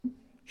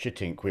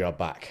Shitink, we are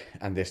back,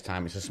 and this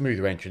time it's a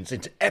smoother entrance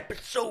into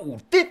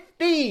episode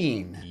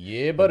 15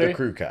 Yeah, of buddy. the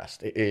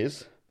Crewcast. It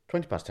is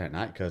 20 past 10 at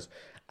night because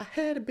I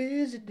had a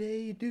busy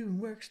day doing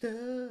work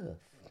stuff.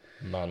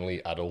 Manly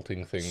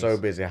adulting things. So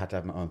busy I had to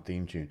have my own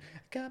theme tune. I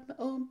got my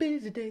own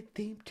busy day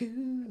theme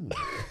tune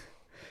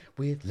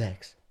with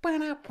Lex.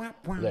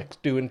 Lex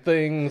doing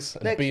things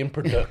and Lex- being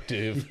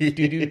productive.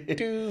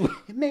 Do.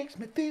 It makes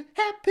me feel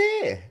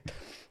happy.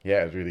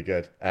 Yeah, it was really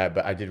good.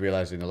 But I did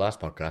realise in the last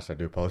podcast, I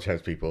do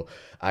apologise, people,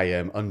 I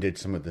undid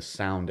some of the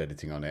sound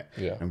editing on it.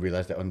 Yeah. And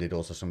realised I undid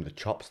also some of the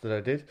chops that I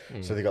did.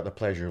 So they got the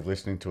pleasure of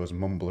listening to us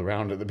mumble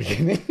around at the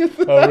beginning of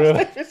the last really?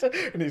 episode.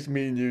 And it's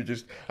me and you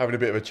just having a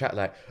bit of a chat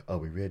like, are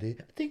we ready?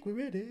 I think we're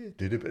ready.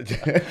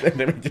 And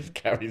then it just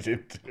carries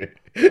into it.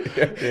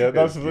 Yeah,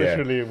 that's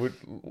literally...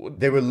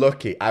 They were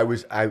lucky. I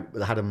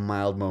had a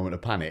mild moment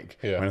of panic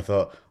when I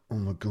thought, oh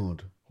my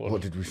God,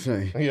 what did we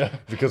say? Yeah.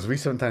 Because we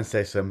sometimes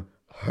say some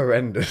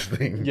horrendous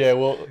things. Yeah,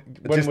 well,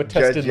 when Just we're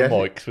testing the judge-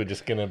 mics, we're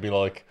just going to be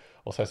like,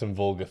 I'll say some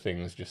vulgar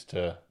things just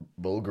to...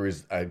 Vulgar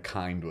is a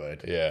kind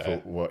word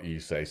for what you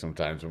say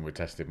sometimes when we're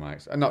testing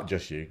mics. And not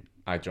just you.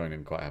 I join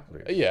in quite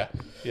happily. Yeah.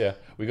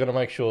 We got to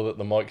make sure that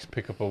the mics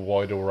pick up a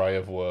wide array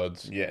of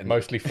words. Yeah.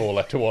 Mostly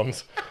four-letter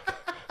ones.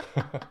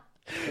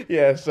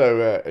 Yeah,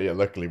 so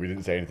luckily we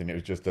didn't say anything. It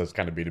was just us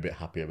kind of being a bit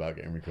happy about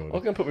getting I recorded.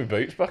 was going to put my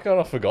boots back on.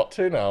 I forgot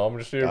to now. I'm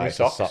just doing my It's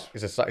socks.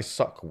 it's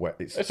sock wet.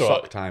 It's It's sock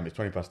alright. time. It's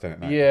 20 past 10 at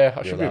night. Yeah, I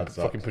You're should be in allowed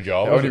fucking socks.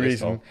 pyjamas. The only at this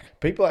reason time.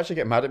 people actually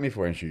get mad at me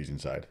for wearing shoes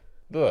inside.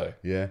 Do they?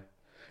 Yeah.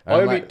 I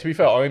And only, to be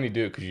fair, I only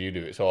do it because you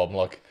do it. So I'm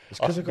like... It's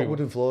because I've got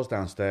wooden floors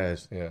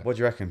downstairs. Yeah. What do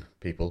you reckon,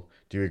 people?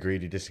 Do you agree?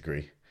 Do you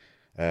disagree?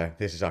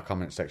 This is our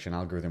comment section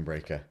algorithm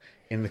breaker.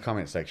 In the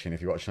comment section,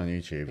 if you're watching on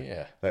YouTube,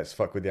 Yeah. let's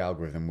fuck with the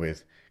algorithm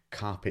with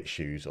carpet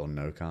shoes or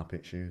no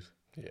carpet shoes.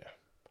 Yeah.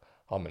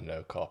 I'm a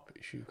no carpet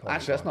shoe.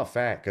 Actually, that's not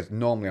fair because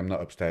normally I'm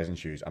not upstairs in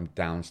shoes. I'm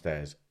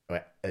downstairs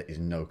where there is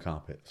no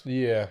carpets.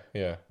 Yeah.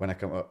 When I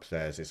come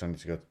upstairs, it's only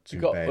to go to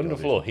You've got bed. or do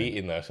underfloor something.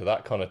 heating there, so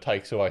that kind of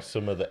takes away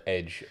some of the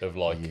edge of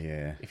like...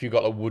 Yeah. If you've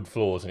got like wood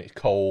floors and it's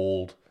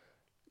cold,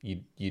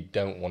 you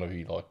don't want to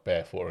be like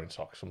barefoot or in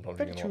socks. Sometimes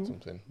you're going to want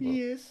something. But,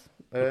 Yes.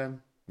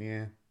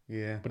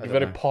 Yeah. but I you're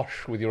don't very know.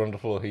 posh with your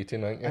underfloor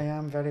heating, aren't you? I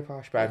am very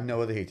posh, but I have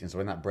no other heating, so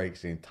when that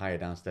breaks, the entire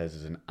downstairs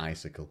is an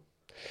icicle.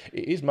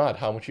 It is mad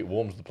how much it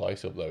warms the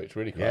place up, though. It's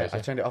really Yeah, crazy. I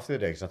turned it off the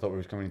other day because I thought we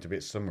was coming into a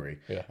bit summery.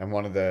 Yeah. And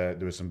there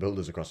was some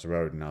builders across the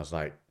road, and I was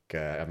like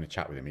having a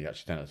chat with him. He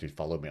actually turned out to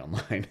follow me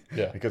online.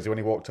 Yeah. Because when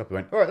he walked up, he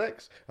went, "All right,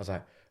 Lex." I was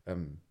like,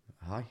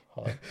 "Hi."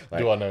 Hi.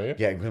 Like, Do I know you?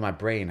 Yeah, because my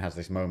brain has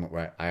this moment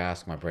where I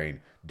ask my brain,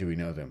 "Do we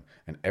know them?"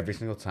 And every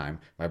single time,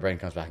 my brain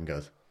comes back and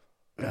goes,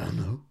 "I don't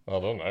know. I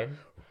don't know.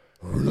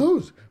 Who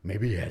knows?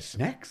 Maybe he has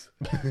snacks."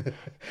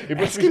 It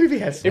must, Ask him if he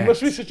has it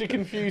must be snacks. such a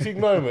confusing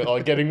moment,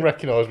 like getting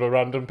recognised by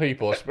random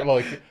people. It's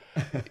like,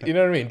 you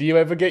know what I mean? Do you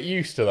ever get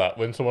used to that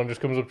when someone just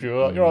comes up to you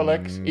like, "You're right,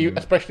 Lex,"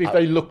 especially if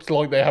they look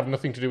like they have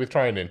nothing to do with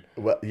training?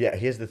 Well, yeah,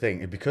 here's the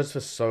thing. Because for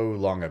so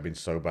long I've been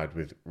so bad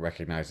with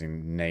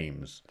recognizing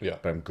names, Yeah.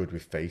 but I'm good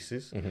with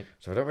faces. So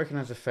if I don't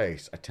recognize a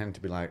face, I tend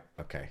to be like,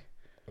 okay,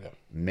 Yeah.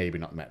 maybe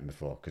not met them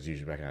before, because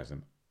usually recognize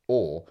them.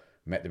 Or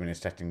met them in a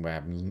setting where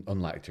I'm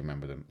unlikely to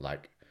remember them,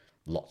 like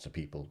lots of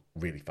people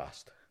really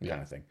fast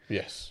kind of thing.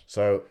 Yes.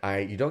 So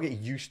you don't get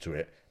used to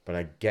it, but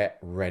I get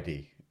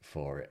ready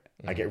for it.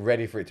 I get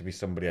ready for it to be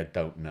somebody I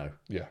don't know,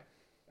 Yeah.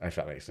 if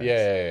that makes sense.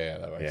 Yeah,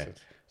 that makes Yeah. sense.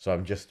 So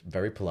I'm just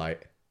very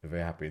polite,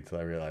 very happy until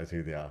I realise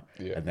who they are.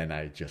 Yeah. And then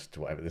I adjust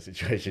to whatever the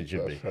situation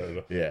should be. fair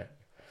enough. Yeah.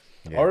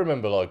 I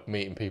remember like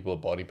meeting people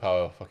at Body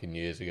Power fucking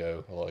years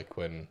ago, like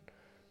when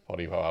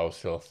Body Power was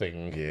still a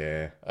thing.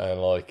 Yeah. And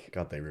like,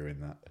 God, they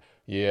ruined that.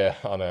 yeah,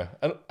 I know.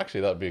 And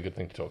actually, that'd be a good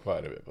thing to talk about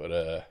in a bit.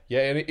 But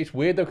yeah, and it's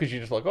weird though because you're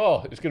just like,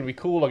 oh, it's going to be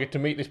cool. I get to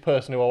meet this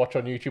person who I watch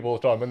on YouTube all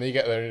the time. And then you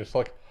get there and you're just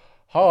like,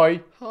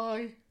 hi.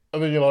 Hi.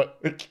 And then you're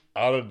like,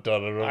 I don't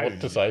know what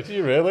to say to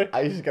you, really.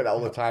 I used to get that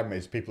all the time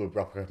is people would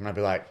rock up and I'd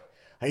be like,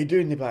 how you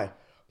doing? They'd be like,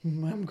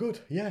 I'm good.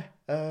 Yeah.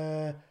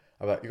 I'd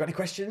be like, you got any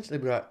questions?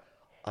 They'd be like,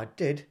 I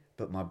did,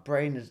 but my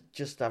brain is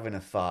just having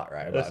a fart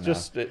right about That's now.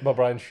 just my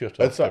brain shut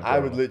And off. so I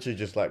would literally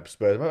just like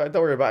spur them. Like,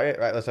 don't worry about it.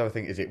 Right, let's have a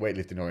think. Is it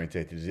weightlifting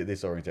orientated? Is it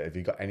this orientated? If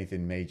you've got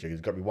anything major,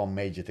 there's got to be one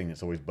major thing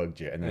that's always bugged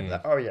you. And then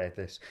like, oh yeah,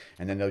 this.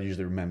 And then they'll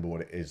usually remember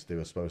what it is they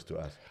were supposed to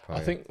ask.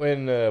 I think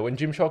when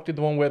Gymshark did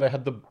the one where they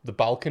had the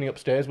balcony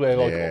upstairs where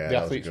like Yeah, the that was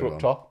a athletes good were up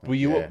one. top. Were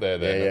you up there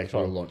then? Yeah, at the because we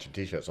were time? launching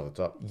t-shirts off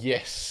the top.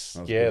 Yes.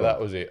 a Yeah, good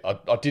that was it.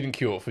 I didn't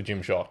queue up for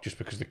Gymshark just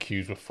because the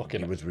queues were fucking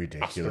It was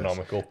ridiculous.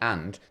 astronomical.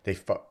 And they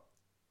fuck.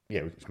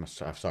 Yeah, I'm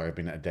sorry, I've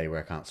been at a day where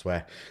I can't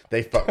swear.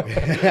 They fuck.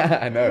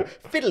 I know.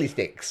 Fiddly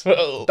sticks.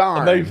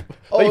 Darn. And they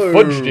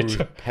fudged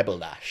it. Pebble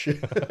Dash.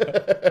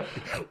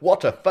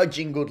 What a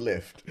fudging good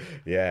lift.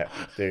 Yeah,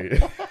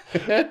 dude.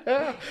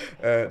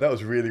 That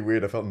was really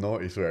weird. I felt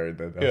naughty swearing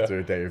then after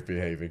a day of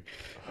behaving.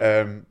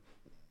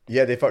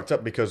 Yeah, they fucked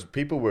up because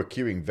people were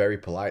queuing very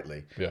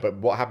politely. Yeah. But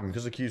what happened,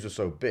 because the queues were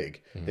so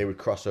big, they would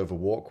cross over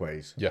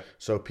walkways. Yeah.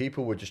 So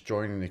people were just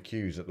joining the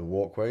queues at the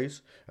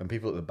walkways, and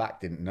people at the back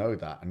didn't know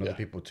that, and other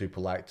people were too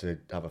polite to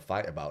have a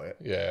fight about it.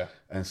 Yeah.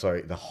 And so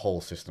the whole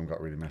system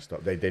got really messed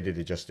up. They did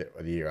adjust it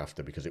the year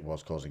after because it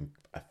was causing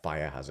a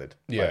fire hazard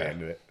by the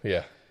end of it.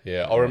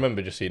 Yeah. I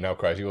remember just seeing how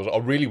crazy it was. I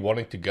really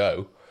wanted to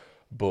go,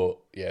 but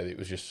yeah, it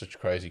was just such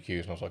crazy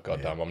queues, and I was like,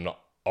 God damn,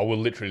 I will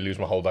literally lose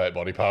my whole day at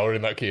body power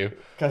in that queue.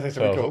 Can I say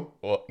something cool?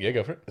 Well, yeah,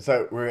 go for it.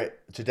 So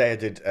today I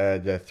did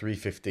the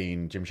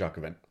 315 Gymshark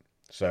event.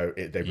 So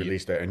they've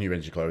released a new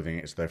range of clothing.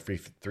 It's the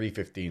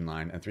 315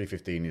 line, and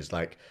 315 is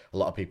like a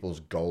lot of people's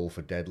goal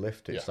for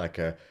deadlift. It's like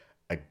a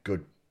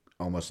good,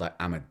 almost like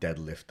I'm a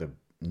deadlifter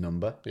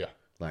number. Yeah.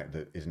 Like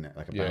isn't it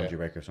like a boundary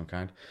breaker of some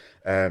kind?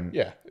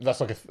 Yeah,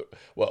 that's like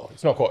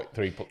it's not quite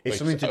three. It's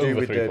something to do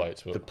with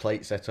plates, the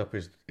plate setup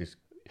is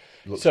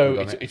looks so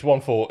good on it's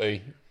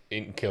 140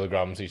 in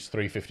kilograms. It's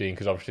 315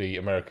 because obviously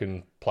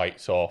American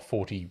plates are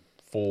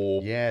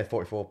 44. Yeah,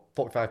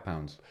 45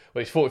 pounds.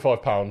 Well, it's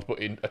 45 pounds, but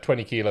in a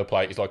 20 kilo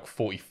plate is like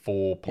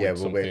 44 point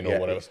something or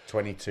whatever. It's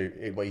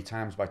 22. Well, you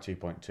times by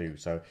 2.2,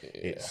 so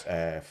it's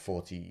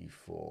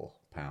 44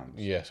 pounds.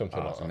 Yeah,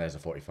 something like that. And there's a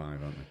 45,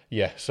 aren't there?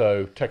 Yeah,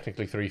 so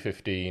technically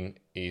 315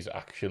 is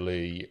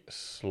actually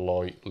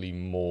slightly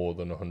more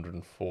than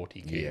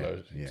 140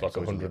 kilos. Yeah, it's like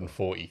so it's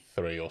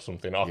 143 or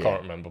something. I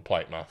can't remember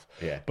plate math.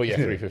 Yeah. But yeah,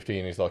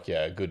 315 is like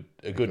a good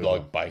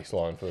like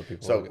baseline for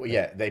people. So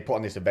they put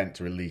on this event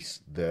to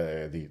release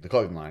the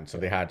clothing line. So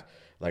they had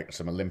like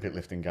some Olympic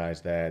lifting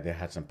guys there. They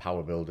had some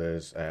power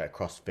builders,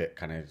 CrossFit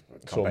kind of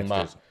competitors.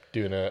 Matt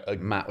doing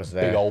Matt was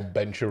there. Big old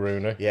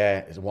bench-a-roona. Yeah,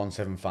 it's a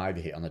 175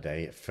 he hit on the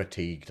day.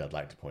 Fatigued, I'd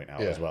like to point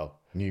out as well.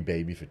 New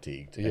baby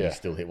fatigued. And he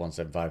still hit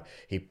 175.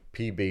 He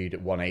PB'd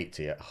at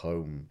 180 at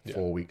home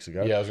 4 weeks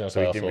ago. Yeah, I was going to say,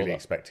 so he I didn't saw really that.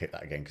 expect to hit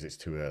that again because it's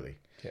too early.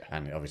 Yeah.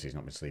 And obviously he's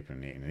not been sleeping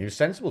and eating. And he was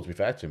sensible, to be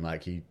fair to him.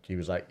 Like he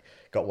was like,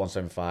 got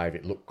 175.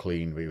 It looked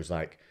clean, but he was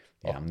like,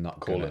 I'm not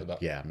call gonna. it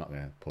that. Yeah, I'm not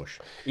gonna push.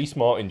 He's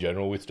smart in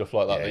general with stuff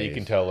like that. Yeah, That he you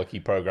can is. tell, like he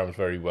programs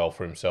very well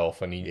for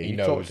himself, and he You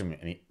knows. talked to him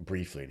and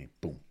briefly, and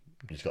boom,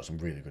 he's got some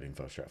really good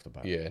info straight off the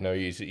bat. Yeah, no,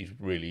 he's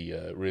really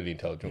really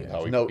intelligent with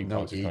how no he no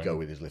plans his ego training.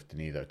 with his lifting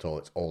either at all.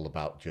 It's all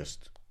about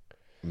just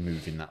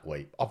moving that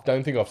weight. I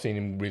don't think I've seen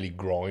him really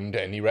grind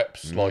any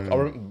reps. Like I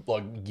remember,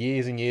 like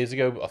years and years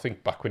ago. I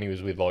think back when he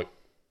was with like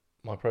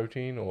My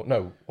Protein or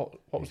no, what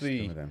was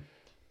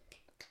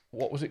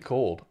what was it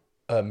called?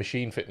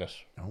 Machine Fitness.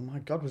 Oh my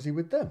god, was he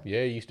with them?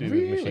 Yeah, he used to do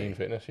Really? with Machine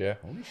Fitness. Yeah.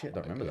 Holy shit,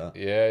 don't remember that.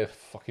 Yeah,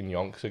 fucking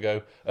yonks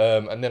ago.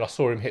 And then I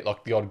saw him hit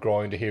like the odd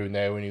grinder here and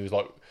there when he was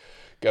like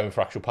going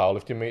for actual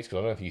powerlifting meets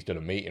because I don't think he's done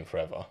a meet in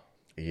forever.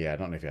 Yeah, I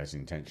don't know if he has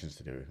intentions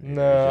to do it.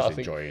 No, he's I just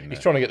think enjoying he's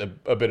it. trying to get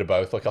a bit of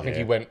both. Like I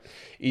think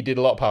he did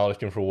a lot of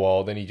powerlifting for a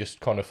while, then he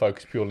just kind of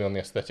focused purely on the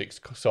aesthetics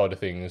side of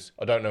things.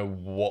 I don't know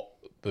what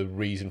the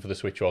reason for the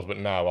switch was, but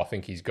now I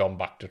think he's gone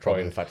back to try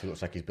Probably and the fact he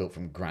looks like he's built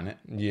from granite.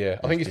 yeah.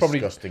 I think he's probably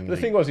disgustingly the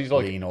thing was he's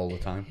like lean all the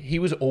time. he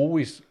was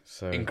always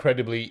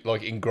incredibly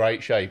like in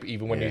great shape,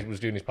 even when he was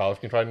doing his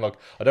powerlifting training. Like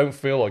I don't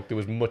feel like there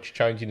was much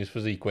change in his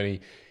physique when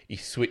he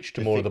switched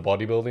to more of the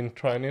bodybuilding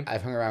training.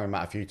 I've hung around with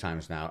Matt a few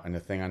times now, and the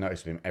thing I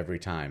notice with him every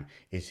time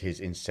is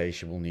his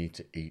insatiable need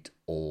to eat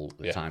all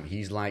the time.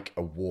 He's like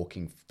a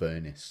walking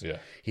furnace. Yeah.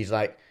 He's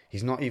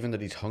not even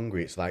that he's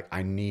hungry. It's like,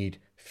 I need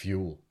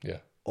fuel. Yeah.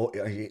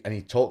 And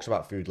he talks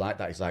about food like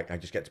that. He's like, I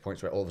just get to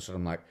points where all of a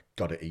sudden I'm like,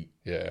 gotta eat.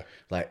 Yeah.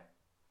 Like,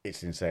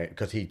 it's insane.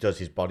 Because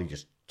his body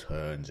just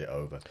turns it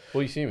over.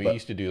 Well, you see him, he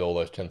used to do all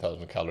those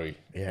 10,000 calorie.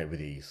 Yeah,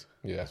 with ease.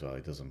 Yeah. As well,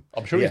 he does them.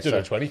 I'm sure he's done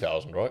a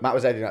 20,000, right? Matt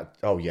was editing that.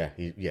 Oh, yeah.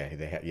 He can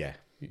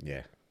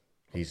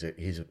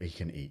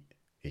eat.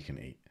 He can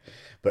eat.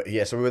 But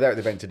yeah, so we were there at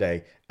the event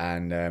today,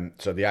 and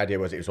so the idea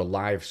was it was a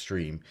live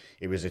stream.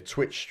 It was a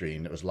Twitch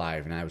stream that was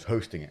live, and I was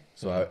hosting it.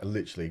 So I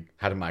literally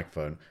had a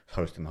microphone,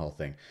 hosting the whole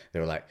thing. They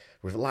were like,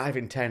 "We're live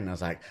in 10," and I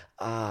was like,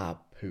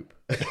 poop.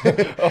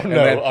 Oh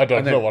no, I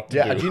don't know what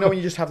to do. Do you know when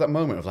you just have that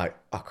moment of like,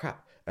 oh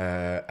crap,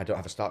 I don't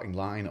have a starting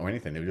line or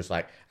anything. They were just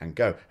like, and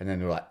go. And then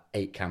there were like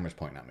 8 cameras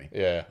pointing at me.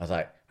 Yeah. I was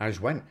like, I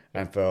just went.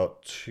 And for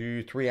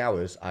 2-3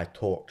 hours, I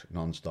talked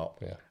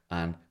nonstop. Yeah.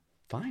 And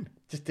fine.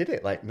 Just did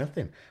it like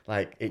nothing.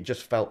 Like it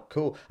just felt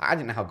cool. I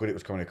didn't know how good it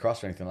was coming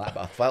across or anything like that,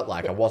 but I felt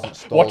like I wasn't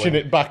stalling. Watching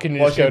it back in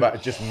your Watching it show.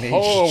 back, just me.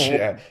 Oh.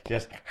 Yeah,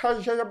 just. Hi,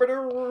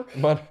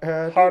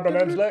 my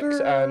name's Lex,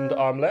 and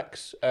I'm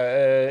Lex.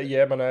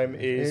 Yeah, my name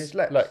is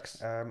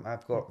Lex.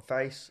 I've got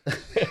face.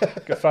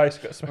 Got face,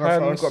 got some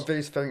hands. I've got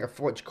these things,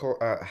 what you call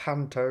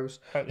hand toes.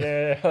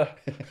 Yeah.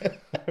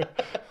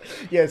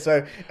 Yeah, so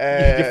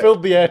You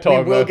filled the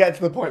airtime. We'll get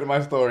to the point of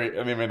my story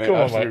in a minute. Come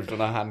on, I've mate. moved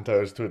on our hand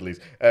toes twiddlies.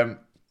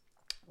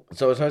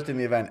 So I was hosting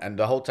the event, and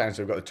the whole time,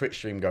 so we've got the Twitch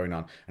stream going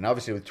on, and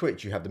obviously with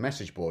Twitch you have the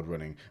message board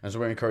running, and so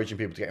we're encouraging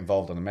people to get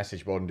involved on the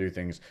message board and do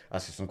things,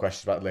 asking some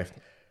questions about the lift.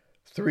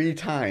 3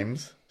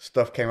 times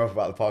stuff came up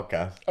about the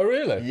podcast. Oh,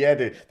 really? Yeah,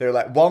 dude. They were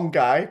like, one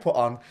guy put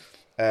on,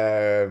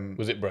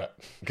 Was it Brett?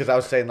 Because I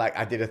was saying like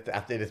I did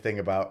a thing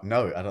about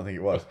no, I don't think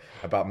it was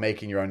about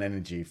making your own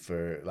energy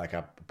for like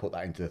I put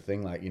that into the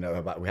thing like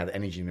about we had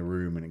energy in the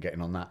room and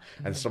getting on that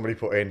and somebody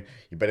put in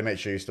you better make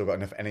sure you still got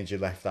enough energy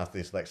left after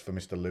this Lex for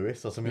Mr.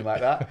 Lewis or something like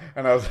that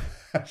and I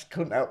just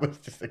couldn't help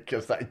but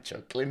just started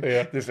chuckling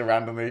just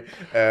randomly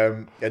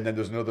and then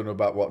there's another one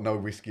about what no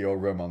whiskey or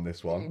rum on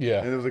this one and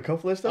there was a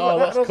couple of stuff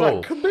like that's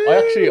that, cool.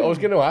 Like, I was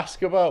going to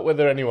ask about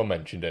whether anyone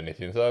mentioned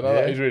anything so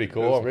that is really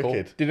cool. It was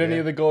wicked. Cool. Did any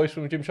of the guys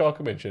from Jim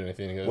Sharker mention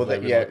anything? Well,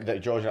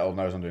 George Nettle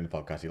knows I'm doing the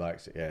podcast. He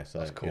likes it. So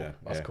that's cool.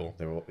 That's cool.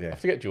 They're all, I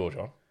have to get George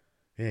on.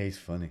 Yeah, he's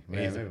funny.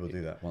 Maybe we'll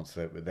do that once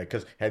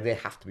because they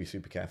have to be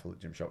super careful at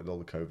Gym Shop with all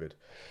the COVID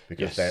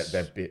because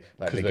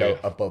they go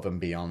above and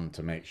beyond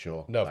to make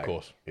sure. No, of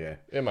course. Yeah,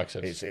 it makes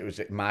sense. It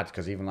was mad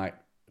because even like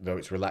though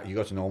it's relaxed, you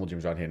go to normal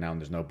gyms around here now and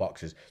there's no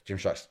boxes. Gym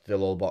Shop's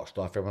still all boxed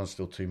off. Everyone's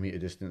still 2 meter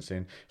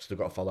distancing. Still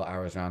got to follow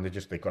hours around.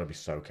 They've got to be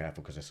so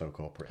careful because they're so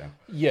corporate now.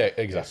 Yeah,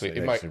 exactly.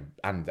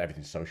 And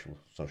everything's social.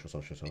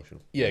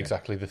 Yeah,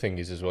 exactly. The thing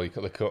is as well,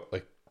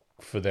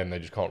 for them, they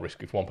just can't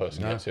risk if one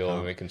person gets ill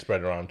and it can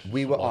spread around.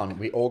 We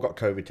all got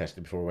COVID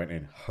tested before we went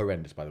in.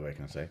 Horrendous, by the way,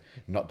 can I say?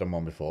 Not done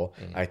one before.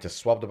 I had to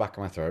swab the back of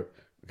my throat.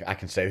 I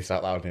can say this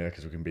out loud here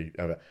because we can be.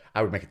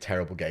 I would make a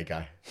terrible gay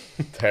guy.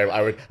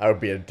 Terrible. I would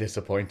be a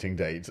disappointing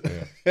date.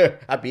 Yeah.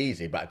 I'd be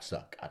easy, but I'd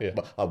suck.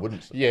 But I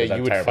wouldn't. Suck, yeah,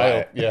 you would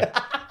fail. Yeah.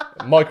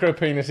 Micro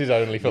penises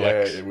only for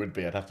Lex. Yeah, it would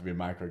be. I'd have to be a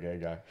micro gay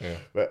guy. Yeah.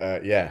 But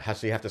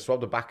so you have to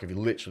swab the back of you,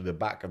 literally the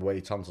back of where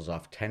your tonsils are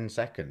for 10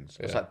 seconds.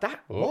 It's like that.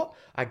 What?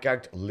 I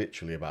gagged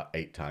literally about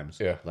 8 times.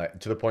 Yeah. Like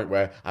to the point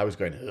where I was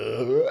going.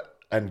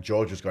 And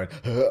George was going,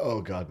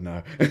 oh God,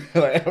 no.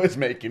 Like, I was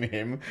making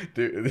him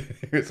do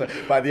it. Was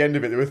like, by the end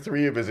of it, there were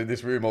 3 of us in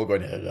this room all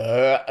going, and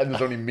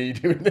there's only me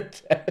doing the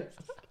test.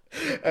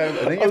 And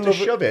then you have to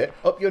shove it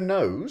up your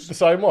nose. The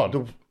same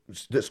one?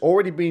 That's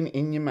already been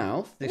in your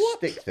mouth, this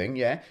stick thing,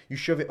 yeah. You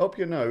shove it up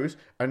your nose,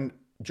 and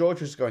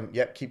George was going,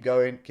 yep, keep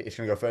going. It's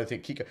going to go further.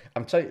 Keep going.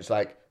 I'm telling you, it's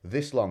like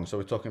this long. So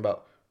we're talking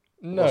about,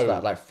 what's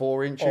that, like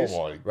 4 inches?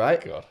 Oh my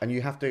right? God. And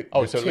you have to...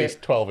 Oh, it's at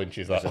least 12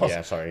 inches, that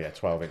was. Yeah,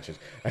 12 inches.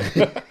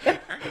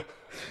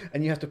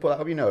 And you have to put that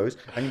up your nose.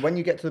 And when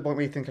you get to the point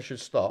where you think I should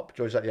stop,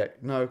 George's like, yeah,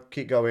 no,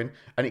 keep going.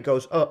 And it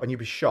goes up, and you'd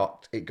be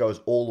shocked. It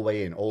goes all the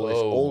way in, all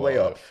the way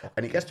up.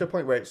 And it gets to a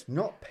point where it's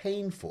not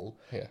painful,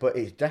 but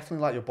it's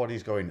definitely like your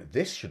body's going,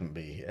 this shouldn't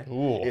be here.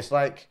 Ooh. It's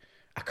like,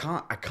 I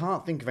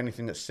can't think of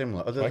anything that's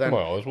similar other than...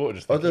 my eyes water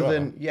just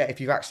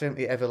if you've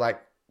accidentally ever,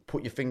 like,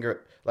 put your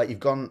finger, like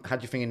you've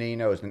had your finger near your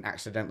nose and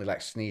accidentally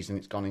like sneezed and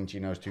it's gone into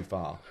your nose too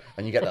far,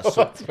 and you get that.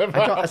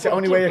 That's the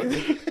only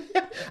way.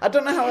 I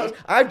don't know how else.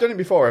 I've done it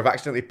before. I've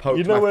accidentally poked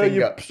my finger. You know where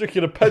you're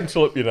sticking a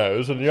pencil up your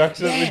nose and you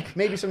accidentally... Yeah,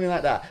 maybe something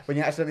like that. When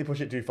you accidentally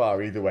push it too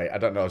far, either way. I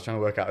don't know. I was trying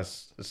to work out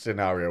a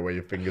scenario where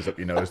your finger's up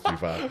your nose too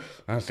far.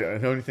 Honestly,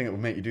 the only thing that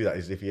would make you do that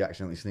is if you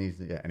accidentally sneeze.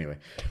 Yeah, anyway.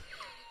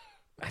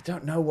 I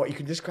don't know what you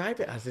can describe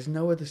it as. There's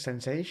no other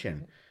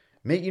sensation.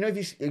 Mate,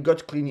 if you go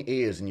to clean your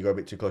ears and you go a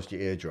bit too close to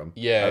your eardrum,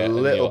 a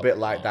little bit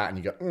like that, and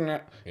you go,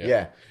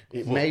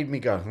 it made me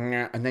go,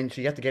 and then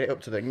so you have to get it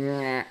up to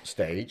the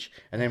stage,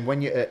 and then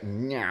when you're at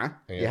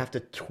you have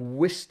to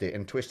twist it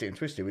and twist it and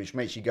twist it, which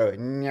makes you go,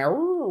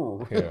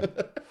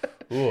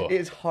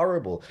 it's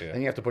horrible. Yeah.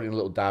 And you have to put in a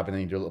little dab, and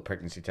then you do a little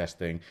pregnancy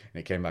testing, and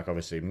it came back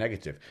obviously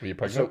negative. Were you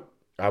pregnant? So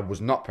I was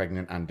not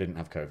pregnant and didn't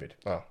have COVID.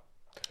 Oh.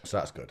 So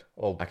that's good.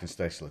 Well, I can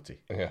stay slutty.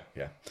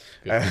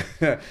 Yeah.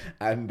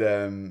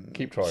 And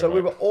keep trying. So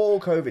we were all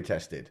COVID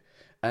tested,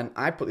 and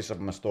I put this up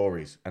on my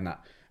stories and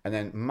that. And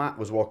then Matt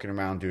was walking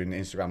around doing the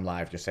Instagram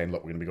live, just saying,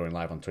 "Look, we're going to be going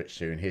live on Twitch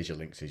soon. Here's your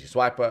links. Here's your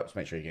swipe ups.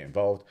 Make sure you get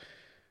involved."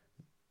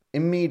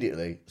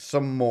 Immediately,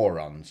 some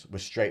morons were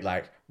straight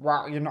like,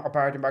 "Wow, you're not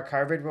abiding by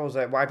COVID rules.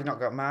 Why have you not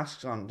got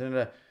masks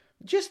on?"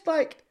 Just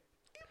like.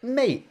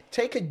 Mate,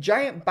 take a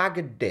giant bag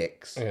of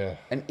dicks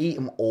and eat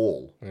them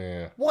all.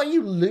 Yeah. What are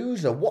you,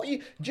 loser?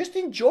 Just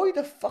enjoy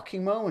the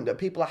fucking moment that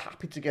people are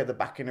happy together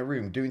back in a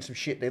room doing some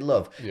shit they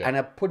love and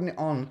are putting it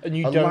on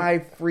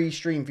live free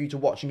stream for you to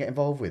watch and get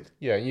involved with.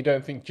 Yeah, and you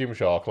don't think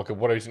Gymshark, like a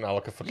fucking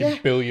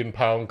 £1 billion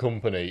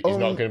company, is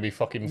not going to be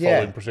fucking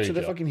following procedure. To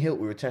the fucking hilt,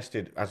 we were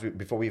tested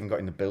before we even got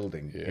in the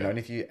building. Yeah. And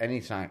if you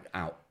any time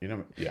out,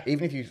 even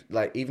if you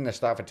even the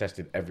staff are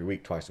tested every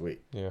week, twice a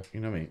week. Yeah. You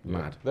know what I mean?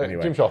 Mad.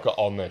 Anyway. Gymshark are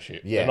on their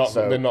shit. Yeah.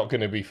 They're not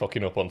going to be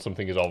fucking up on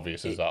something as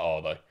obvious as that,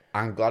 are they?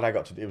 I'm glad I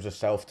got to... It was a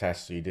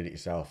self-test, so you did it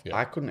yourself. Yeah.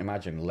 I couldn't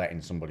imagine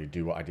letting somebody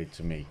do what I did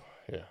to me.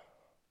 Yeah.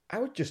 I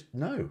would just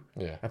know.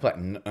 Yeah. I'd be like,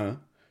 nuh-uh.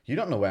 You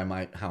don't know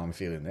how I'm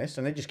feeling this.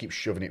 And they just keep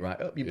shoving it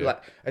right up. You'd be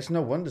like... It's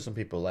no wonder some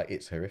people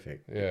it's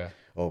horrific. Yeah.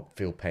 Or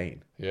feel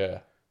pain. Yeah.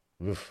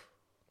 Oof.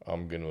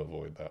 I'm going to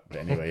avoid that. But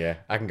anyway, yeah.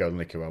 I can go and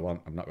lick who I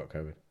want. I've not got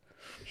COVID.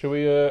 Should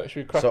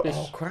we crack this?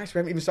 Oh Christ, we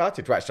haven't even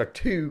started. Right, so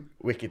 2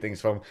 wicked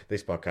things from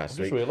this podcast.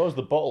 I just realised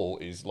the bottle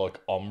is like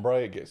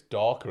ombre. It gets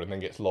darker and then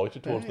gets lighter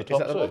towards the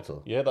top. Is that the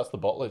bottle? Yeah, that's the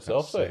bottle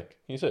itself. See, can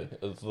you see?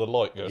 As the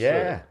light goes through.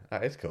 Yeah,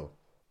 that is cool.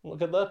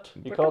 Look at that.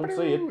 You can't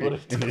see it, but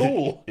it's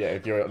cool. Yeah,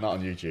 if you're not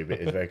on YouTube, it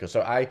is very cool.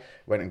 So I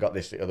went and got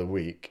this the other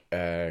week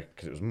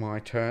because it was my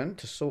turn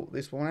to sort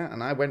this one out,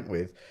 and I went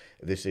with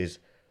this is,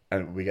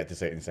 and we get to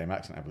say it in the same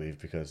accent, I believe,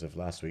 because of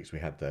last week's we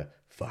had the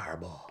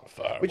Fireball.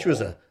 Which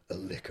was a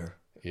liquor,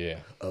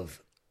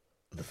 of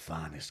the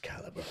finest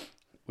caliber.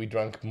 We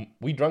drank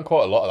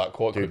quite a lot of that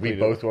quite Dude, quickly. we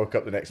both woke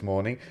up the next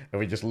morning and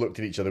we just looked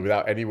at each other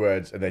without any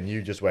words, and then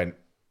you just went,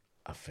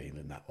 "I'm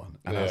feeling that one,"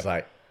 and I was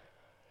like,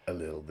 "A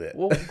little bit."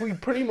 Well, we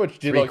pretty much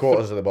did Three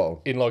quarters of the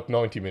bottle in like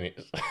 90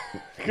 minutes.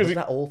 Was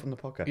that all from the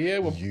podcast? Yeah,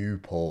 well, you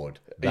poured.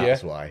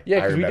 That's why. Yeah,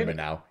 I remember we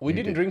now. We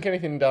didn't drink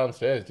anything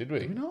downstairs, did we?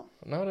 Did we not?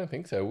 No, I don't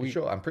think so.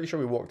 Sure, I'm pretty sure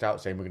we walked out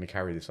saying we're going to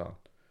carry this on,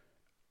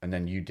 and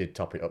then you did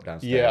top it up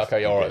downstairs. Yeah,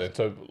 okay, all right then.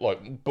 So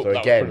but So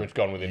that again, was pretty much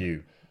gone within.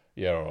 you.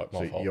 Yeah, all right. My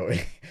So fault. you're,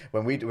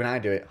 when I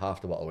do it half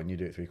the bottle, when you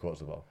do it three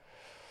quarters of the bottle,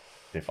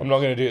 I'm different. not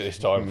going to do it this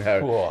time.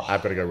 No, Whoa.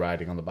 I've got to go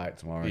riding on the bike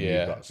tomorrow, and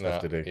you've got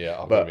stuff to do.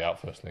 Yeah, I'm But going to be out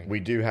first thing. we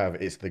do have,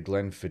 it's the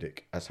Glenfiddich.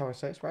 That's how I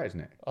say it's right, isn't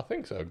it? I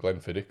think so,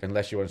 Glenfiddich.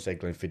 Unless you want to say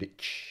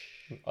Glenfiddich.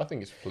 I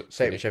think it's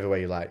Say it whichever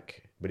way you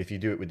like. But if you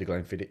do it with the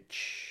Glenfiddich,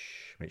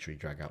 make sure you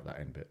drag out that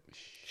end bit.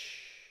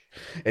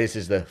 This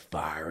is the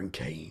Fire and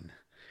Cane.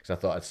 Because I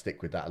thought I'd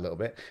stick with that a little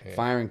bit. Yeah.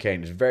 Fire and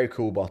Cane is a very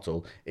cool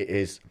bottle. It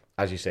is,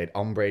 as you said,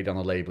 ombreed on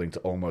the labelling to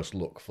almost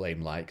look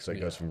flame-like. So it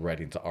goes from red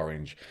into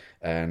orange.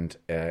 And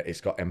it's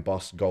got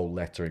embossed gold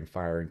lettering,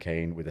 Fire and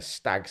Cane, with a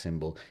stag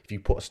symbol. If you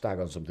put a stag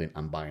on something,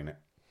 I'm buying it.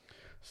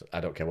 So I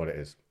don't care what it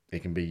is.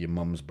 It can be your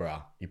mum's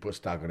bra. You put a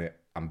stag on it,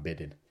 I'm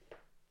bidding.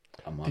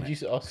 I'm on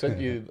it. I sent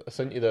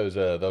you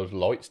those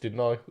lights, didn't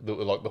I? That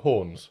were like the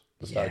horns,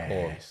 the stag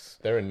horns.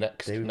 They're in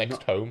next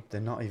home.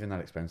 They're not even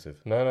that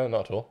expensive. No,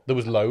 not at all. There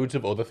was loads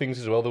of other things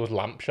as well. There was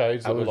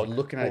lampshades. I was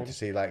looking at it to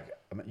see, like,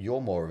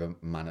 you're more of a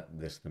man at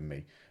this than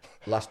me.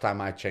 Last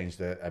time I changed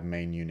a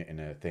main unit in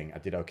a thing, I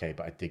did okay,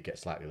 but I did get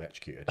slightly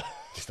electrocuted,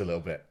 just a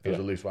little bit. There was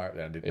a loose wire up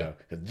there, I didn't know.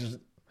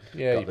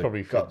 Yeah, you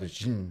probably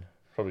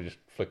just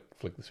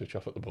flick the switch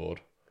off at the board.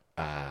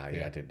 I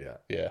didn't do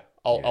that. Yeah,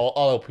 I'll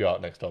help you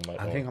out next time, mate.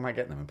 I think I might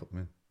get them and put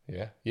them in.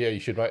 Yeah, you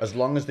should, mate. As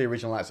long as the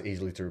original lights are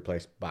easily to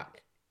replace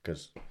back,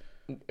 because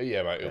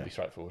yeah, mate, it'll be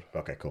straightforward.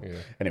 Okay, cool. Yeah.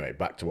 Anyway,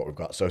 back to what we've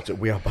got. So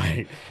we are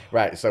buying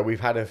right. So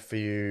we've had a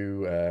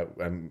few.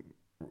 Did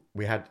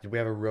we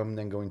have a rum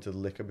then go into the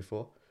liquor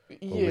before?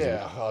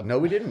 Yeah. No,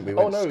 we didn't. We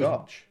went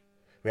Scotch.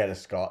 We had a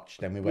Scotch,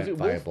 then we went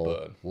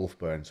Fireball,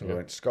 Wolfburn. So we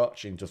went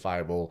Scotch into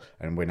Fireball,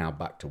 and we're now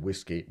back to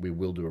whiskey. We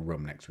will do a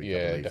rum next week.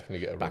 Yeah, definitely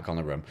get a rum. Back on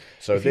the rum.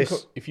 So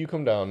if you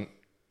come down,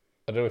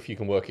 I don't know if you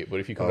can work it, but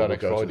if you come down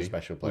next Friday,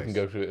 special place. we can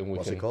go to it and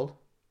What's it called?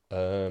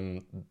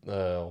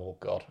 Oh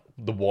god,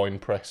 the Wine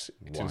Press.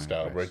 It's in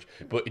Stourbridge,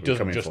 but it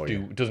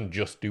doesn't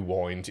just do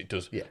wines. It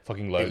does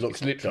fucking loads.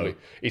 It's literally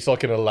it's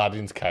like an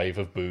Aladdin's cave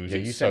of booze. Yeah,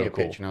 it's you so sent me a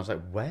cool. picture, and I was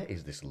like, "Where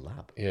is this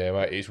lab?" Yeah,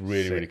 mate, it's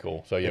really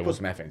cool. So yeah, it puts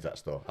some effort into that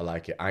store. I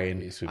like it.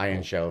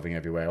 Iron shelving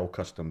everywhere, all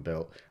custom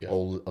built,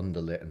 all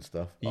underlit and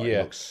stuff. Oh, it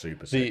looks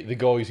super sick. The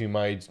guys who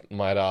made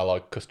our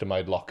like custom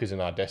made lockers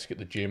in our desk at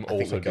the gym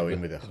also go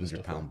in with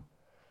 £100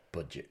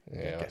 budget.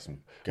 Yeah,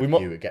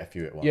 get a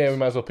few at once. Yeah, we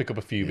might as well pick up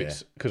a few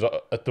bits because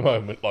at the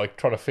moment, like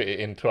trying to fit it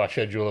into our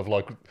schedule of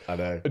like, I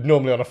know.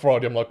 Normally on a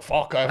Friday, I'm like,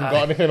 fuck, I haven't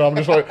got anything. I'm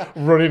just like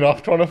running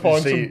off trying to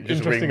find some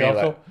interesting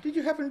alcohol. Like, did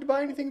you happen to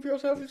buy anything for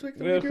yourself this week?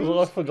 Yeah, because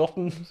I've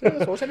forgotten.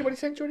 Has anybody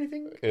sent you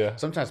anything? Yeah.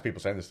 Sometimes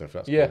people send us stuff.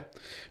 That's cool.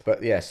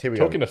 But yes, here we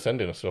go. Talking of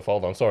sending us stuff,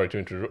 hold on. Sorry to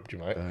interrupt you,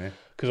 mate.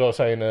 Because I was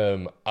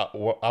saying,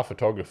 our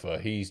photographer,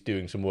 he's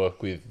doing some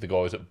work with the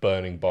guys at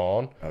Burning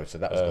Barn. Oh, so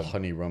that was the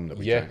honey rum that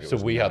we drank. So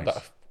we had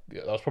that.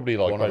 That was probably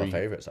like one of our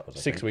favourites. That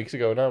was 6 weeks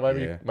ago now,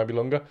 maybe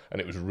longer,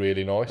 and it was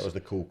really nice. That was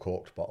the cool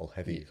corked bottle,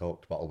 heavy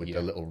corked bottle with the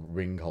little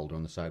ring holder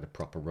on the side, the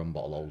proper rum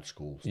bottle, old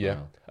school style. Yeah,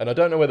 and I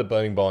don't know whether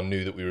Burning Barn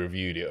knew that we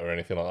reviewed it or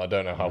anything like that. I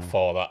don't know how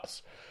far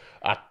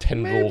our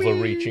tendrils are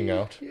reaching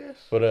out. Yes.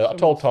 But I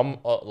told Tom,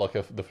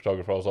 the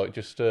photographer, I was like,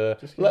 just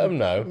let him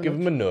know, give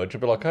him a nudge.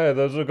 I'd be like, hey,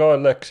 there's a guy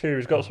Lex here,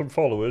 he's got some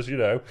followers,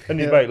 and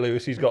your mate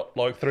Lewis, he's got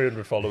like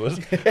 300 followers.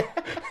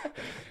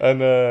 And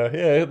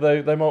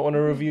they might want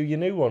to review your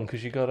new one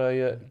because you got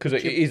because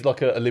it is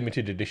like a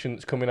limited edition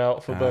that's coming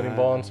out for Burning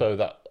Barn. So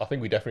that I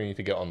think we definitely need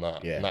to get on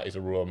that. Yeah. And that is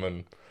a rum,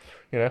 and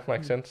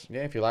makes sense.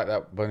 Yeah, if you like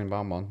that Burning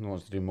Barn one and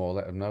wants to do more,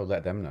 let them know.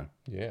 Let them know.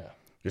 Yeah.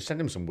 Just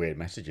send them some weird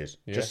messages.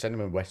 Yeah. Just send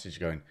them a message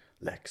going,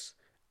 Lex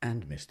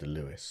and Mr.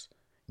 Lewis,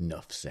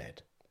 nuff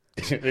said.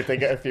 If they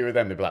get a few of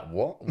them, they'll be like,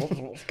 what?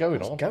 What's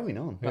going on? What's going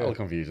on? That'll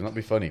confuse them. That'll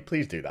be funny.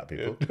 Please do that,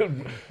 people.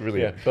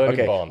 Really. Yeah,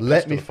 Burning Barn.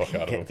 Let me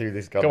get through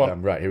this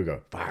goddamn. Right, here we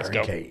go. Fire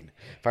and Cane.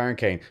 Fire and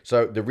Cane.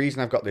 So the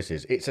reason I've got this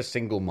is it's a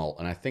single malt,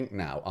 and I think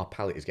now our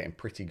palate is getting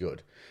pretty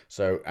good.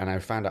 So, and I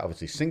found out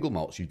obviously single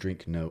malts you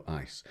drink no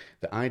ice.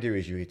 The idea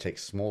is you take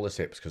smaller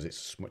sips because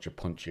it's much a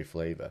punchier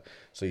flavour.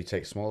 So you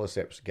take smaller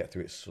sips, get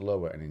through it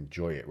slower, and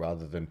enjoy it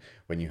rather than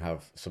when you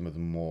have some of the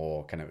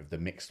more kind of the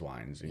mixed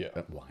wines. Yeah.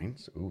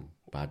 Wines? Ooh,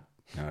 bad.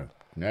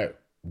 No,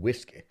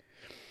 whiskey.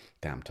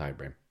 Damn tie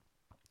brain.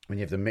 When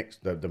you have the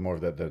mixed, the more of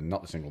the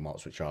not the single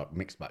malts, which are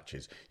mixed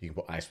batches, you can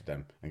put ice with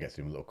them and get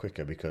through them a little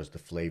quicker because the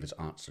flavours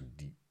aren't so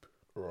deep.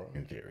 Right.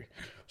 in theory.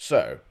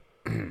 So,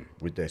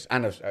 with this,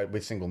 and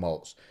with single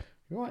malts,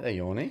 you're right there,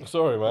 Yorny.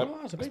 Sorry, man. Oh,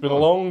 that's a It's big been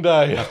one. a long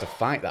day. You have to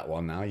fight that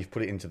one now. You've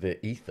put it into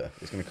the ether.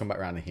 It's going to come back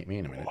around and hit me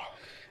in a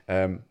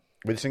minute.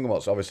 With single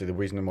malts, obviously, the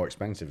reason they're more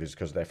expensive is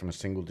because they're from a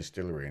single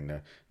distillery, and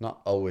they're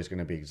not always going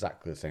to be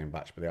exactly the same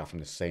batch, but they are from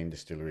the same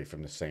distillery,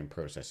 from the same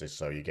processes,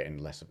 so you're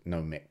getting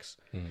no mix,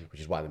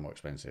 which is why they're more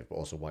expensive, but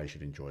also why you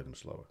should enjoy them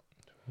slower.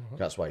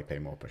 That's why you pay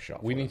more per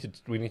shot. We need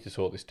to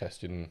sort this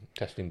testing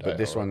day. But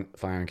this out, one,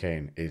 Fire and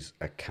Cane, is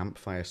a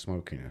campfire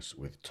smokiness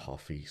with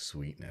toffee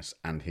sweetness.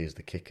 And here's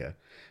the kicker.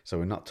 So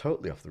we're not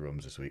totally off the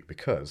rums this week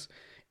because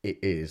it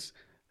is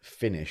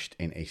finished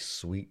in a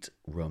sweet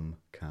rum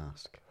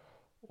cask.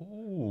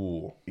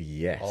 Ooh.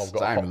 Yes.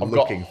 I've I'm got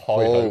looking high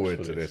forward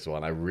hopes to for this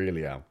one. I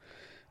really am.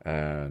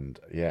 And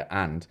yeah,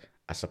 and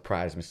I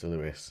surprised Mr.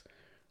 Lewis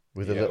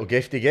with a little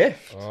gifty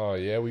gift. Oh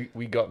yeah,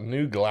 we got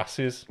new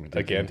glasses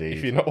again. indeed.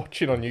 If you're not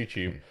watching on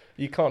YouTube,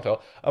 you can't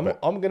tell. I'm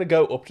going to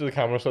go up to the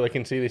camera so they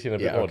can see this in a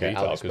bit Yeah, more okay.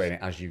 detail. I'll explain it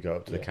as you go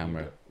up to the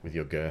camera with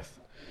your girth.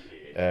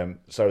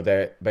 So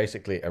they're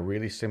basically a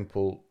really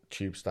simple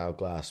tube-style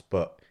glass,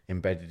 but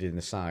embedded in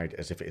the side,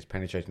 as if it is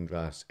penetrating the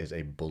glass, is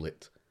a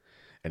bullet,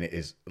 and it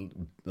is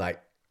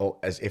like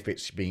as if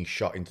it's being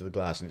shot into the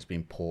glass and it's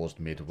being paused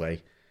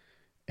midway.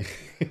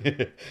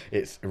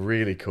 It's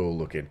really cool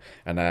looking,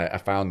 and I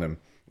found them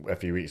a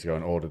few weeks ago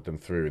and ordered them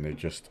through, and they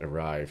just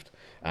arrived.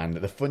 And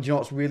the fun, do you know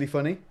what's really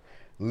funny?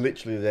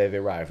 Literally the day they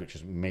arrived, which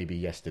was maybe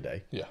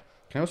yesterday. Yeah.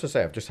 Can I also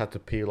say I've just had to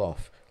peel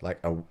off like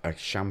a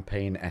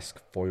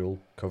champagne-esque foil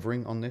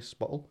covering on this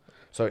bottle.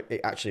 So it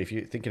actually, if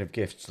you're thinking of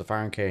gifts, the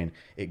Fire and Cane,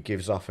 it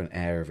gives off an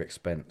air of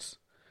expense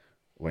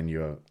when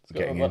you're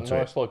getting that into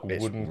nice, it. like,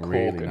 It's wooden cork,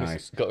 really and nice.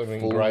 it's got an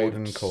Full engraved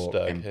wooden cork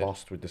stag head.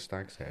 embossed with the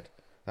stag's head.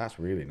 That's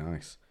really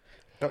nice.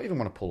 I don't even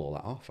want to pull all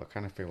that off. I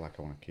kind of feel like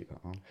I want to keep that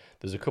on.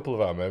 There's a couple of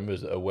our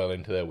members that are well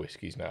into their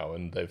whiskies now,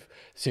 and they've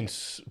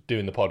since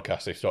doing the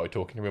podcast they've started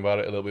talking to me about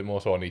it a little bit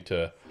more. So I need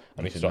to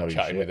start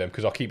chatting with them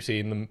because I keep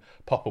seeing them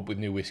pop up with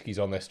new whiskies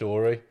on their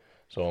story.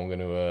 So I'm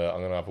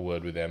gonna have a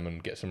word with them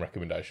and get some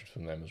recommendations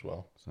from them as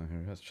well. So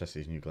let's test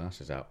these new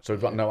glasses out. So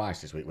we've got no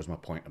ice this week. Was my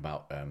point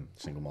about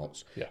single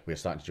malts? Yeah, we're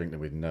starting to drink them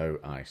with no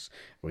ice.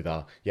 With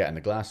our and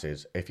the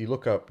glasses. If you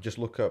look up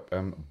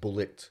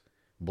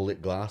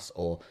Bullet glass,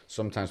 or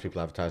sometimes people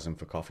advertise them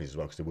for coffees as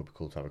well because it would be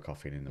cool to have a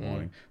coffee in the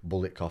morning.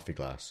 Bullet coffee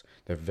glass.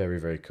 They're very,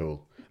 very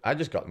cool. I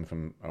just got them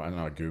from, I don't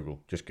know, Google.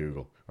 Just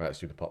Google. Right, let's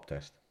do the pop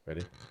test.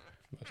 Ready?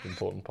 Most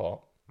important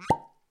part.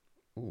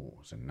 Ooh,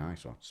 it's a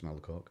nice one. Smell the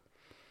cork.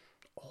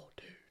 Oh,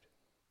 dude.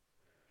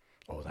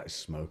 Oh, that is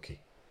smoky.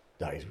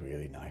 That is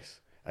really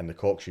nice. And the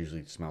corks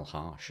usually smell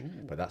harsh,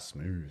 but that's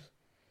smooth.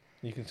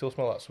 You can still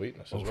smell that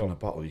sweetness as From well. the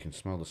bottle, you can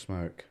smell the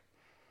smoke.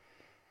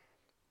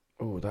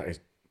 Oh, that's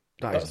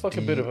like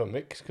a bit of a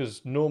mix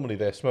because normally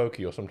they're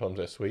smoky or sometimes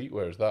they're sweet,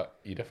 whereas that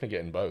you're definitely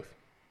getting both.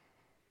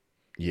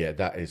 Yeah,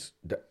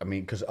 I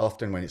mean, because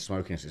often when it's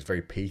smokiness, it's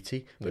very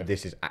peaty, but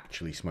this is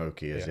actually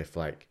smoky, as if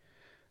like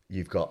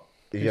you've got.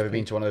 Have you ever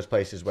been to one of those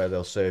places where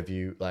they'll serve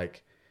you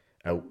like?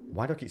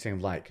 Why do I keep saying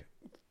like?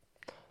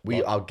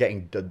 We are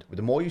getting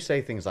the more you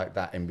say things like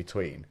that in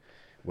between,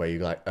 where you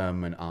like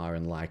and are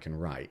and like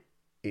and right,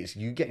 it's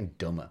you getting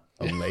dumber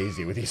and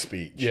lazy with your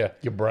speech. Yeah,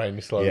 your brain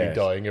is slowly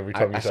dying every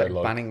time I you say started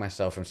like. banning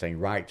myself from saying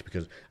right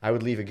because I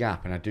would leave a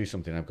gap and I'd do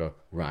something and I'd go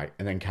right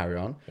and then carry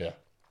on. Yeah,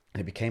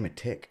 and it became a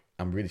tick.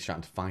 I'm really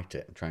starting to fight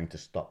it. I'm trying to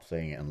stop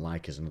saying it, and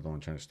like is another one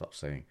I'm trying to stop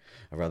saying.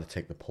 I'd rather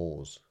take the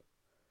pause.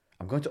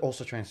 I'm going to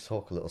also try and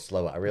talk a little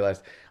slower. I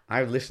realised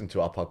I listened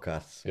to our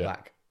podcasts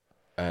back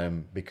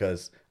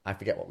because I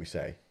forget what we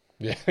say.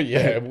 Yeah. I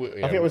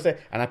forget what we say,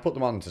 and I put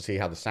them on to see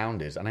how the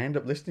sound is, and I end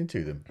up listening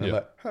to them. And I'm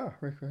like,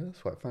 that's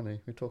quite funny.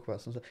 We talk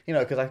about some stuff,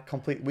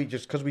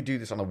 because because we do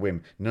this on a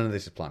whim. None of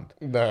this is planned,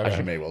 as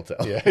you may well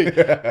tell.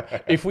 Yeah.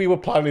 If we were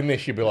planning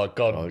this, you'd be like,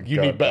 God, you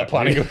need better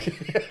planning.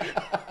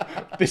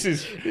 This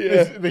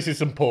is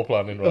some poor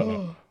planning right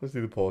now. Let's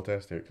do the pour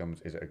test. Here it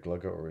comes. Is it a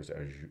glugger or is it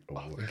a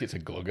I think it's a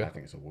glugger. I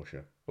think it's a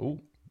whoosher. Oh,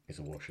 It's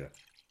a whoosher.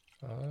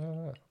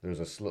 ah. There was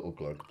a little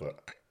glug, but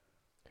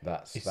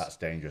that's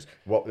dangerous.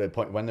 What the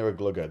point when they're a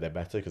glugger, they're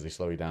better because they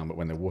slow you down. But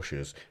when they're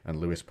whooshers and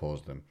Lewis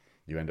pours them,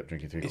 you end up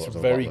drinking It's three-quarters of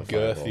a very bottle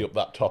of girthy Fireball. up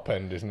that top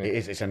end, isn't it? It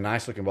is. It's a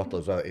nice looking bottle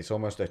as well. It's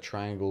almost a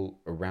triangle,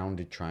 a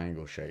rounded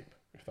triangle shape.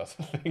 If that's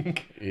the thing.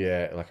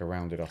 Yeah, like a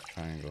rounded off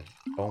triangle.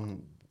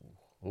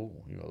 Oh,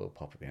 you got a little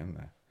pop at the end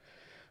there.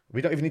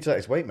 We don't even need to let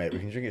it wait, mate. We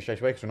can drink it straight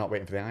away because we're not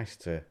waiting for the ice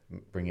to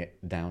bring it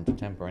down to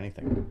temp or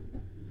anything.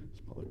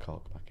 Let's put the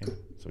cork back in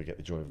so we get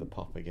the joy of the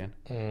pop again.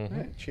 Mm-hmm.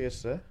 Right, cheers,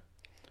 sir.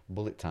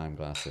 Bullet time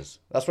glasses.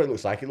 That's what it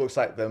looks like. It looks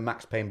like the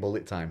Max Payne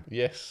bullet time.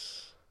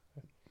 Yes.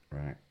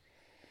 Right.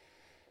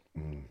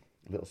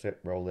 Little sip,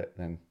 roll it,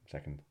 then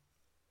second.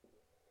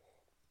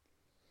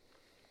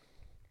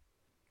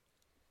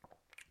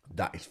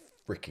 That is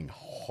freaking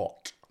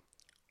hot.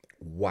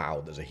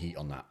 Wow, there's a heat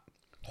on that.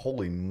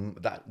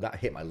 That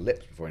hit my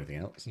lips before anything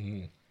else.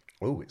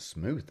 Oh, it's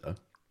smooth though.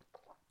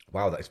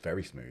 Wow, that is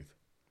very smooth.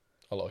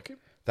 I like it.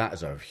 That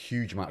is a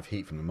huge amount of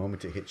heat from the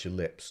moment it hits your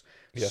lips.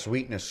 Yeah.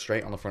 Sweetness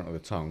straight on the front of the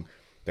tongue.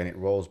 then it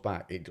rolls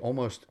back. It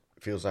almost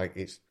feels like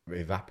it's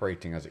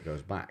evaporating as it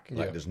goes back.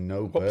 Like there's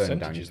no What burn down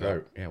percentage your is that?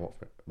 throat. Yeah,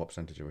 what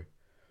percentage are we?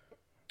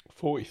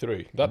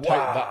 43.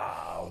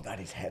 Wow,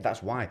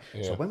 that's why.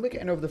 Yeah. So when we're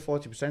getting over the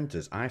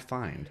 40%ers, I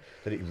find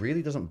that it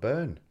really doesn't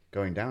burn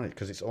going down it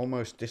because it's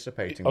almost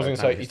dissipating. I was by going the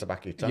to time say, it hits the back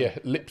of your tongue. yeah,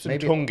 lips and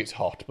Maybe- tongue it's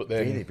hot, but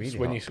then Really, really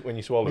when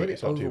you swallow Maybe it,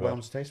 it's not too bad.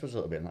 overwhelms the taste buds a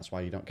little bit, and that's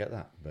why you don't get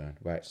that burn.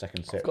 Right,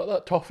 second sip. I've got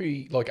that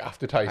toffee like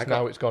aftertaste.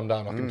 Now it's gone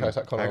down. I can taste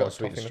that kind I of got like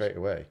sweetness toffiness. straight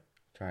away.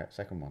 Try it.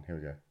 Second one. Here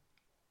we go.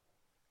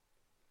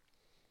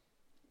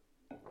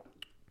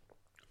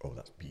 Oh,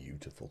 that's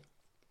beautiful.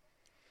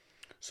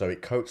 So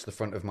it coats the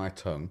front of my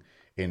tongue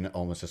in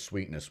almost a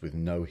sweetness with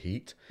no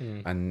heat.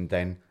 And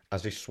then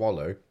as you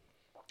swallow,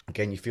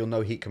 again, you feel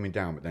no heat coming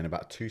down, but then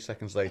about 2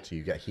 seconds later,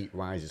 you get heat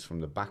rises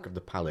from the back of the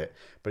palate,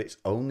 but it's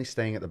only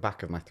staying at the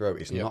back of my throat.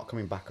 It's not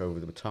coming back over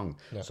the tongue.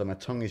 So my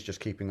tongue is just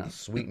keeping that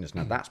sweetness.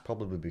 Now, that's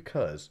probably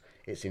because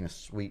it's in a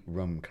sweet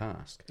rum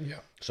cask. Yeah.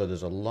 So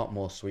there's a lot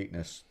more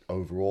sweetness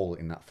overall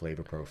in that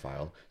flavour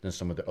profile than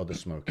some of the other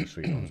smoky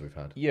sweet ones we've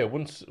had. Yeah,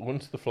 once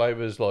the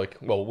flavours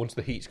once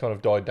the heat's kind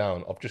of died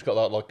down, I've just got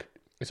that like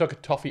it's like a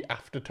toffee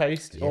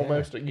aftertaste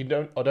almost. I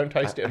don't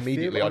taste it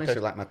immediately. I feel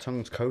honestly like my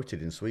tongue's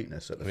coated in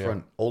sweetness at the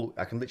front.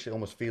 I can literally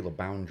almost feel a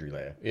boundary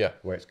layer. Yeah.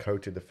 Where it's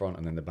coated the front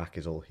and then the back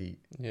is all heat.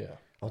 Yeah.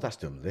 Oh, that's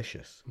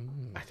delicious.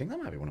 I think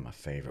that might be one of my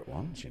favourite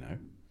ones, you know.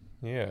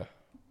 Yeah.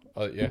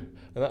 Yeah. And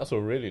that's a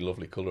really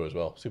lovely colour as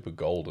well. Super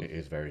golden. It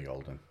is very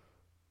golden.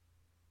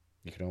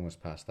 You can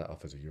almost pass that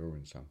off as a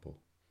urine sample.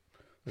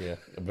 Yeah.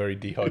 A very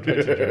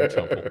dehydrated urine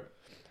sample.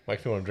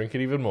 Makes me want to drink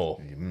it even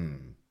more.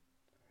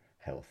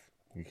 Health.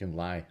 You can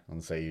lie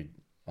and say you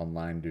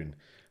online doing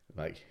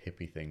like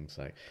hippie things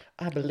like,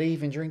 I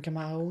believe in drinking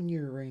my own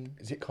urine.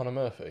 Is it Conor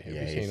Murphy? Have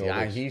you seen he's, all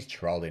this? he's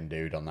trolling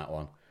dude on that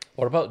one.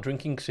 What about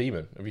drinking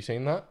semen? Have you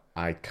seen that?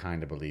 I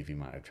kind of believe he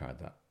might have tried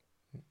that.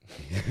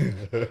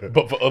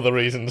 But for other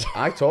reasons.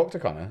 I talked to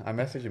Connor. I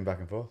messaged him back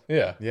and forth.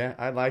 Yeah. Yeah,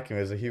 I like him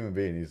as a human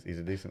being. He's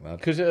a decent lad.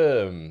 Because,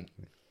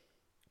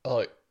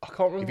 like, I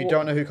can't remember. If you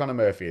don't know who Conor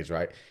Murphy is,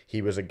 right?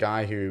 He was a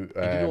guy who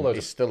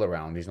is still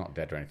around. He's not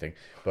dead or anything,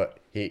 but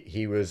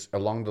he was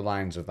along the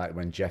lines of like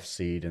when Jeff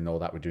Seed and all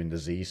that were doing the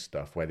Z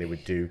stuff, where they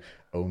would do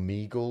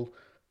Omegle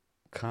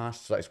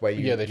casts. That's where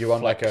you're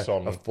on like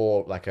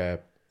a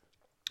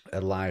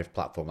live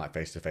platform like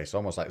face to face,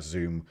 almost like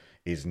Zoom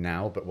is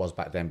now, but was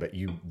back then. But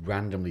you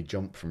randomly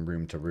jump from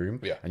room to room,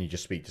 and you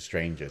just speak to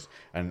strangers,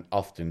 and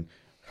often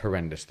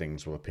horrendous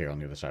things will appear on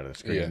the other side of the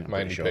screen. Yeah, I'm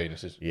mainly pretty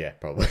penises. Yeah,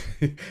 probably.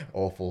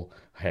 Awful,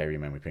 hairy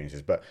men with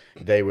penises. But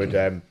they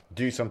would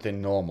do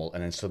something normal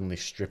and then suddenly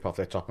strip off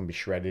their top and be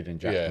shredded and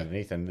jacked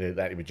underneath. And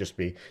that it would just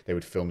be, they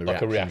would film the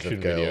Like a reactions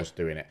of reaction girls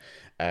doing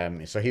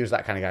it. So he was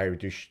that kind of guy who would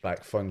do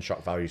like fun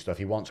shock value stuff.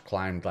 He once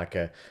climbed like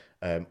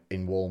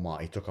in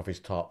Walmart, he took off his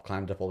top,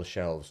 climbed up all the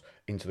shelves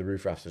into the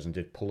roof rafters and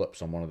did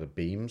pull-ups on one of the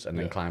beams and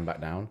then climbed back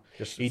down.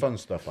 Just fun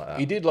stuff like that.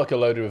 He did like a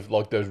load of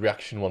like those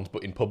reaction ones,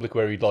 but in public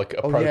where he'd like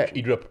approach,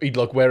 he'd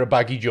like wear a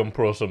baggy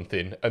jumper or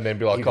something, and then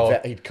be like,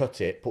 he'd cut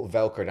it, put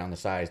Velcro down the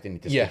sides,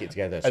 didn't he, to stick it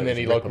together. So and then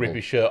he'd like rip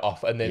his shirt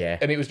off, and then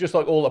and it was just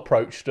like all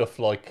approach stuff,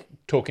 like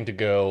talking to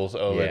girls,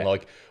 and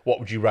like, what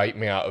would you rate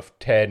me out of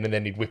 10? And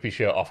then he'd whip his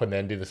shirt off and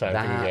then do the same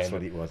thing again. That's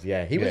what it was.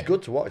 Yeah, he was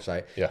good to watch.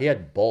 Like he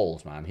had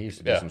balls, man. He used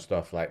to do some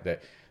stuff like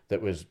that.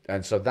 That was,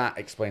 and so that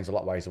explains a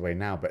lot why he's away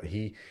now. But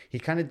he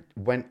kind of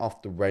went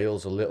off the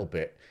rails a little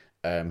bit.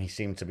 He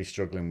seemed to be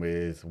struggling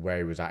with where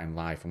he was at in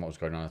life and what was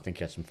going on. I think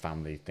he had some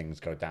family things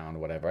go down or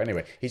whatever.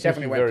 Anyway, he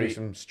definitely went through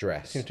some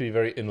stress. Seems to be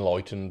very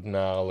enlightened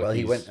now. Well,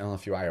 he went on a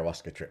few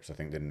ayahuasca trips, I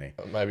think, didn't he?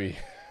 Maybe.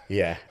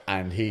 Yeah,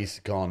 and he's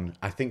gone.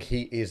 I think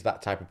he is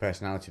that type of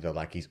personality, though.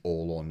 Like he's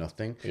all or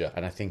nothing. Yeah.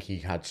 And I think he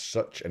had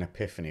such an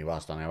epiphany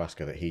whilst on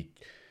ayahuasca that he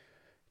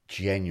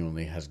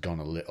genuinely has gone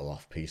a little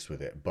off piece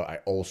with it. But I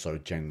also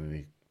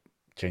genuinely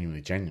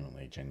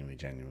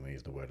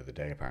is the word of the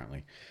day,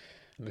 apparently.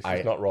 This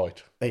is not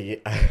right.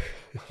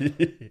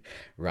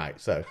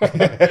 Right, so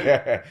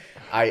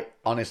I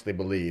honestly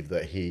believe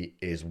that he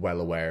is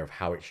well aware of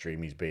how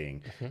extreme he's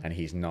being, and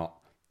he's not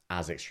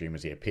as extreme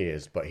as he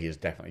appears, but he has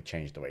definitely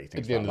changed the way he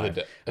thinks about life.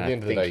 At the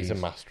end of the day, he's a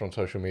master on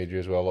social media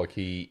as well. Like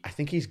I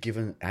think he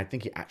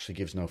actually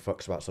gives no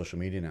fucks about social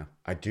media now.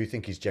 I do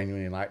think he's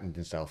genuinely enlightened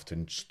himself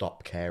to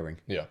stop caring.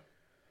 Yeah.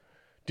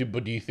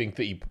 But do you think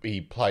that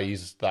he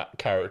plays that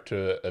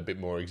character a bit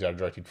more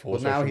exaggerated for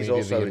social media? Now he's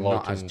also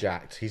not as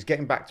jacked. He's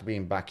getting back to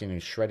being back in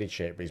his shredded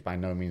shape, but he's by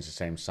no means the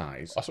same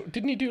size.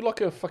 Didn't he do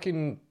like a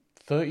fucking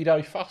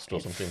 30-day fast or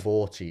something?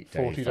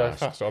 40-day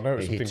fast. I know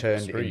it's he something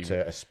turned extreme. it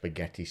into a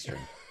spaghetti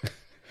string.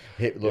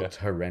 It looked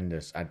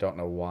horrendous. I don't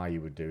know why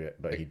you would do it,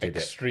 but he did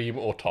Extreme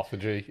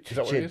autophagy. Is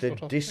that what it is?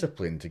 The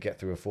discipline to get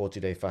through a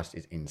 40-day fast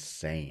is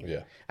insane.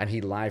 Yeah. And he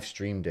live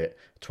streamed it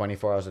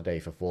 24 hours a day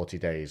for 40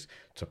 days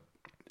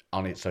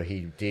on it, so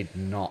he did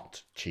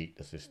not cheat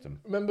the system.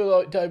 Remember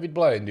like David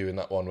Blaine doing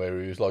that one where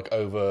he was like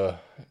over...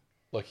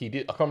 Like he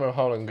did, I can't remember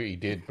how long he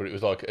did, but it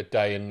was like a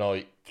day and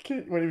night.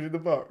 When he was in the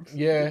box?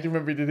 Yeah. Do you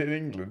remember he did it in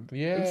England?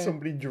 Yeah. And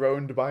somebody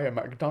droned by a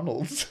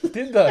McDonald's.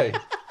 Did they?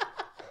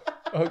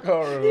 I can't He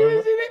was remember.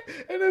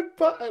 in it,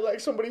 and like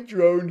somebody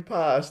droned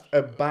past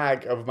a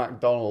bag of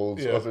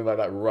McDonald's or something like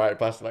that, right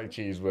past like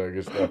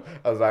cheeseburger stuff.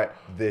 I was like,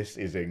 "This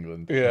is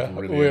England." Yeah,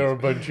 Brilliant. we're a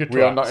bunch of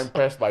We are not twats.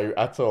 impressed by you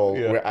at all.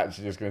 Yeah. We're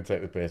actually just going to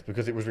take the piss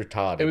because it was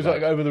retarded. It was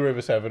like over the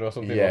River Severn or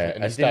something. yeah, Wasn't it?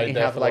 and he didn't stayed he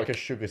there have for like a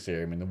sugar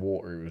serum in the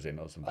water he was in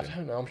or something? I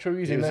don't know. I'm sure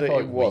he was It in was- there for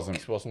it like wasn't.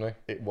 weeks, wasn't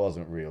he? It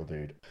wasn't real,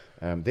 dude.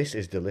 This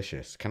is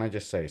delicious. Can I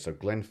just say? So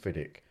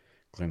Glenfiddich,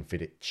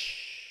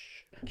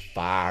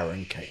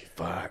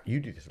 Fahrenheit. You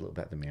do this a little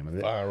better than me. I'm a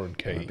bit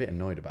Fahrenheit.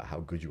 annoyed about how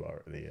good you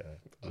are at the.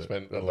 I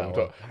spent a that long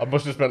one. time. I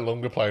must have spent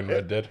longer playing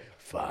Red Dead.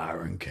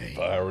 Fahrenheit.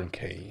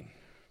 Fahrenheit.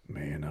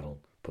 Man, that'll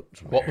put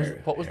some. What was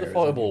the hairs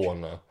Fireball on you.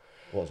 one now?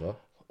 What was that?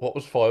 What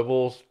was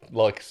Fireball's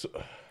like?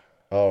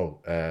 Oh,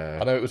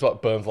 I know it was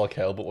like burns like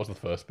hell, but what was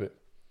the first bit?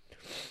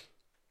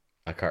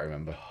 I can't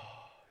remember.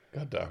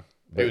 God damn.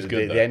 But It was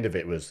good. The though. end of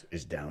it was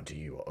 "It's down to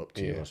you" or "Up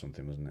to you" Yeah. or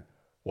something, wasn't it?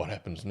 What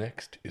happens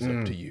next is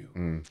up to you.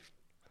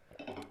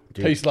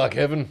 Dude, Tastes like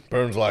heaven,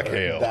 burns like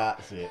hell.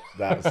 That's it.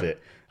 That's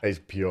it. It's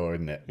pure,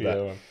 isn't it? Yeah,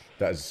 man.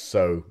 That is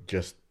so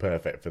just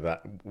perfect for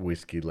that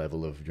whiskey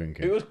level of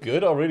drinking. It was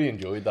good. I really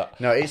enjoyed that.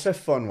 No, it's a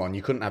fun one.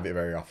 You couldn't have it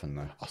very often,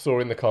 though. I saw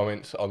in the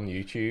comments on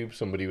YouTube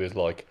somebody was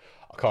like,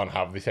 "I can't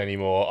have this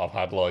anymore. I've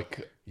had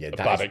like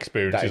bad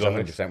experiences That on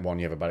is this." 100% one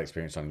you have a bad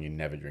experience on and you're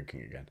never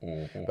drinking again.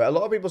 Mm-hmm. But a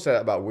lot of people say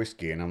that about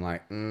whiskey, and I'm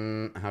like,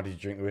 how did you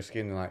drink the whiskey?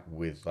 And they're like,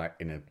 with like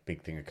in a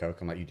big thing of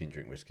Coke. I'm like, you didn't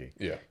drink whiskey.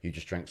 Yeah. You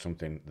just drank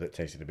something that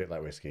tasted a bit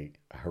like whiskey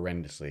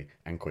horrendously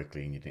and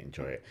quickly, and you didn't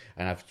enjoy it.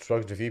 And I've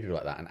spoken to a few people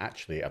like that, and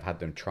actually I've had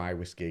them try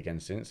whiskey again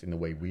since in the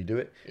way we do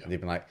it. Yeah. And they've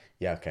been like,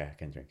 yeah, okay, I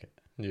can drink it.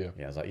 Yeah.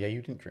 Yeah, I was like, yeah,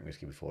 you didn't drink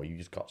whiskey before. You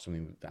just got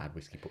something that had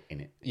whiskey put in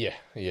it. Yeah,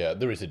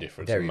 there is a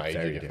difference, Very, a major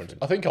very difference.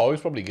 different. I think I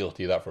was probably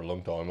guilty of that for a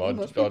long time.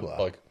 most people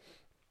are.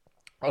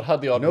 I'd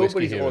had the odd whiskey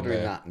Nobody's here and ordering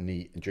there. that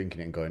neat and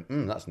drinking it and going,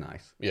 that's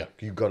nice. Yeah,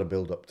 You've got to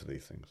build up to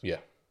these things. yeah,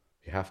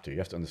 You have to. You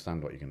have to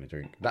understand what you're going to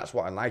drink. That's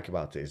what I like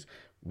about it is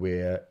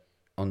we're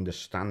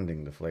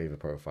understanding the flavour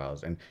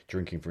profiles and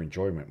drinking for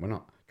enjoyment. We're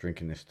not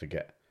drinking this to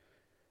get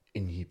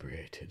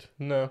inebriated.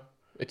 no,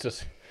 it's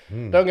just.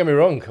 Don't get me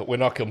wrong, we're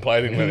not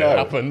complaining when it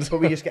happens. But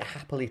we just get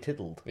happily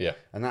tiddled. Yeah.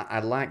 And that I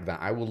like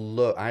that. I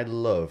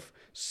love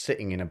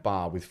sitting in a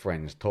bar with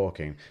friends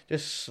talking,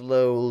 just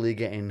slowly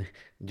getting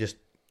just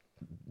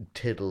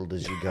tiddled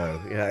as you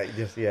go.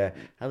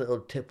 A little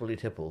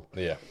tipple.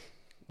 Yeah,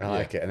 I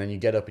like it. And then you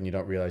get up and you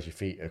don't realise your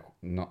feet are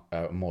not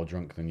more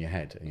drunk than your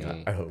head. And you're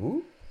like,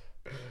 oh.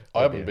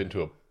 I haven't been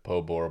to a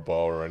pub or a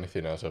bar or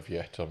anything as of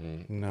yet.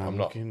 I'm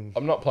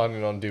not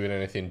planning on doing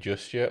anything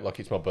just yet. Like,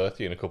 it's my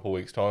birthday in a couple of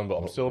weeks' time, but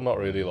I'm still not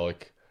really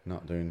like.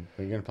 Not doing.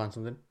 Are you going to plan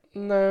something?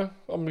 No,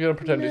 I'm going to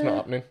pretend it's not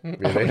happening.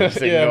 Really?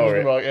 Just Yeah, ignore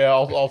I'm it. like,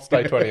 I'll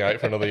stay 28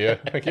 for another year.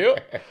 Thank you.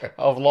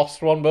 I've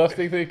lost one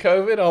birthday through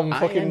COVID. I'm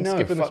fucking know.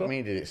 skipping this Fuck one.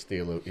 me, did it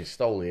steal? It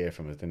stole the ear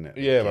from us, didn't it?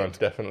 Yeah, man,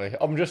 definitely.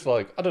 I'm just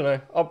like, I don't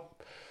know.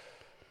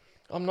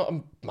 I'm not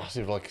a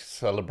massive like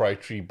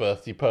celebratory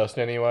birthday person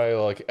anyway.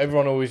 Like,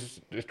 everyone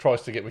always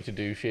tries to get me to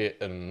do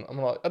shit, and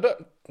I'm like, I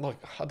don't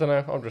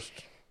know. I'm just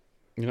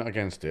You're not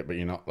against it, but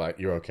you're not like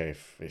you're okay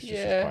if it's just a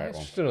yeah, quiet it's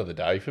one. just another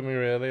day for me,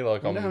 really.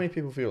 Like, You know how many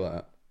people feel like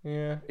that?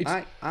 yeah. It's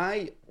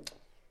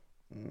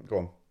Go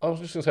on. I was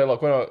just gonna say,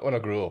 like, when I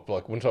grew up,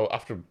 like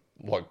after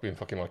like being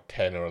fucking like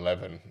 10 or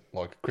 11,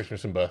 like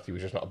Christmas and birthday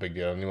was just not a big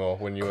deal anymore.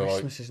 When you were like,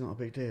 Christmas is not a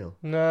big deal.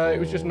 no, it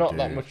was just Oh, not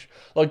that dude. much.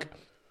 Like,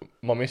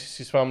 my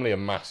missus' family are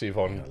massive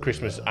on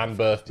Christmas and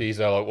birthdays.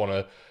 They like want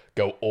to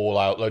go all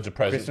out, loads of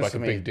presents, Christmas make for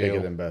a me big is bigger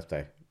deal. than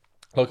birthday.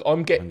 Like, I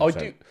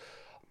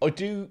 100%.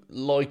 do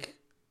like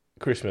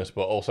Christmas,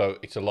 but also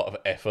it's a lot of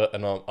effort,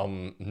 and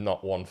I'm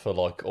not one for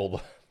like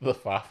all the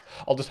faff.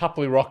 I'll just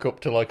happily rock up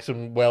to like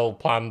some well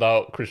planned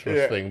out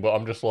Christmas thing, but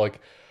I'm just like,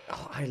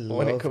 I love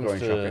when it comes going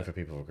to- shopping for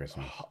people for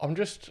Christmas. I'm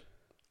just.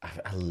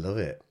 I love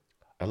it.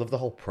 I love the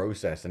whole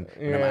process. And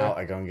when I'm Yeah. out,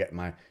 I go and get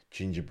my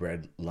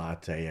gingerbread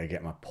latte. I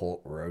get my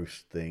pork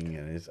roast thing,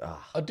 and it's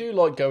I do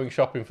like going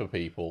shopping for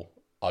people.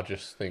 I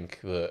just think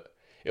that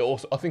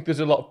I think there's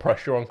a lot of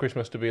pressure on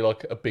Christmas to be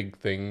like a big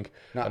thing.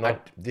 No, and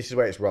this is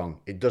where it's wrong.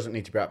 It doesn't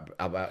need to be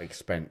about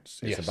expense.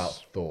 It's Yes. about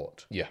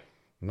thought, yeah,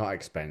 not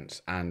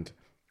expense. And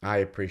I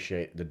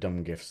appreciate the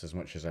dumb gifts as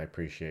much as I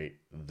appreciate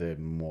the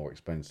more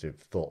expensive,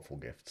 thoughtful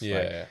gifts.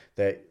 Yeah.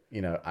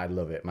 I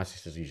love it. My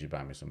sisters usually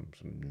buy me some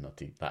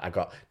nutty. Like, I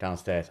got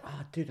downstairs.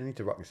 Oh, dude, I need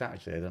to rock this out.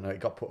 Actually, I don't know. It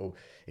got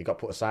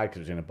put aside because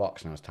it was in a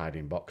box and I was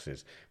tidying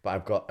boxes. But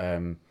I've got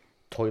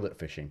toilet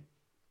fishing.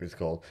 It's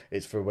called.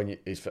 It's for when you.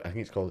 I think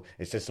it's called.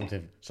 It says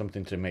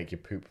something to make your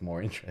poop more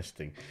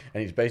interesting,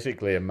 and it's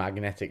basically a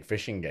magnetic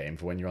fishing game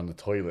for when you're on the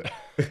toilet.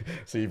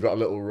 So you've got a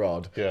little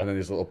rod, and then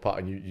this little pot,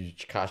 and you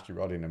cast your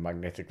rod in and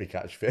magnetically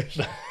catch fish.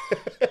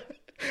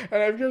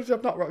 And I've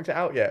not rocked it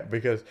out yet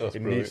because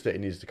it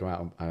needs to come out,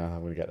 and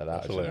I'm going to get that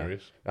out. That's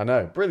hilarious. I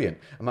know, brilliant.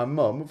 And my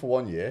mum, for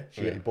 1 year,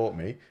 she bought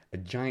me a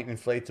giant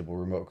inflatable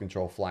remote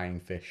control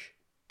flying fish.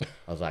 I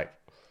was like,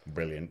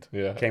 brilliant.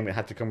 Yeah. It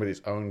had to come with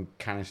its own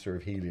canister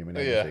of helium and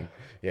everything.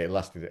 Yeah, it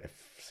lasted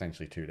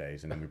essentially 2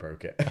 days, and then we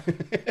broke it.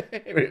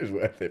 It was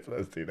worth it for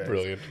those 2 days.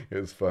 Brilliant. It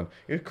was fun.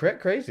 It was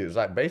crazy. It was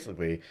like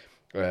basically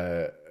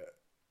a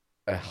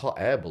hot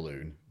air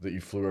balloon that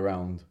you flew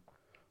around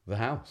the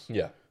house.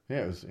 Yeah.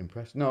 Yeah, it was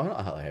impressive. No, not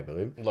a hot air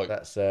balloon. Like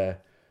that's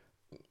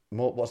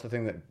more. What's the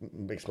thing that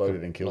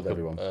exploded and killed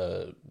everyone?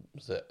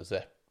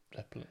 Zephyr.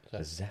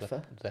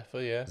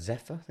 Zephyr, yeah.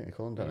 Zephyr, I think they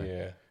call them, don't they?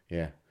 Yeah.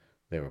 Yeah,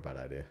 they were a bad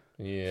idea.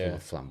 Yeah.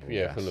 Full of flammable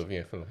Yeah, gas.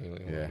 full of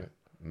helium. Yeah.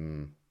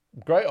 Mm.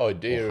 Great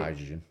idea. Or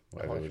hydrogen,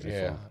 whatever it was.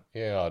 Yeah.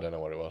 Yeah, I don't know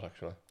what it was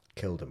actually.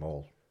 Killed them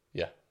all.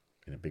 Yeah.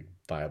 In a big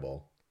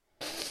fireball.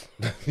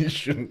 You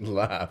shouldn't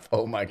laugh.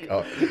 Oh my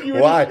god.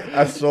 Why?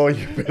 I saw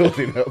you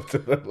building up to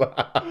the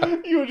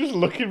laugh. You were just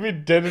looking me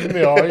dead in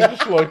the eye,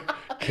 just like,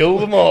 kill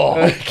them all.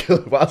 I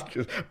was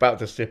just about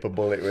to sip a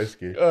bullet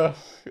whiskey. I'm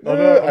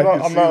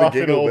not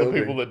laughing at all the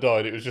people that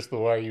died. It was just the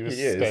way you were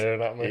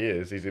staring at me. He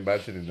is. He's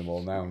imagining them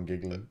all now and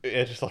giggling.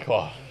 Yeah, just like,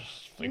 oh,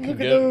 look at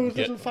those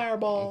little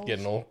fireballs.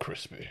 Getting all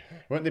crispy.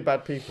 Weren't they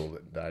bad people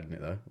that died in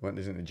it, though? Weren't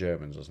they the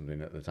Germans or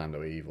something at the time that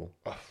were evil?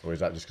 Or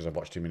is that just because I've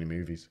watched too many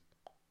movies?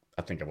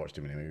 I think I've watched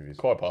too many movies.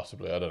 Quite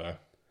possibly, I don't know.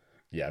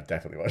 Yeah, I've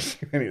definitely watched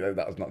too many.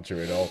 That was not true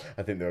at all.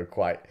 I think there were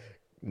quite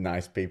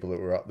nice people that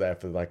were up there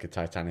for like a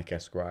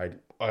Titanic-esque ride.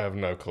 I have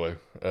no clue.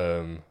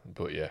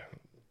 But yeah,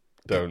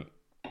 don't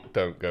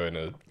go in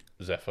a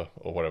Zephyr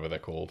or whatever they're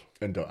called.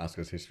 And don't ask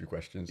us history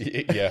questions.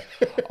 Yeah.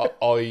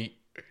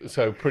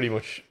 So pretty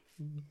much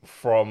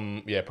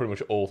pretty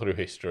much all through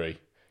history.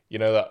 You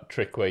know that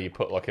trick where you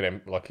put like your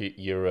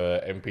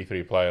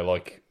MP3 player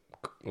like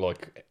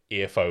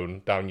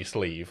earphone down your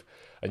sleeve,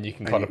 and you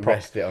can kind of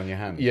rest it on your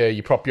hand. Yeah,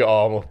 you prop your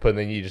arm up, and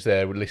then you're just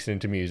there listening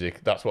to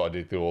music. That's what I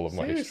did through all of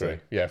my history.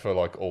 Yeah, for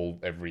like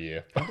every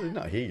year. How did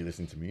not hear you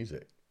listen to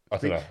music? I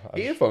don't know.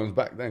 Earphones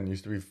back then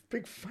used to be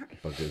big fat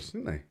buggers,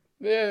 didn't they?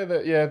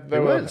 Yeah, they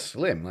weren't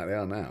slim like they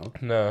are now.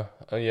 No,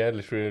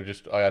 literally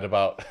I had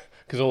about,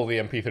 because all the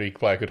MP3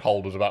 player could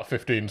hold was about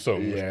 15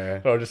 songs.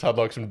 Yeah. So I just had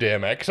like some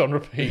DMX on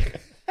repeat.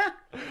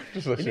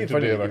 Just listening to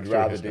DMX. You'd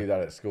rather do that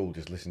at school,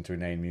 just listen to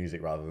inane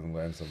music rather than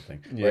learn something.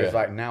 Yeah. Whereas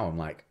like now I'm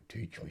like,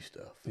 teach me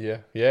stuff. Yeah.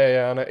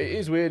 I know. It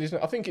is weird, isn't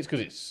it? I think it's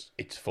because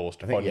it's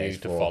forced upon you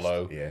to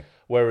follow. Yeah.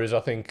 Whereas I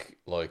think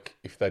like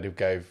if they'd have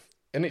gave,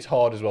 and it's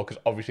hard as well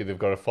because obviously they've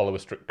got to follow a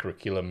strict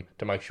curriculum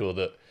to make sure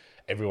that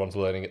everyone's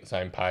learning at the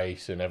same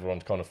pace and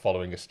everyone's kind of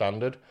following a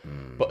standard.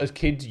 But as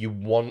kids, you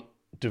want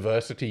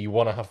diversity. You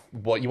want to have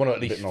you want to at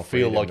least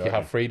feel like you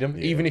have freedom,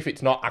 even if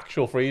it's not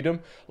actual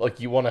freedom. Like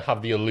you want to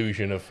have the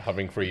illusion of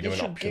having freedom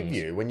and options. Give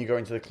you when you go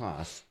into the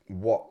class,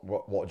 what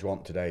do you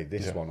want today?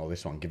 This one or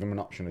this one? Give them an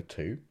option of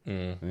two,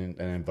 and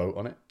then vote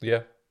on it.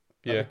 Yeah,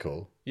 That'd be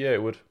cool. Yeah,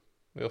 it would.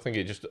 I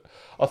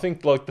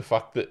think like the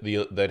fact that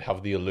they'd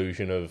have the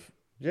illusion of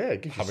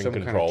it gives you some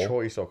control. Kind of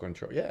choice or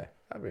control. Yeah,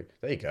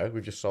 there you go.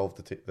 We've just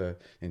solved the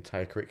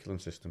entire curriculum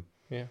system.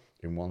 Yeah,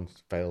 in one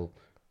fell.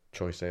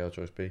 Choice A or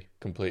choice B.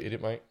 Completed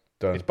it, mate.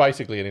 Done. It's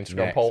basically an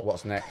Instagram poll.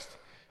 What's next?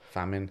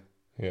 Famine.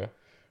 Yeah.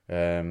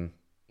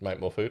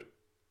 Make more food.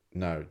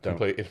 No, don't.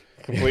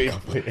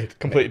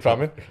 Completed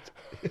famine.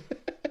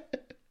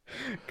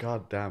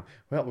 God damn.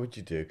 What would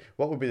you do?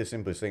 What would be the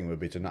simplest thing? Would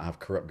be to not have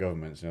corrupt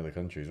governments in other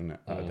countries, wouldn't it?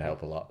 That would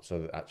help a lot, so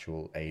that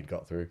actual aid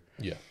got through.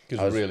 Yeah,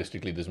 because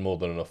realistically, there's more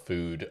than enough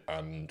food,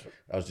 and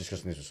I was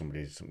discussing this with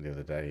somebody the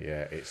other day.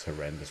 Yeah, it's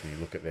horrendous when you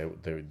look at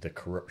the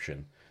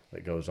corruption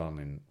that goes on,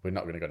 and we're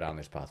not going to go down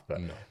this path, but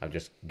I'm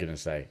just going to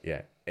say,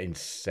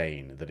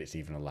 insane that it's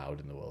even allowed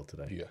in the world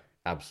today. Yeah.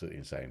 Absolutely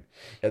insane.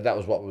 That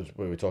was what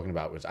we were talking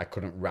about, was I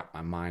couldn't wrap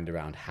my mind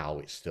around how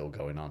it's still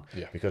going on.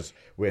 Yeah. Because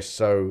we're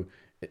so,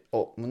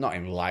 not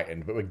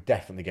enlightened, but we're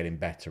definitely getting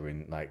better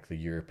in like the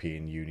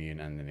European Union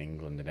and in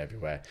England and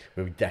everywhere.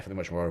 We're definitely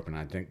much more open.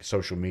 I think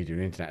social media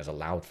and internet has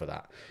allowed for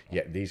that.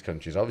 Yet these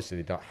countries, obviously,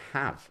 they don't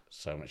have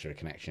so much of a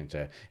connection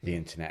to the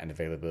internet and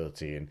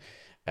availability and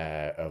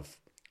of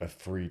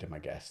freedom, I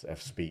guess,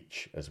 of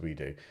speech as we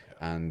do.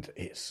 And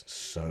it's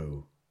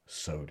so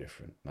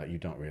different. Like, you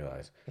don't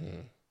realise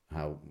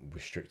how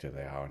restricted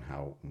they are and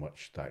how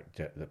much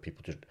that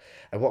people just...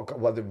 And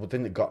what the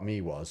thing that got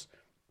me was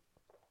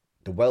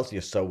the wealthy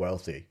are so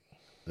wealthy,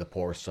 the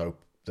poor are so...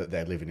 that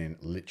they're living in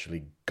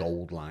literally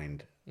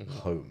gold-lined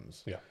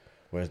homes. Yeah.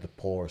 Whereas the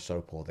poor are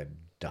so poor, they're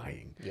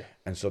dying. Yeah.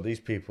 And so these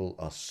people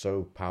are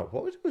so powerful.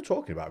 What was we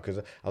talking about? Because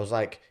I was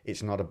like,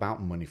 it's not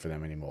about money for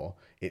them anymore.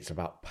 It's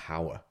about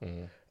power.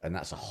 And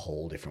that's a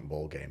whole different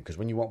ball game. Because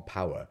when you want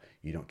power,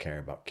 you don't care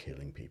about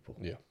killing people.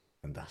 Yeah.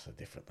 And that's a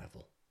different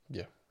level.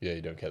 Yeah. Yeah,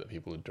 you don't care that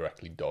people are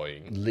directly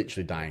dying.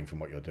 Literally dying from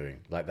what you're doing.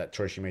 Like that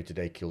choice you made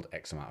today killed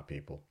X amount of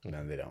people. And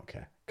then they don't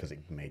care. Because it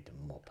made them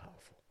more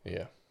powerful.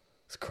 Yeah.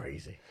 It's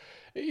crazy.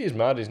 It is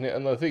mad, isn't it?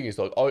 And the thing is,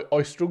 like,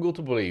 I struggle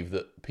to believe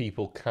that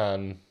people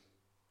can,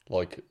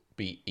 like,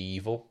 be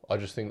evil. I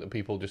just think that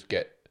people just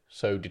get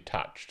so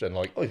detached and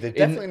like. Oh, they're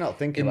definitely not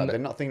thinking about. They're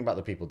not thinking about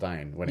the people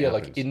dying when it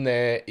happens. Like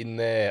in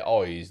their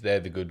eyes, they're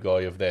the good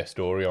guy of their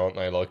story, aren't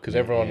they? Like, because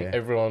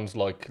everyone's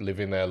like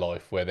living their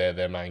life where they're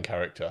their main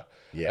character.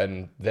 Yeah.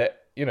 And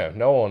that,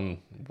 no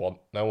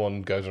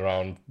one goes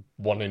around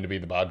wanting to be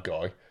the bad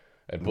guy.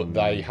 But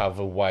they have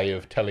a way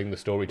of telling the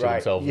story to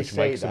themselves, which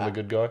makes them the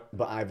good guy.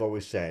 But I've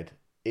always said,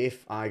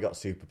 if I got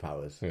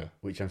superpowers,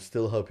 which I'm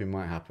still hoping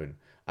might happen,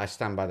 I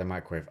stand by the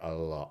microwave a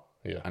lot.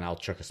 Yeah. And I'll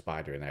chuck a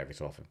spider in there every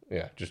so often.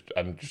 Yeah,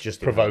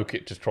 just provoke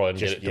it to try and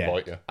get it to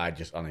bite you. I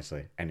just,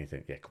 honestly,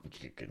 anything. Yeah, come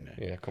on.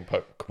 Yeah, come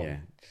on. Yeah,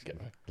 Just get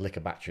me. lick a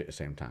battery at the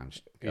same time.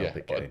 Just Yeah, help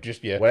it get in.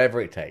 just, yeah.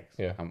 Whatever it takes.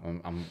 Yeah.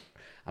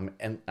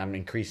 I'm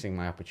increasing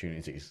my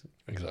opportunities.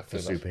 Exactly.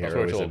 For superheroism. That's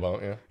what it's all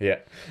about, yeah. Yeah,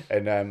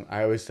 and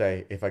I always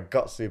say, if I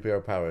got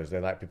superhero powers, they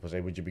like people say,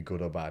 would you be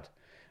good or bad?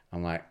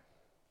 I'm like,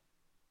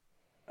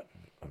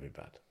 I'd be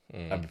bad.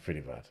 I'd be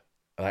pretty bad.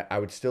 I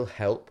would still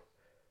help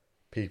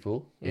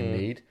people in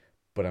need,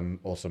 but I'm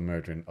also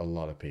murdering a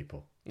lot of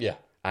people. Yeah.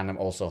 And I'm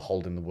also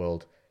holding the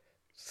world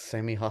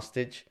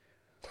semi-hostage.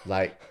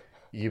 Like,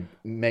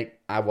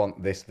 I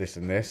want this, this,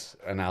 and this,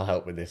 and I'll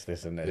help with this,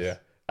 this, and this. Yeah.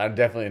 I'm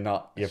definitely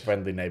not your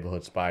friendly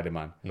neighborhood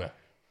Spider-Man. No.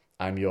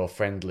 I'm your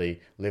friendly,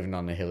 living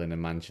on the hill in a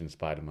mansion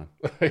Spider-Man.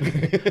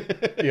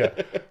 Yeah.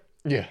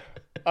 Yeah.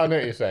 I know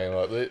what you're saying.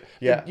 Like,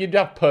 Yeah. You'd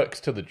have perks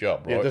to the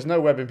job, right? Yeah, there's no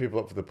webbing people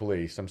up for the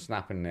police. I'm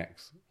snapping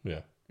necks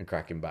Yeah. and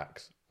cracking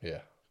backs.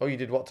 Yeah. Oh, you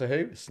did what to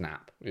who?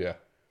 Snap. Yeah.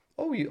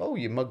 Oh,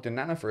 you mugged a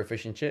nana for a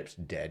fish and chips?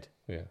 Dead.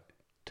 Yeah.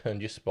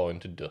 Turned your spine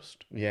to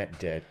dust. Yeah,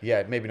 dead.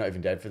 Yeah, maybe not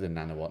even dead for the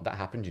nana one. That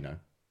happened, you know.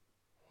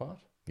 What?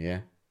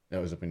 Yeah.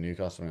 That was up in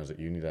Newcastle when I was at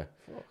uni there.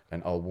 Fuck.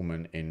 An old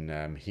woman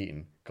in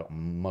Heaton got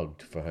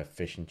mugged for her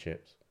fish and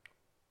chips.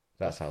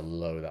 That's how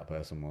low that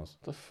person was.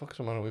 What the fuck's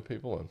the matter with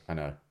people then? I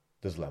know.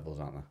 There's levels,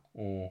 aren't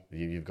there? Mm.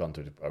 You've gone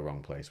to a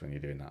wrong place when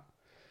you're doing that.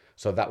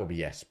 So that would be,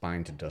 yes,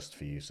 spine to dust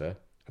for you, sir.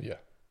 Yeah,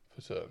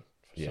 for certain.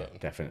 Yeah,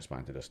 definite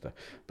spine to duster.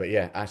 But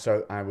yeah,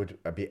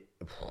 I'd be,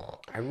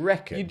 I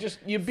reckon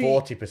you'd be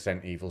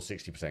 40% evil,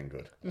 60%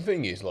 good. The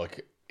thing is,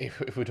 like,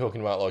 if we're talking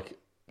about like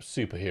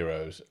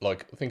superheroes,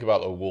 like think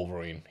about the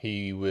Wolverine.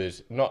 He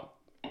was not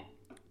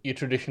your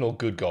traditional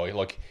good guy.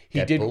 Like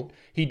he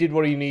did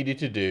what he needed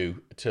to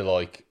do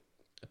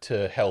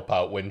to help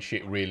out when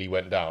shit really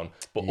went down.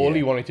 But all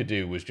he wanted to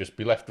do was just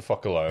be left the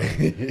fuck alone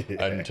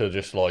and to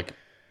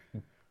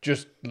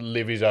just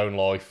live his own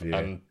life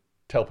and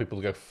tell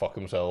people to go fuck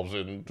themselves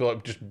and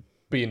like just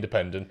be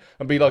independent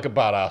and be like a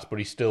badass. But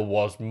he still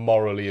was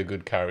morally a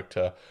good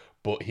character.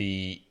 But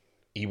he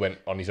went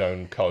on his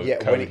own code.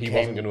 He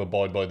wasn't going to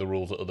abide by the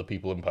rules that other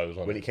people impose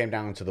on him. When it came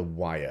down to the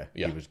wire,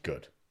 he was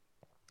good.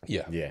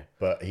 Yeah. Yeah,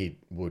 but he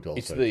would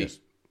also it's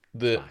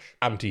the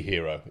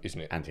anti-hero, isn't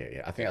it?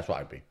 Yeah, I think that's what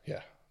I'd be.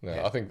 Yeah. No,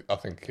 yeah. I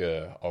think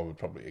I would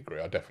probably agree.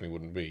 I definitely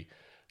wouldn't be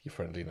your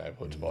friendly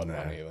neighbourhood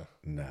Spider-Man either.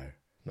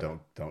 No.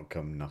 Don't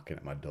come knocking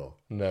at my door.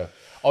 No.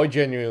 I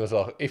genuinely was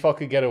like, if I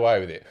could get away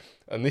with it,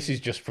 and this is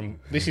just from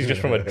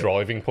a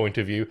driving point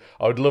of view,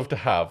 I would love to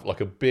have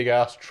like a big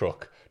ass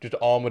truck just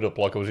armoured up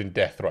like I was in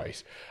Death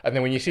Race. And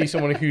then when you see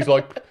someone who's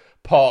like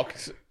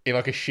parked in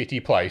like a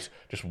shitty place,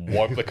 just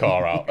wipe the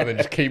car out and then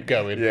just keep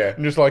going. Yeah.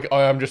 And just like,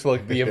 I am just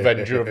like the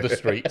Avenger of the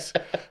streets.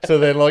 So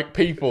then like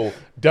people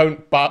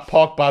don't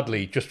park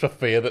badly just for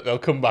fear that they'll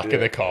come back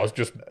and their car's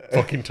just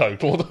fucking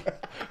totaled.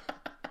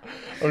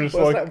 I'm just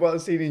What's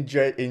that scene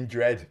in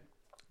Dread?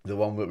 The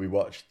one that we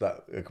watched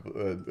that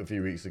a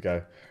few weeks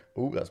ago.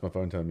 Oh, that's my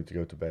phone telling me to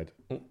go to bed.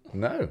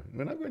 No,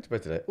 we're not going to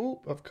bed today.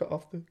 Oh, I've cut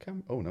off the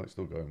camera. Oh, no, it's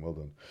still going.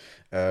 Well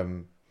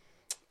done.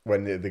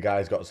 When the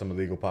guy's got some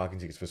illegal parking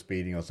tickets for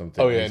speeding or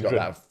something. Oh, yeah. He's got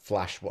that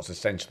flash, what's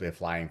essentially a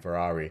flying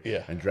Ferrari.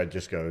 Yeah. And Dredd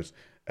just goes,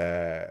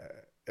 because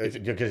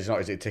it's not,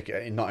 is it a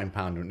ticket? Not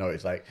impound. No,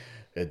 it's like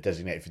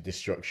designated for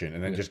destruction.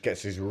 And then just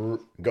gets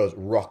goes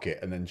rocket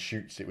and then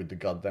shoots it with the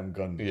goddamn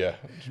gun. Yeah.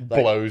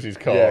 Blows his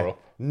car up.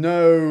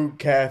 No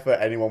care for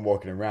anyone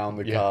walking around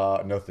the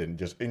car, nothing.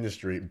 Just in the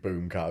street,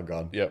 boom, car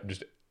gone. Yeah,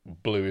 just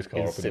blew his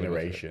car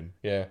Incineration. up.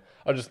 Yeah.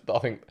 I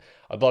think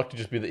I'd like to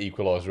just be the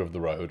equalizer of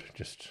the road.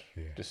 Just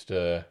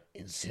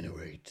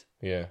incinerate.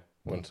 Yeah.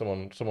 When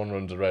someone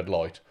runs a red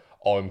light,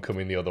 I'm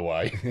coming the other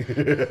way.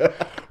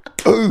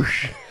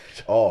 Boosh!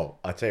 Oh,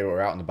 I tell you what, we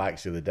were out on the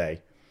bikes the other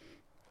day,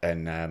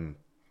 and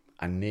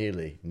I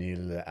nearly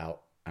let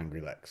out Angry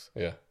Lex.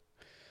 Yeah.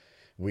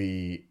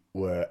 We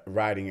were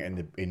riding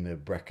it in the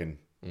Brecon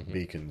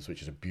Beacons,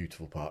 which is a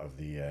beautiful part of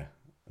the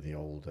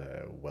old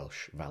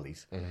Welsh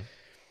valleys.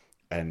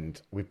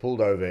 And we pulled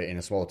over in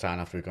a small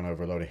town after we'd gone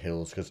over a load of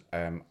hills because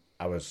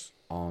I was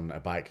on a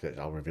bike that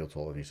I'll reveal to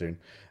all of you soon.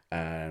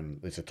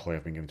 It's a toy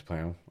I've been given to play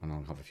on, and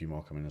I'll have a few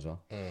more coming as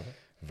well.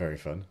 Very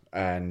fun.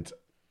 And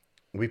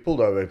we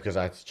pulled over because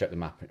I had to check the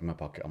map in my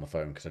pocket on my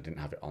phone because I didn't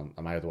have it on.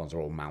 My other ones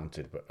are all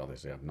mounted, but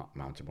obviously I've not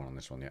mounted one on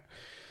this one yet.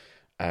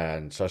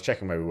 And so I was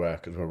checking where we were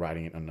because we were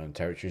riding in unknown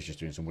territories, just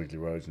doing some wiggly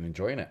roads and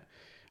enjoying it.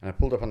 And I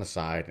pulled up on the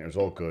side and it was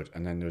all good.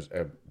 And then there was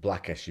a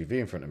black SUV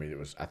in front of me that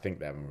was, I think,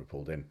 there when we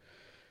pulled in.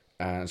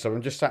 And so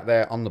I'm just sat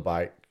there on the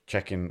bike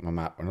checking my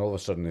map, and all of a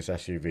sudden this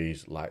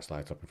SUV's lights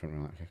light up in front of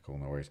me. I'm like, okay, cool,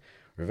 no worries.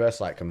 Reverse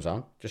light comes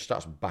on, just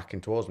starts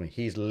backing towards me.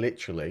 He's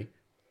literally,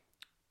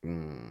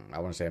 I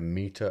want to say a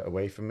metre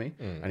away from me,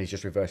 and he's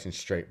just reversing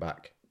straight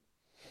back.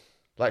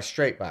 Like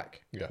straight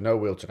back. Yeah. No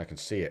wheel turn, I can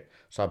see it.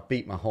 So I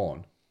beat my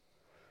horn,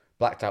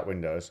 blacked out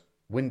windows,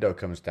 window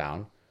comes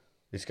down,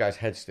 this guy's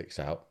head sticks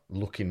out,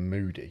 looking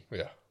moody.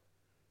 Yeah.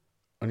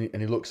 And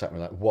he looks at me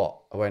like, what?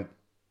 I went,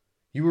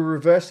 you were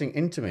reversing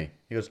into me.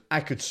 He goes,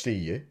 I could see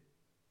you.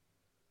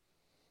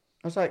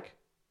 I was like,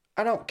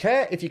 I don't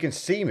care if you can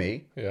see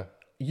me. Yeah.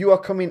 You are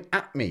coming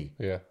at me.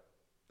 Yeah.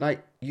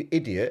 Like, you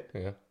idiot.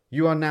 Yeah.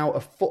 You are now a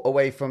foot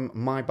away from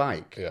my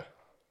bike. Yeah.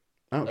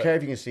 I don't care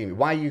if you can see me.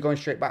 Why are you going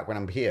straight back when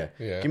I'm here?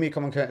 Yeah. Give me a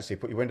common courtesy,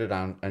 put your window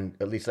down, and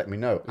at least let me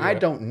know. I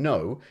don't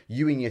know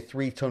you in your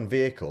 3-ton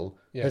vehicle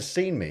has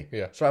seen me.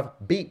 Yeah. So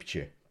I've beeped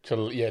you.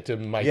 To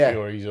make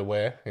sure he's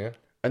aware. Yeah.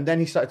 And then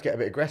he started to get a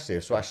bit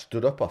aggressive, so I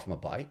stood up off my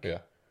bike. Yeah.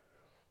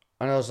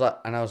 And I was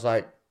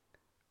like,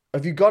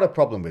 have you got a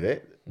problem with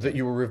it that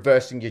you were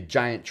reversing your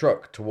giant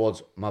truck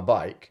towards my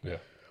bike? Yeah.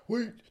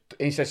 Wait.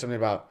 And he said something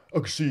about,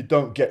 oh, so you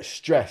don't get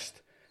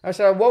stressed. I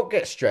said, I won't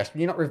get stressed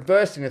when you're not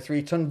reversing a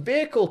 3-ton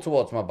vehicle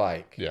towards my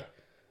bike. Yeah.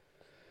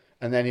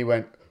 And then he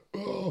went,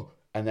 oh.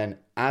 And then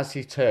as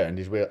he turned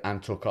his wheel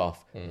and took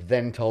off,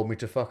 then told me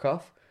to fuck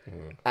off.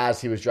 As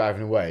he was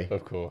driving away,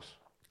 Of course.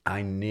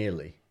 I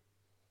nearly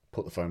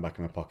put the phone back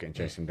in my pocket and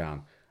chased him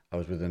down. I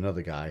was with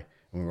another guy,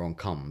 and we were on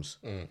comms,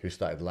 who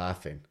started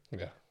laughing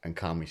Yeah. and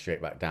calmed me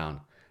straight back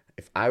down.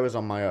 If I was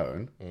on my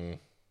own,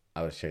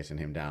 I was chasing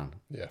him down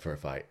for a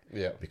fight.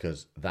 Yeah.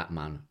 Because that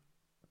man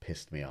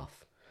pissed me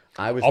off.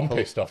 I'm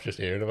pissed off just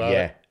hearing about it.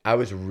 Yeah, I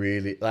was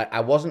really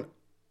I wasn't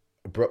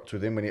abrupt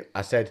with him when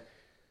I said,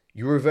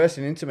 "You're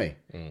reversing into me."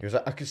 He was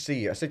like, "I could see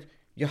you." I said,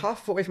 "You're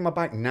half a foot away from my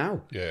bike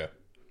now." Yeah.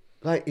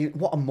 Like,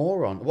 what a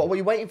moron! What were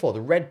you waiting for?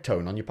 The red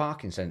tone on your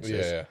parking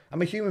sensors. Yeah.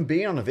 I'm a human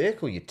being on a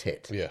vehicle. You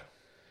tit. Yeah.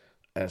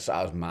 And so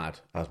I was mad.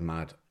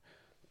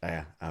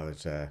 Yeah, I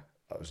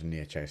was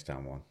near chase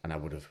down one, and I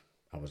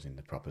was in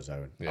the proper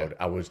zone. Yeah.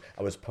 I was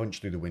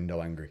punched through the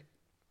window angry.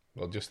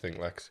 Well, just think,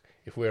 Lex,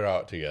 if we're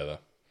out together,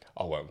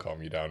 I won't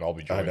calm you down. I'll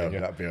be joining you.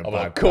 That'd be a I'm bad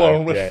like, come on,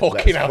 time. let's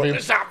fucking have him.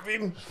 Let's have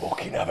him.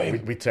 Fucking have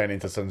him. We turn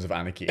into Sons of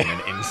Anarchy in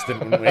an instant,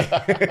 wouldn't we?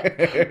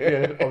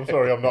 Yeah, I'm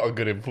sorry, I'm not a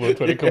good influence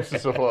when it comes to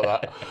stuff like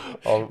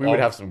that. We would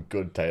have some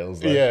good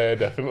tales, though. Yeah,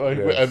 definitely.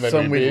 Yeah. And then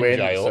Some we'd be we'd in win,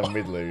 jail. some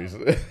we'd lose.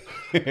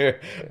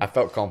 I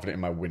felt confident in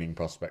my winning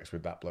prospects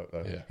with that bloke,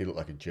 though. Yeah. He looked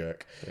like a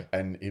jerk,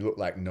 and he looked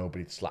like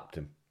nobody'd slapped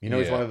him. You know,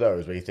 he's one of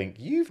those where you think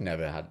you've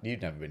never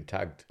been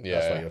tagged. Yeah.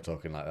 That's why you're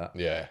talking like that.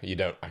 Yeah, you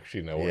don't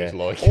actually know what it's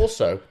Yeah. like.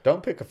 Also,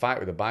 don't pick a fight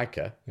with a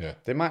biker. Yeah.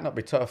 They might not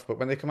be tough, but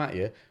when they come at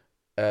you,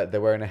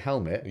 they're wearing a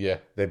helmet. Yeah.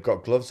 They've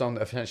got gloves on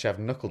that essentially have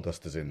knuckle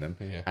dusters in them,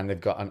 Yeah. and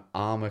they've got an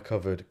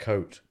armor-covered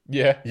coat.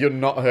 Yeah. You're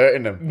not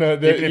hurting them. No,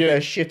 even if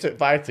they're shit at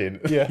fighting.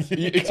 Yeah,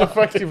 it's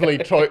effectively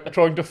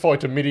trying to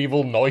fight a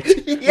medieval knight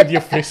with your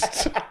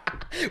fists.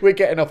 We're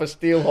getting off a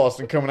steel horse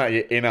and coming at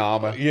you in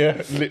armor.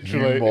 Yeah,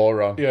 literally. You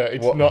moron. Yeah,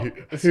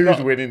 it's Who's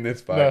not winning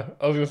this fight? No,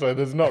 I was gonna say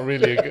there's not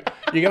really.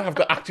 You're gonna have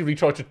to actively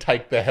try to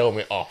take the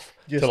helmet off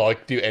to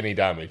like do any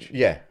damage.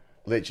 Yeah,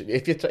 literally.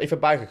 If a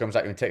biker comes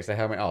at you and takes their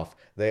helmet off,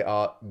 they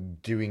are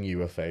doing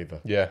you a favor.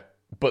 Yeah,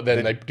 but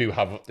then they do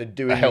have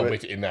a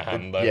helmet in their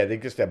hand, though. Yeah,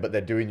 but they're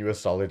doing you a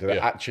solid.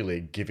 They're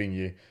actually giving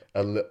you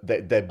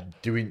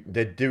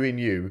they're doing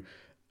you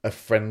a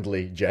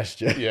friendly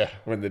gesture. Yeah.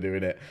 when they're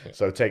doing it. Yeah.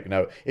 So take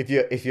note. If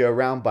you're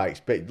around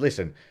bikes, but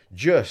listen,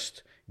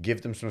 just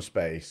give them some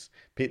space.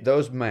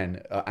 Those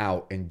men are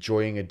out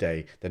enjoying a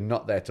day. They're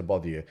not there to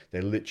bother you.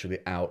 They're literally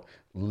out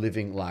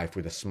living life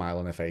with a smile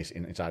on their face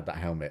inside that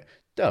helmet.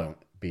 Don't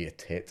be a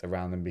tit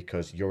around them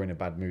because you're in a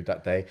bad mood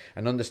that day,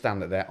 and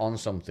understand that they're on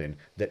something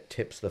that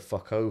tips the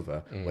fuck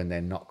over when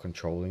they're not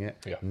controlling it.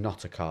 Yeah.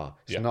 Not a car.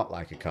 It's not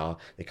like a car.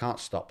 They can't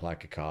stop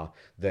like a car.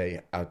 They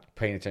are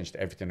paying attention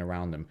to everything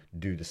around them.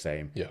 Do the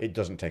same. Yeah. It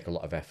doesn't take a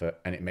lot of effort,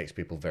 and it makes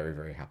people very,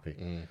 very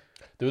happy.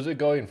 There was a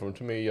guy in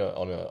front of me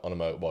on a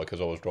motorbike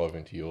as I was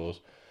driving to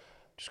yours,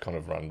 just kind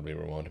of randomly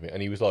reminded me,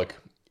 and he was like,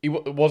 he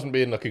wasn't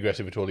being like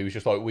aggressive at all. He was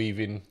just like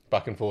weaving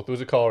back and forth. There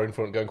was a car in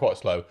front going quite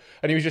slow,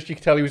 and he was just, you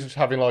could tell he was just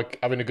having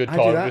a good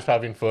time, just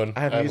having fun. I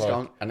have music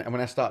on, and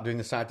when I start doing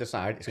the side to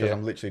side, it's because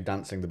I'm literally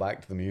dancing the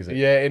bike to the music.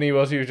 Yeah, and he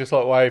was just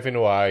like waving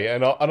away,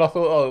 and I thought,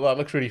 oh, that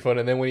looks really fun.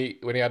 And then when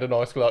he had a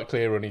nice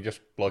clear run, he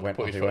just like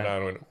put his foot down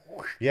and went.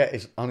 Yeah,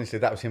 it's honestly,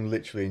 that was him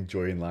literally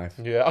enjoying life.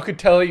 Yeah, I could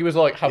tell he was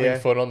like having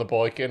fun on the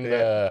bike, and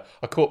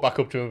I caught back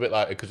up to him a bit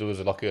later because there was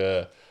like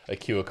a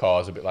queue of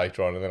cars a bit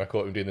later on, and then I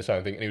caught him doing the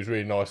same thing, and it was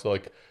really nice,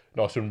 like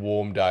nice and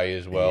warm day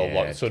as well. Yeah,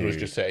 like the sun was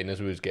just setting as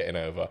we was getting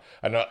over,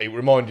 and it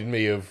reminded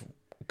me of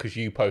because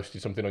you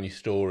posted something on your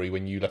story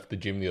when you left the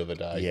gym the other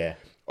day. Yeah,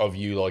 of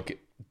you like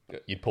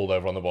you'd pulled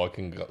over on the bike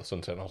and got the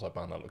sunset, and I was like,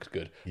 man, that looks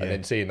good. And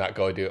then seeing that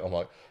guy do it, I'm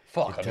like,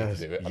 fuck, I need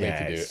to do it. I need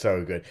to do it. It's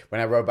so good. When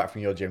I rode back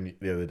from your gym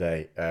the other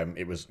day,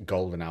 it was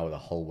golden hour the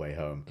whole way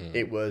home.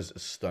 It was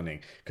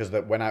stunning because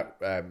when I,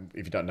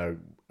 if you don't know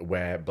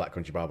where Black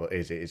Country Barbell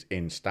is, it is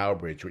in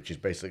Stourbridge, which is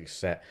basically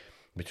set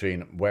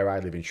between where I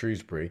live in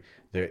Shrewsbury.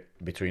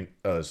 Between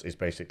us is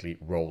basically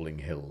rolling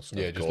hills of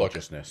just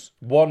gorgeousness.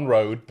 Like one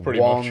road, pretty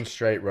much. One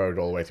straight road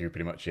all the way through,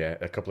 pretty much, yeah.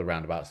 A couple of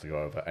roundabouts to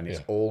go over, and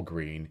it's all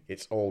green.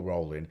 It's all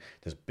rolling.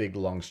 There's big,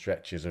 long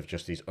stretches of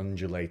just these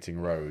undulating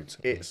roads.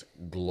 It's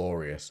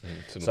glorious.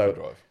 It's so,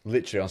 drive.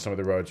 literally, on some of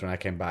the roads when I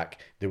came back,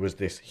 there was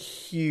this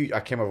huge... I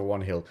came over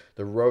one hill.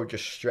 The road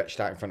just stretched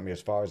out in front of me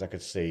as far as I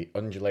could see,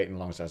 undulating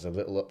alongside the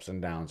little ups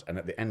and downs, and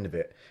at the end of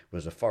it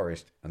was a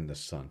forest and the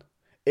sun.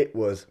 It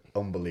was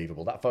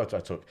unbelievable. That photo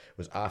I took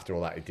was after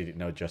all that. It did it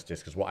no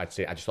justice because what I'd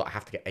say, I just thought I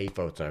have to get a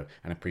photo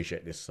and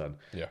appreciate this sun.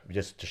 Yeah.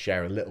 Just to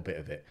share a little bit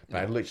of it. But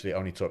I literally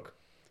only took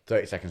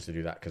 30 seconds to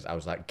do that because I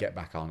was like, get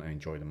back on and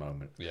enjoy the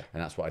moment. Yeah.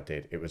 And that's what I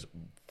did. It was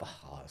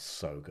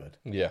so good.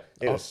 Yeah.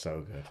 It was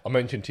so good. I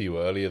mentioned to you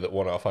earlier that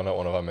I found out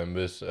one of our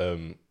members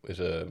is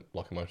a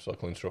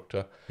motorcycle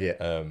instructor. Yeah.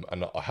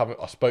 And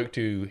I spoke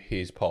to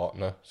his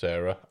partner,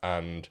 Sarah,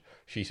 and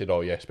she said,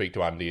 "Oh yeah, speak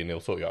to Andy and he'll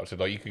sort you out." I said,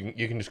 "Like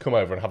you can just come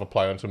over and have a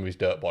play on some of his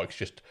dirt bikes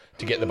just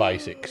to get the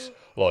basics,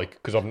 like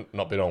because I've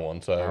not been on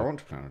one." So I want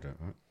to plan a dirt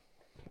bike.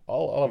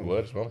 I'll have a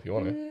word as well if you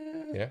want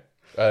to. Yeah.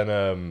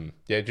 And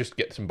just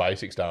get some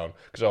basics down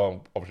because I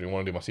obviously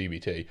want to do my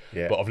CBT,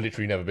 but I've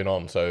literally never been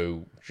on,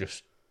 so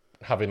just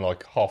having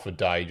like half a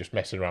day just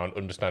messing around,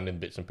 understanding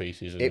bits and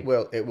pieces. And... It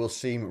will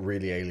seem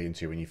really alien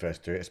to you when you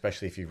first do it,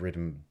 especially if you've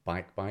ridden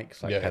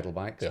bikes, like pedal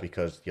bikes,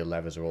 because your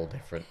levers are all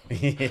different.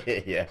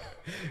 Yeah,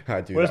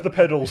 I do. Where's the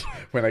pedals?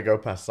 When I go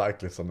past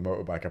cyclists on the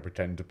motorbike, I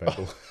pretend to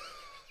pedal,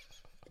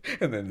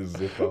 and then just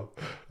zip off.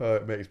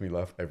 It makes me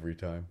laugh every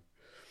time.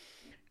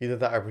 Either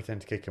that or I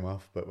pretend to kick him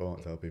off, but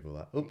won't tell people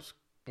that. Oops.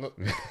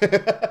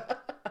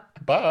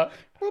 Bye.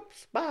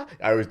 Oops, bye.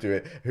 I always do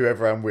it.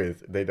 Whoever I'm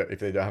with, if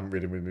they haven't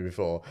ridden with me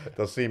before,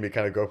 they'll see me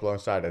kind of go up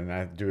alongside and then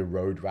I do a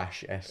road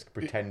rash-esque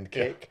pretend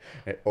kick.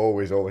 It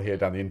always all I hear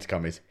down the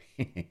intercom is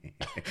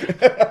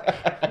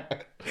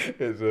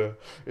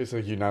it's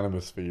a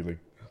unanimous feeling.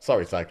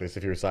 Sorry, cyclists,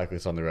 if you're a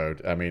cyclist on the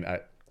road. I mean,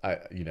 I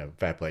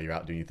fair play, you're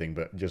out doing your thing,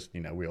 but just,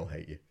 we all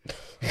hate you.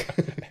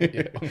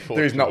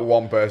 There's not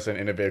one person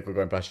in a vehicle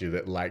going past you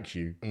that likes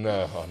you.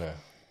 No, I know.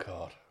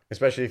 God.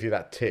 Especially if you're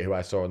that tit who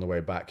I saw on the way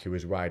back who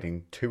was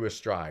riding to a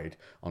stride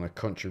on a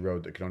country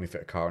road that could only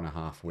fit a car and a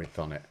half width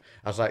on it.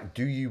 I was like,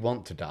 do you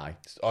want to die?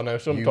 I know,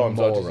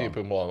 sometimes I just see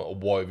people like,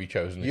 why have you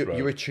chosen this road?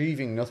 You're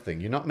achieving nothing.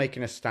 You're not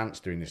making a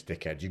stance doing this,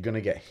 dickhead. You're going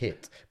to get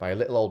hit by a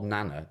little old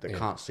nana that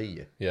can't see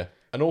you. Yeah.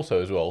 And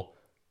also as well,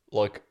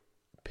 like,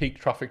 peak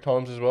traffic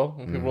times as well.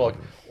 And people are like,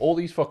 all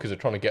these fuckers are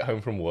trying to get home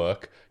from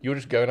work. You're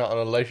just going out on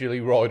a leisurely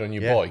ride on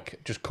your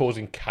bike, just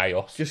causing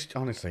chaos. Just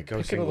honestly,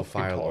 go single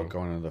file or go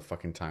on another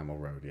fucking time or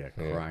road. Yeah,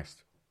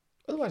 Christ.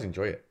 Otherwise,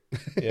 enjoy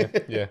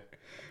it. Yeah.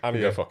 And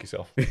go fuck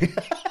yourself.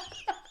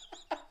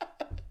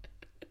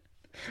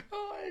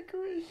 Oh, I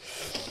agree.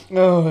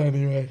 Oh,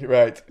 anyway,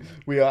 right.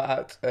 We're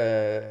at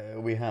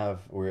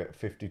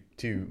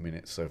 52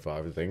 minutes so far,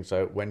 everything.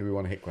 So when do we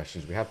want to hit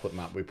questions? We put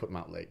them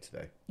out late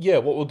today. Yeah,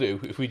 what we'll do,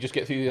 if we just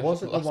get through the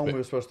Was it the one we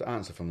were supposed to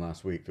answer from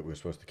last week that we were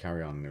supposed to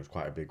carry on, and it was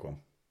quite a big one?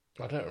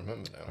 I don't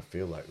remember now. I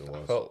feel like there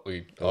was.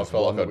 I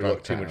felt like I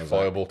drank too much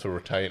Fireball to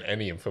retain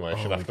any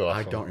information after that.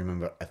 I don't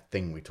remember a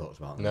thing we talked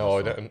about. No,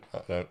 I don't.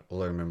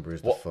 All I remember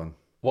is the fun.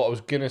 What I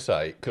was going to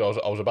say, because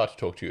I was about to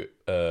talk to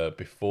you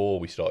before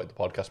we started the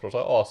podcast, but I was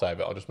like, I'll save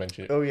it, I'll just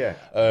mention it. Oh, yeah.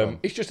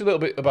 It's just a little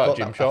bit about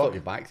Gymshark. I thought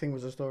your bike thing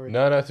was a story.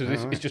 No,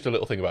 it's just a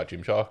little thing about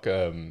Gymshark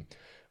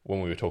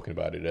when we were talking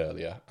about it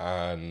earlier.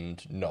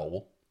 And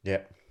Noel.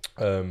 Yeah.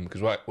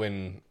 Because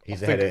when... He's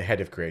the head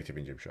of creative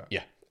in Gymshark.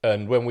 Yeah.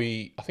 And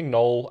I think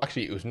Noel,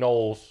 actually it was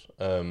Noel's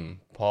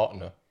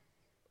partner,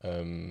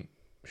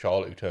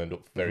 Charlotte, who turned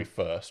up very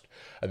first.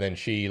 And then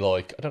she,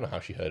 I don't know how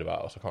she heard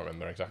about us, I can't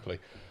remember exactly.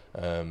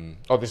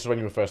 This is when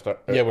you were first...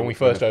 when we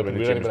first opened.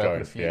 We'd only been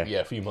open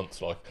a few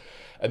months,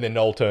 And then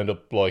Noel turned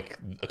up,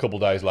 a couple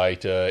of days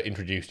later,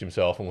 introduced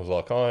himself and was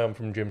like, "Hi, I'm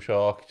from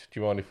Gymshark. Do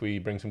you mind if we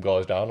bring some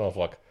guys down?" And I was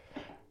like,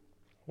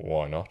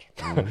 why not?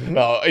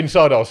 No,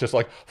 inside I was just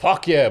like,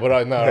 fuck yeah. But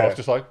I was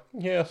just like,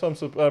 yes, I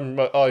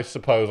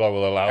suppose I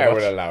will allow it. I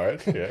will allow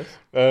it, yes.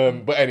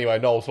 But anyway,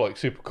 Noel's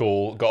super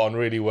cool, got on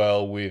really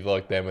well with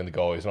them and the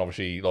guys. And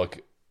obviously,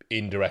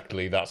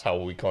 indirectly, that's how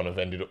we kind of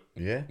ended up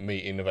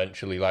meeting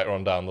eventually later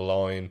on down the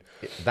line.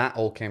 That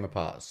all came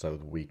apart so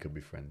that we could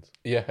be friends.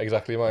 Yeah,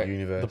 exactly, mate.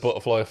 Universe. The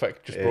butterfly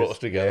effect just brought us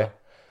together.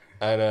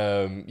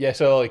 Yeah. And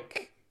so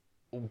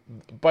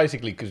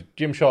basically, because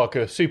Gymshark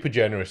are super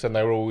generous and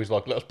they were always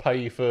like, let us pay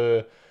you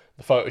for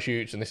the photo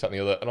shoots and this, that, and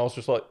the other. And I was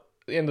just like,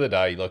 at the end of the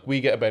day,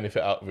 we get a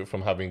benefit out of it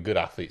from having good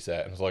athletes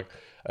there. And it's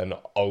and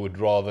I would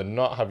rather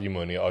not have your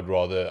money. I'd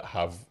rather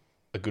have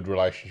a good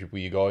relationship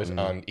with you guys.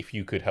 And if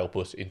you could help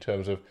us in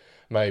terms of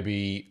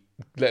maybe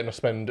letting us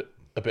spend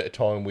a bit of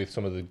time with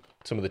some of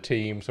the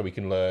team so we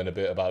can learn a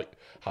bit about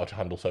how to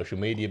handle social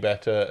media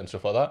better and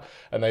stuff like that.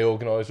 And they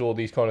organised all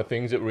these kind of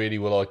things that really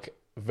were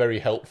very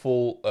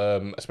helpful,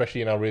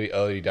 especially in our really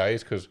early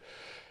days, because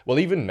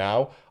even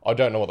now I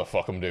don't know what the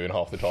fuck I'm doing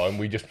half the time.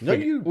 We just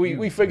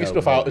we figure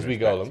stuff out as we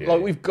go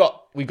along.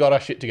 We got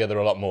our shit together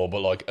a lot more,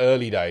 but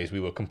early days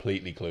we were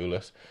completely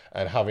clueless,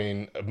 and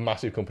having a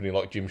massive company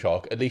like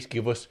Gymshark at least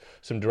give us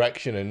some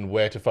direction and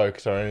where to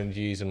focus our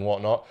energies and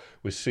whatnot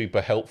was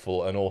super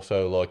helpful. And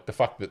also the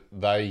fact that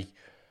they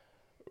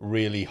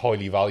really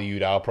highly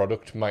valued our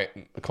product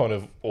kind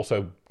of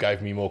also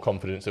gave me more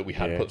confidence that we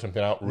had put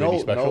something out really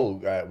special.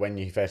 Noel, when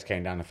you first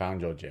came down and found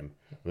your gym,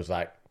 was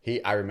I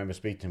remember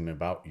speaking to him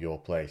about your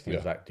place. And he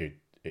was like, dude,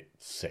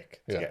 it's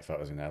sick to get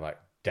photos in there.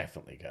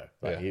 definitely go.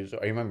 Like,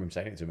 I remember him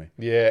saying it to me.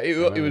 Yeah,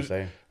 it was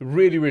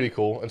really, really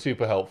cool and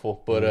super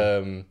helpful. But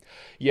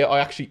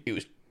it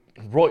was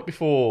right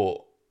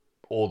before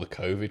all the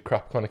COVID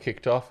crap kind of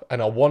kicked off,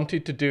 and I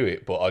wanted to do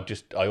it, but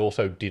I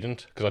also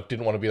didn't, because I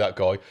didn't want to be that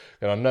guy.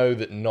 And I know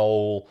that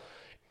Noel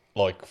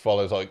like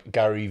follows like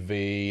Gary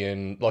V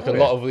and like a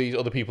lot of these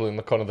other people in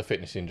the kind of the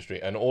fitness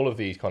industry, and all of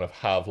these kind of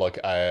have like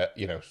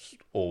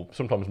or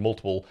sometimes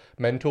multiple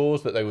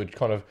mentors that they would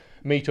kind of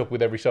meet up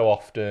with every so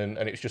often,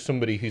 and it's just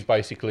somebody who's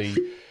basically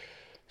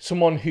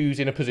someone who's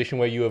in a position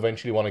where you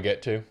eventually want to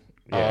get to.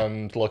 Yeah.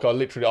 And like I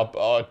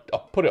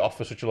put it off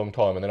for such a long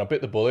time, and then I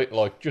bit the bullet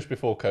like just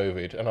before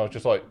COVID, and I was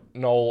just like,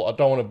 Noel, I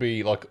don't want to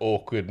be like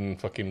awkward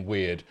and fucking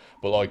weird,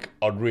 but like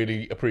I'd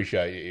really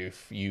appreciate it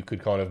if you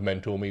could kind of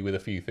mentor me with a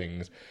few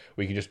things.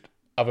 We could just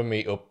have a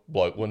meet up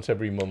like once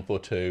every month or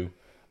two,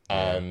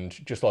 and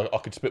just like I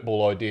could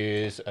spitball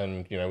ideas,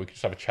 and we could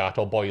just have a chat.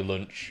 I'll buy you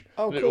lunch,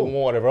 cool,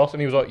 whatever else.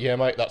 And he was like, yeah,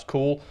 mate, that's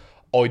cool.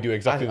 I do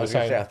exactly the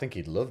same. I think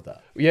he'd love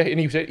that. Yeah, and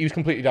he was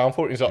completely down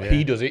for it. He's like,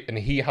 he does it, and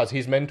he has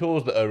his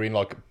mentors that are in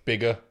like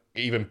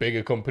even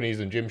bigger companies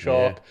than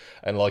Gymshark,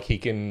 and like he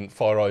can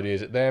fire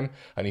ideas at them.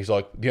 And he's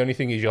like, the only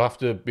thing is you'll have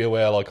to be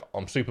aware, like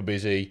I'm super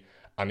busy,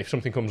 and if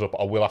something comes up,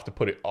 I will have to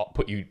put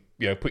you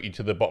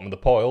to the bottom of the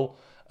pile.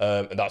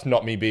 And that's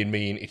not me being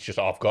mean. It's just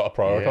I've got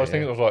to prioritize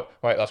things. I was like,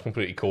 right, that's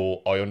completely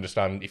cool. I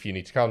understand if you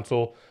need to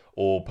cancel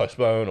or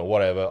postpone or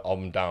whatever.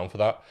 I'm down for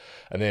that.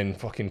 And then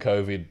fucking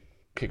COVID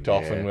kicked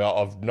off, and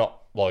I've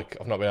not been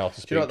able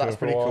to speak. Do you know what, to that's him for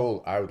pretty a while.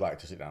 cool. I would like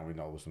to sit down with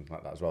Noel or something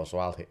like that as well. So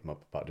I'll hit him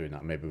up about doing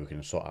that. Maybe we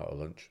can sort out a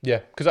lunch. Yeah,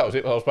 because that was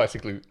it. I was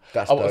basically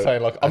I was dope.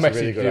 saying like that's I a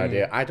really messaged good him.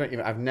 idea.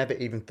 I've never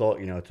even thought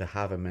to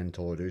have a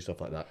mentor or do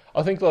stuff like that.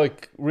 I think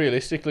like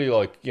realistically,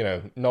 like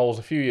Noel's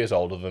a few years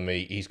older than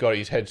me. He's got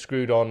his head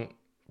screwed on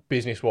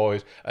business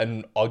wise,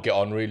 and I get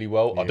on really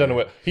well. I don't know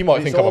what he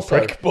might think I'm a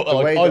prick, but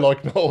like I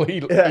like Noel.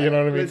 You know what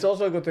I mean? It's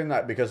also a good thing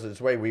that because it's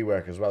the way we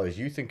work as well, is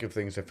you think of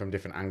things from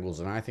different angles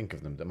and I think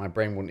of them that my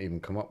brain wouldn't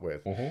even come up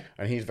with.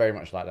 And he's very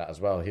much like that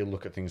as well. He'll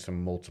look at things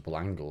from multiple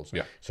angles.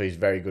 Yeah. So he's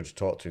very good to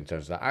talk to in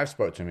terms of that. I've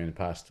spoke to him in the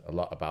past a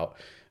lot about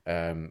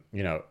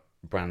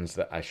brands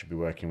that I should be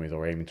working with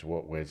or aiming to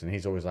work with, and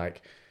he's always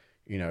like,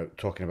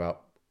 talking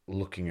about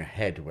looking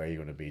ahead where you're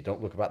going to be.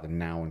 Don't look about the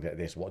now and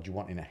this. What do you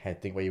want in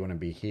ahead? Think where you want to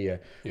be here,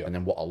 and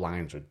then what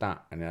aligns with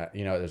that. And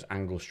there's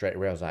angles straight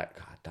away. I was like,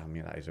 God damn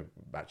you,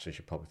 actually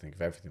should probably think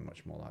of everything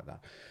much more like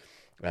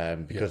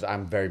that. Because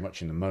I'm very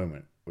much in the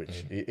moment,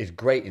 which is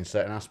great in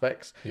certain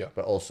aspects. Yeah.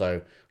 But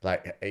also,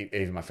 like,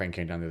 even my friend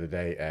came down the other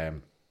day.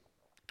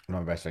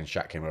 One of my best friends,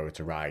 Shaq, came over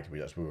to ride. We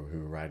were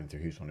riding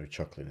through Who's One Who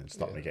chuckling and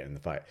stopped me getting in the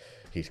fight.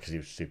 Because he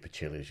was super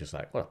chill. He was just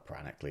like, "What a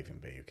prank, leave him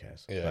be. Who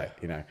cares?" Yeah.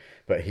 Like,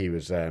 But he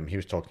was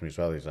talking to me as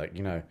well. He's like,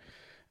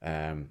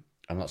 I'm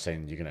not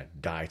saying you're gonna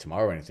die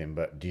tomorrow or anything,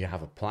 but do you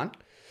have a plan?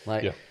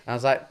 Like, and I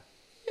was like,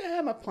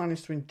 yeah, my plan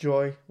is to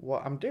enjoy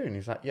what I'm doing.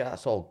 He's like, yeah,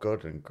 that's all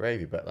good and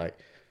gravy, but like,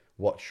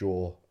 what's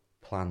your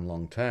plan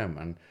long term?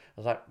 And I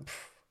was like,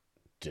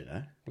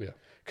 dinner. Yeah.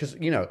 Because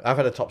I've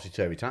had a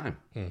topsy-turvy time.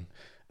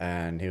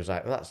 And he was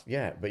like, well,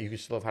 but you could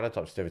still have had a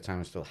topsy-turvy time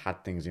and still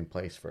had things in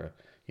place for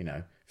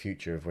a,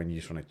 future of when you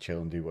just want to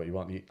chill and do what you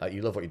want.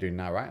 You love what you're doing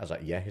now, right? I was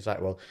like, yeah. He's like,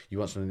 well, you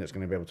want something that's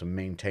going to be able to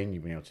maintain you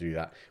being able to do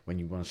that when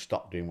you want to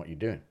stop doing what you're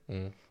doing.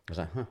 I was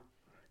like,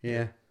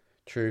 yeah,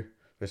 true.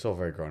 But it's all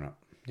very grown up.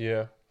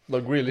 Yeah.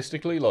 Like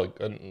realistically,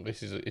 and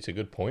it's a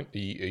good point. Are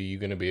you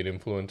going to be an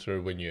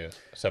influencer when you're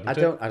 70?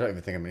 I don't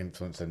even think I'm an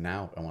influencer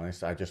now. I'm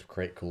honest. I just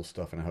create cool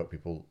stuff, and I hope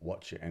people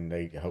watch it and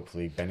they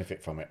hopefully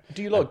benefit from it.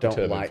 Do you like the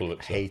term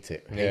influencer? Hate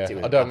it.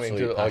 I don't mean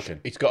to. Like,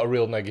 it's got a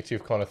real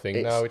negative kind of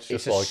thing now. It's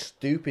just like a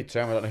stupid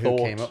term. I don't know who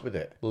came up with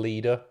it.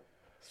 Leader.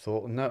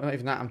 No, not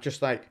even that. I'm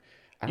just like,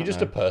 you're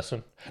just a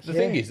person. The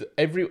thing is,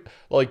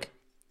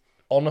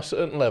 on a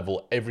certain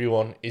level,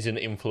 everyone is an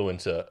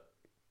influencer.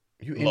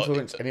 You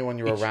influence anyone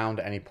you're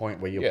around at any point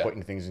where you're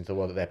putting things into the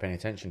world that they're paying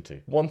attention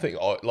to. One thing,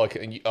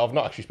 and I've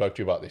not actually spoke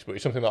to you about this, but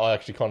it's something that I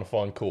actually kind of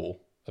find cool.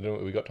 I don't know,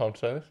 have we got time to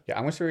say this? Yeah,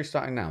 I'm going to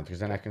restart now because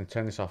then I can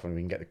turn this off and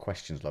we can get the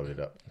questions loaded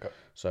up. Okay.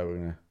 So we're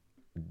going to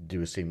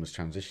do a seamless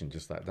transition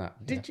just like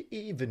that. Did you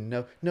even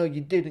know? No,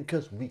 you didn't,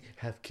 because we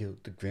have killed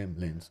the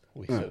gremlins.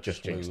 We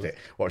just jinxed it.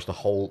 Watch the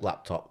whole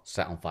laptop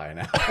set on fire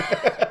now.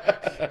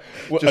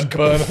 just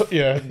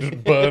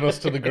burn us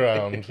to the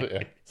ground.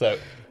 Yeah. So,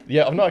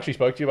 I've not actually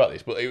spoke to you about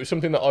this, but it was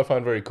something that I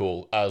found very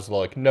cool as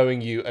like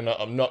knowing you, and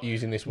I'm not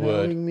using this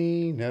word. Knowing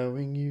me,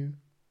 knowing you.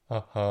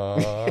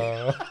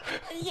 Yeah.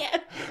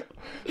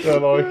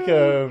 So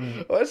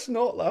like, let's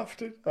not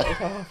laughing. That was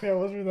how happy I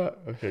was with that.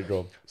 Okay, go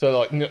on. So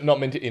like, not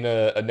meant it in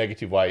a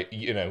negative way,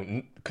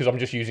 because I'm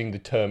just using the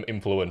term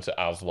influencer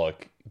as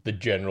like the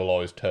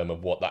generalized term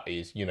of what that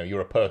is.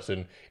 You're a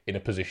person in a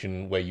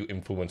position where you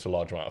influence a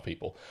large amount of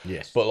people.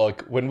 Yes. But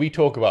like when we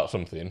talk about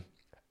something,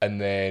 and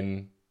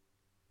then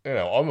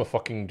I'm a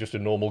fucking just a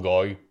normal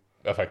guy,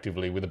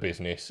 effectively with a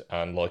business,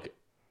 and like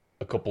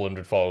a couple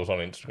hundred followers on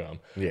Instagram.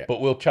 Yeah.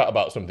 But we'll chat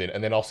about something,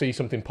 and then I'll see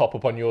something pop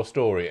up on your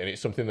story, and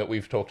it's something that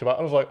we've talked about.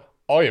 And I was like,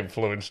 I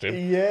influenced him.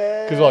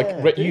 Yeah.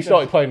 Because you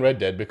started playing Red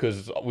Dead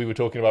because we were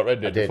talking about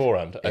Red Dead did.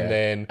 beforehand, Yeah. and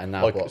then And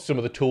now some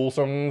of the Tool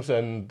songs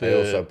and the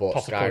also bought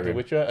possibly The Skyrim.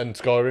 Witcher and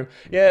Skyrim.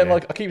 Yeah, and I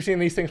keep seeing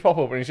these things pop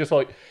up, and it's just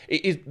like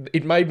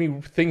it made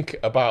me think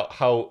about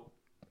how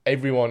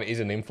everyone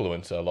is an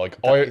influencer. Like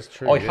is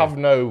true,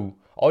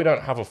 I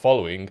don't have a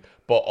following,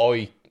 but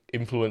I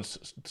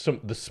influence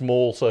the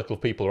small circle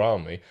of people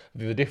around me.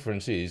 The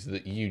difference is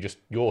that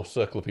your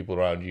circle of people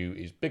around you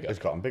is bigger. It's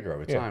gotten bigger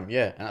over time.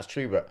 Yeah, and that's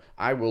true. But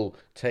I will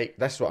take.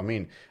 That's what I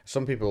mean.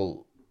 Some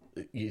people,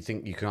 you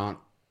think you can't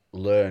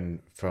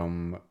learn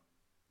from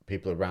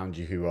people around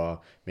you who are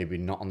maybe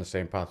not on the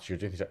same path as you're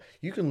doing.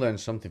 You can learn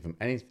something from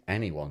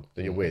anyone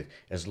that you're with,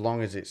 as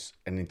long as it's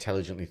an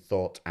intelligently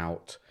thought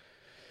out.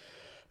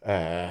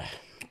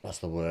 What's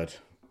the word?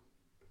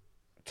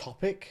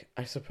 Topic,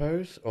 I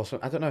suppose, or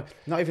I don't know.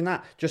 Not even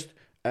that. Just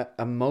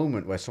a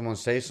moment where someone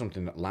says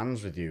something that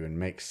lands with you and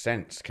makes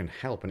sense can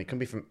help, and it can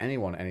be from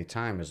anyone,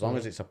 anytime, as long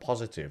as it's a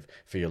positive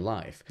for your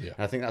life. Yeah.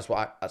 And I think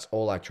that's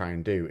all I try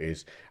and do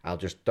is I'll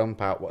just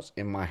dump out what's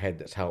in my head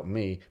that's helped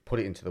me, put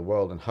it into the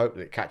world, and hope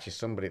that it catches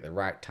somebody at the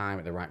right time,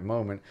 at the right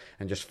moment,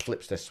 and just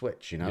flips their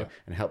switch, and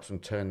helps them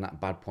turn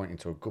that bad point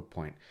into a good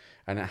point.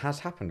 And it has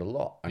happened a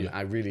lot, and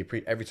I really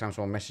appreciate every time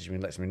someone messages me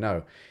and lets me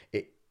know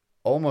it.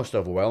 Almost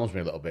overwhelms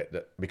me a little bit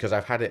because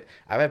I've had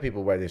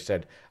people where they've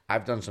said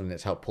I've done something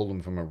that's helped pull them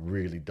from a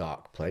really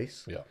dark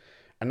place. Yeah.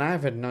 And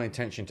I've had no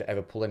intention to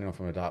ever pull anyone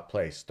from a dark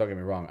place. Don't get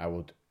me wrong, I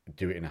would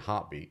do it in a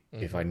heartbeat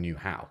if I knew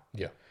how.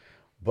 Yeah.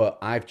 But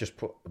I've just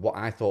put what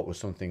I thought was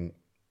something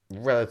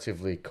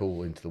relatively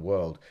cool into the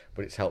world,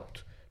 but it's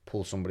helped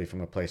pull somebody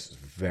from a place that's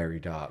very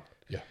dark.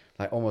 Yeah.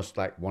 Like almost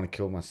like want to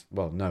kill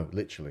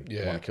literally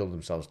want to kill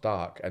themselves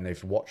dark, and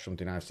they've watched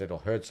something I've said or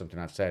heard something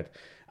I've said,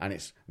 and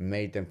it's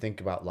made them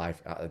think about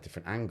life at a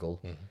different angle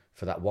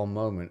for that one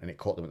moment, and it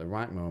caught them at the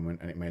right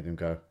moment, and it made them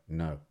go,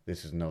 no,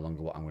 this is no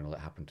longer what I'm going to let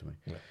happen to me.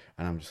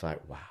 And I'm just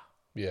like, wow.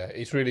 Yeah,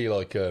 it's really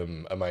like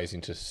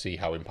amazing to see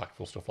how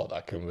impactful stuff like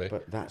that can be.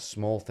 But that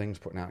small thing's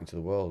putting out into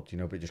the world,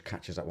 but it just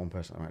catches that one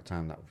person at the right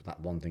time, that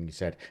one thing you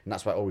said. And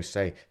that's why I always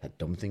say, that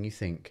dumb thing you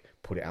think,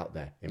 put it out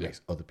there. It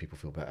makes other people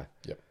feel better.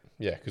 Yep.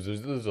 Yeah,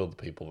 because there's other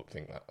people that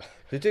think that.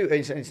 They do.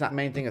 It's that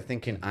main thing of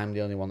thinking, I'm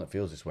the only one that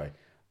feels this way.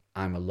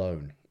 I'm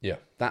alone. Yeah.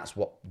 That's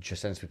what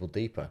just sends people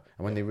deeper.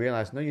 And when they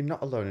realise, no, you're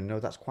not alone, and no,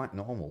 that's quite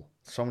normal.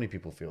 So many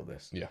people feel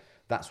this. Yeah.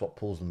 That's what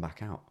pulls them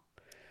back out.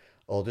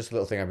 Or just a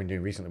little thing I've been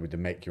doing recently with the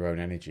make your own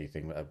energy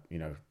thing that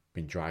I've,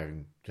 been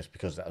driving just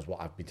because that was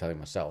what I've been telling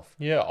myself.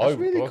 Yeah, that's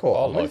really cool.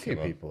 I I've met like a few it,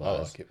 man. people. I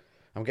like it.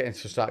 I'm getting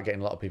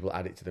a lot of people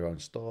add it to their own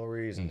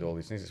stories and do all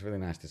these things. It's really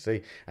nice to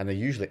see. And they're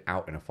usually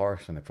out in a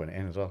forest when they put it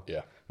in as well.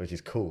 Yeah. Which is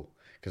cool.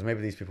 Because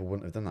maybe these people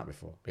wouldn't have done that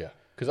before. Yeah.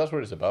 Because that's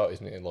what it's about,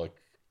 isn't it? Like,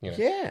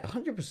 Yeah,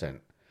 100%.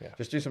 Yeah.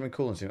 Just do something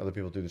cool and see other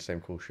people do the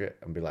same cool shit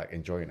and be like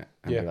enjoying it.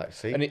 And be like,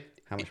 see, and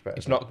how much better.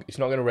 It's not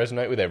going to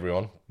resonate with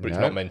everyone, but it's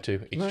No. not meant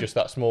to. It's just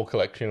that small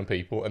collection of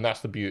people, and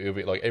that's the beauty of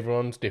it. Like,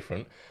 everyone's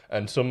different,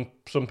 and some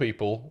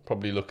people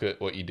probably look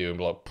at what you do and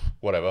be like,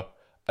 whatever.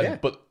 And,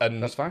 Yeah,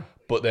 that's fine.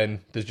 But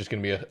then there's just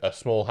going to be a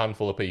small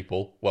handful of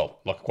people, well,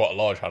 like quite a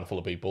large handful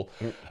of people,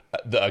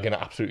 that are going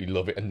to absolutely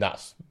love it, and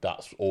that's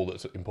all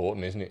that's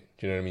important, isn't it?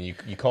 Do you know what I mean?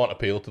 You can't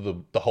appeal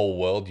to the whole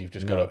world. You've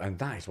just got to. And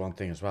that is one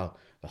thing as well.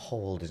 The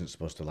whole world isn't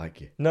supposed to like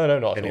you. No,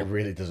 not at And all. it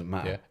really doesn't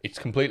matter. Yeah, it's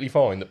completely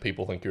fine that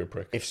people think you're a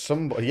prick. If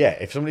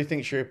somebody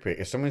thinks you're a prick,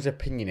 if someone's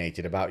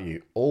opinionated about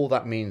you, all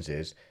that means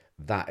is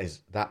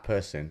that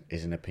person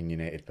is an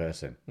opinionated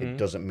person. It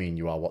doesn't mean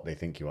you are what they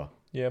think you are.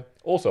 Yeah.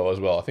 Also, as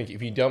well, I think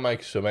if you don't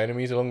make some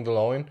enemies along the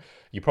line,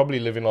 you're probably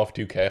living life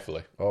too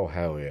carefully. Oh,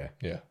 hell yeah.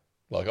 Yeah.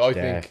 Like, I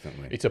think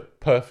Definitely. it's a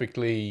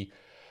perfectly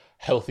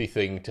healthy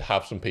thing to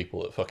have some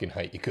people that fucking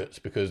hate your guts,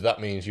 because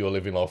that means you're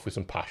living life with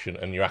some passion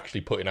and you're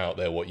actually putting out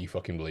there what you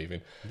fucking believe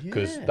in.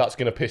 Because that's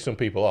going to piss some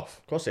people off.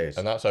 Of course it is.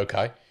 And that's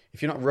okay.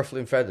 If you're not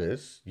ruffling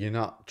feathers, you're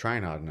not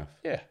trying hard enough.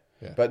 Yeah.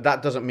 Yeah. But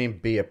that doesn't mean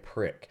be a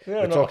prick. No,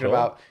 We're not talking at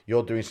all. about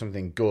you're doing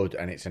something good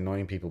and it's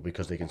annoying people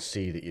because they can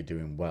see that you're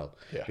doing well.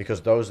 Yeah.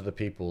 Because those are the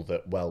people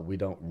that, we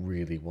don't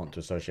really want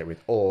to associate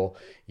with, or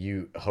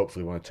you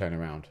hopefully want to turn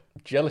around.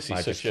 Jealousy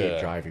is Just such keep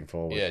a... driving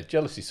forward. Yeah,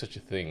 jealousy is such a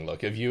thing.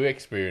 Like, have you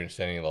experienced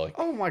any, like...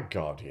 Oh my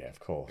God, yeah, of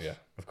course. Yeah.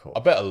 Of course.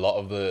 I bet a lot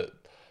of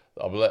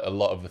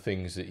the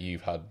things that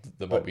you've had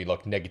that might be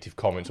like negative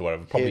comments or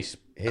whatever probably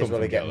Here's come what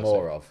from I get jealousy.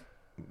 more of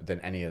than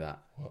any of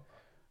that. What?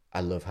 I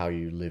love how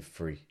you live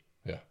free.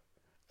 Yeah.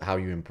 How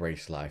you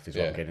embrace life is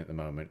what I'm Yeah. getting at the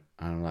moment.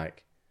 And I'm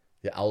like,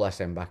 yeah, all I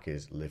send back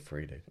is live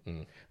free,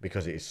 dude.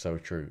 Because it is so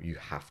true. You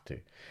have to.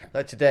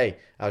 Like today,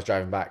 I was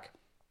driving back,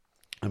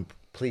 and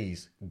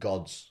please,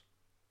 gods,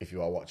 if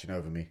you are watching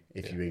over me,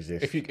 if you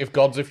exist.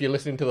 If you're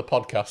listening to the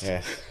podcast.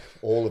 Yes,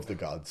 all of the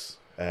gods.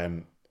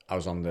 I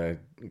was on the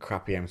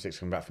crappy M6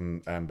 coming back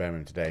from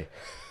Birmingham today,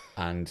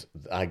 and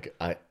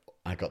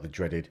I got the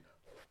dreaded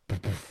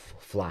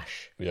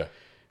flash. Yeah.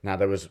 Now,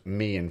 there was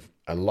me and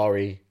a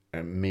lorry,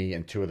 and me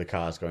and two other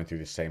cars going through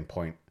the same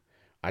point.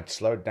 I'd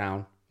slowed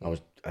down,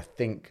 I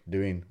think,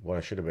 doing what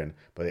I should have been,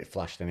 but it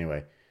flashed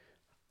anyway.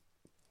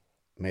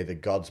 May the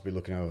gods be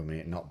looking over me,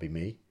 it not be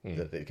me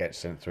that it gets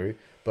sent through.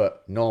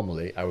 But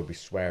normally, I would be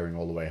swearing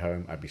all the way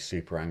home. I'd be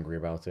super angry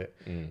about it.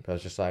 But I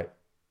was just like,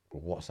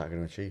 well, what's that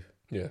going to achieve?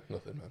 Yeah,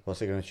 nothing, man.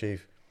 What's it going to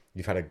achieve?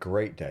 You've had a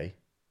great day.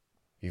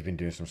 You've been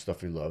doing some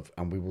stuff you love,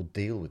 and we will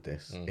deal with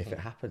this if it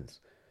happens.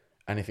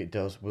 And if it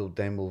does, we'll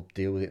deal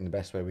with it in the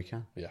best way we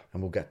can. Yeah.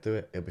 And we'll get through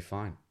it. It'll be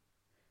fine.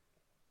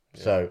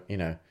 Yeah. So,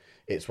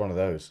 it's one of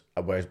those.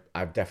 Whereas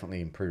I've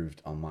definitely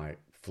improved on my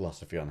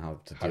philosophy on how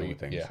to deal with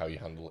things. Yeah, how you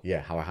handle it.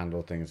 Yeah, how I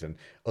handle things. And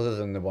other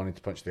than the wanting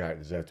to punch the guy that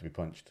deserved to be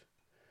punched.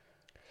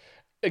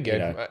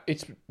 Again,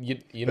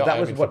 you're not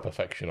aiming for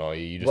perfection, are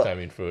you? You're just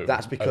aiming for...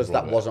 That's because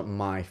that wasn't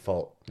my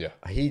fault. Yeah.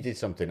 He did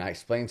something. I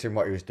explained to him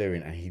what he was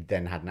doing, and he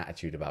then had an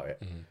attitude about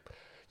it.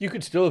 You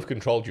could still have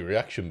controlled your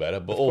reaction better,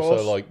 but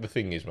also, like, the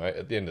thing is, mate,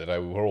 at the end of the day,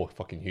 we're all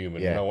fucking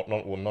human. Yeah.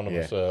 None of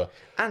us are...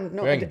 And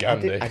no, we ain't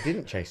Gandhi. I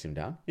didn't chase him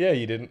down. Yeah,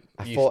 you didn't.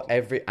 I fought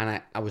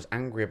and I was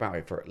angry about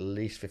it for at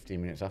least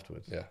 15 minutes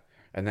afterwards. Yeah.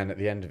 And then at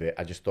the end of it,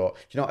 I just thought,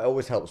 do you know what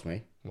always helps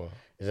me? What?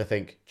 Is I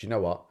think, do you know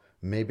what?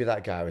 Maybe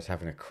that guy was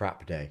having a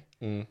crap day.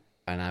 And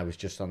I was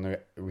just on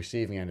the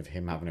receiving end of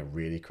him having a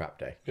really crap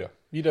day. Yeah.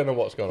 You don't know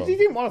what's going on. He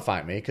didn't want to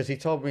fight me because he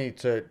told me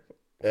to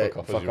fuck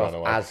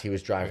off as he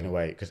was driving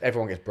away. Because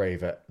everyone gets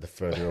braver the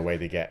further away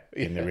they get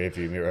in the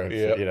rearview mirror.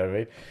 Yeah. You know what I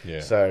mean?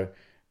 Yeah. So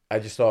I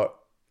just thought,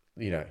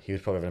 he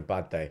was probably having a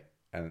bad day.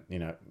 And,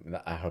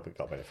 I hope it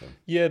got better for him.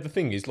 Yeah, the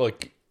thing is,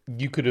 like,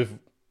 you could have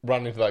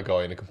ran into that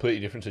guy in a completely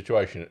different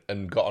situation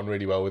and got on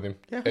really well with him.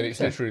 Yeah, and it's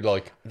literally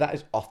like... That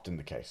is often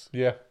the case.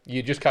 Yeah,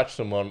 you just catch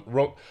someone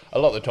wrong a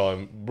lot of the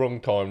time,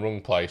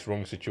 wrong place,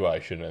 wrong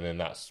situation, and then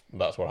that's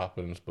what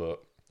happens. But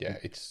yeah,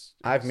 it's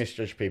I've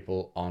misjudged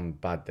people on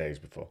bad days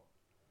before.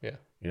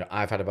 Yeah.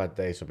 I've had a bad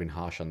day, so I've been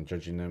harsh on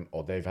judging them,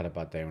 or they've had a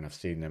bad day when I've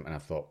seen them and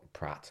I've thought,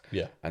 prat.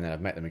 Yeah. And then I've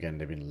met them again,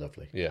 they've been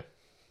lovely. Yeah.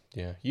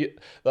 Yeah,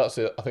 that's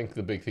it. I think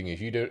the big thing is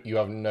you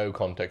have no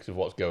context of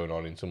what's going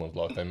on in someone's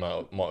life. They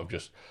might have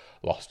just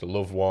lost a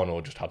loved one,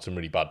 or just had some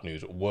really bad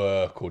news at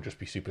work, or just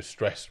be super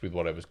stressed with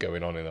whatever's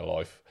going on in their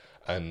life.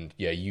 And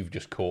yeah, you've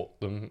just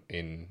caught them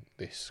in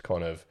this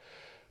kind of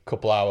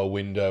couple-hour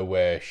window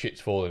where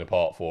shit's falling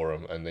apart for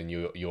them, and then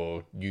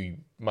you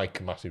make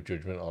a massive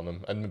judgment on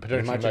them, and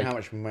potentially imagine how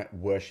much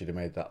worse you'd have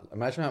made that.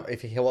 Imagine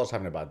if he was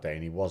having a bad day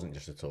and he wasn't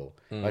just at all.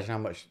 Imagine how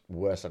much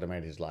worse I'd have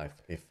made his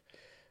life if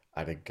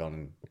I'd have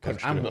gone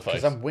punched him in the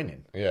face. Because I'm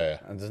winning. Yeah.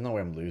 And there's no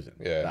way I'm losing.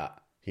 Yeah.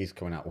 That he's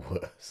coming out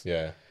worse.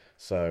 Yeah.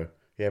 So,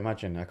 yeah,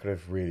 imagine I could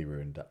have really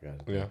ruined that guy.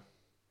 Yeah.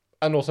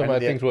 And also made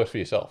things worse for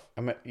yourself.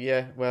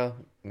 Yeah,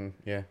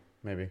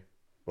 maybe.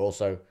 But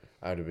also,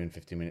 I would have been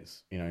 15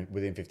 minutes,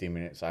 within 15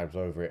 minutes, I was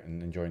over it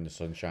and enjoying the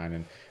sunshine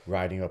and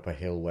riding up a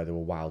hill where there were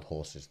wild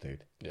horses,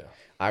 dude. Yeah.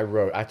 I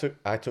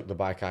took the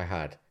bike I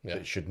had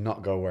that should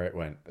not go where it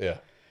went. Yeah.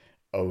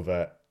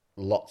 Over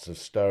lots of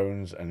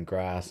stones and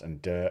grass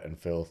and dirt and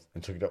filth,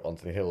 and took it up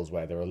onto the hills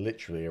where there are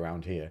literally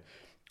around here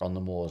on the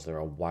moors there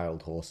are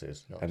wild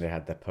horses. Nice. And they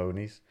had their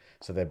ponies,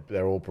 so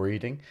they're all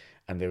breeding,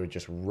 and they were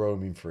just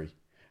roaming free,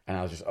 and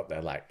I was just up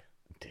there like,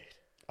 dude,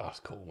 that's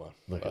cool,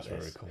 man. That's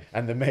very cool.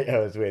 And the mate I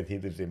was with, he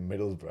lives in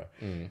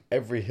Middlesbrough.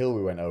 Every hill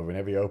we went over and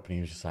every opening,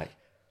 he was just like,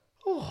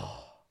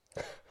 oh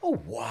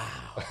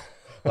wow.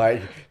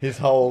 Like his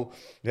whole,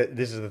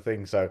 this is the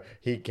thing. So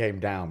he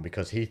came down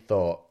because he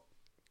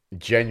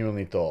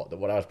genuinely thought that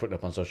what I was putting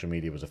up on social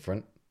media was a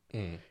front.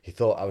 He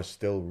thought I was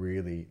still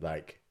really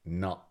like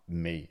not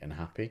me and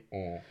happy.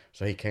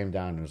 So he came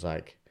down and was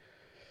like,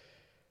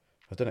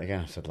 I've done it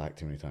again. I said like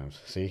too many times.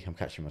 See, I'm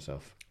catching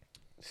myself.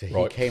 So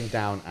he came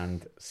down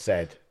and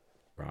said,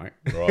 right.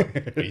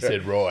 He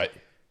said, right.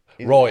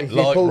 He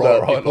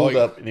pulled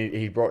up and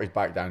he brought his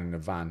bike down in a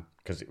van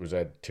because it was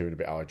a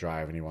 2.5-hour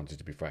drive and he wanted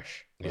to be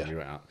fresh. Yeah. He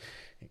went out.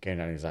 He came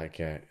down and he's like,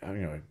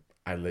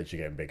 I literally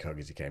gave him a big hug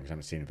as he came because I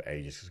haven't seen him for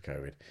ages because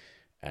of COVID.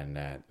 And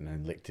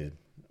then licked it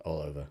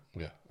all over.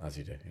 Yeah. As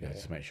you do.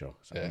 Just to make sure.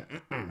 So,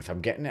 if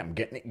I'm getting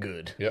it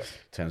good. Yeah.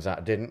 Turns out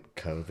I didn't.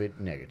 COVID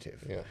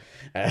negative.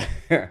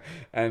 Yeah.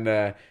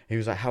 And he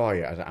was like, how are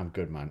you? I was like, I'm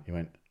good, man. He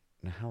went,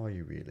 now how are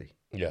you really?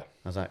 Yeah.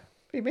 I was like,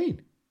 what do you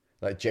mean?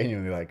 Like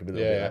genuinely like a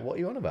little bit like, what are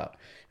you on about?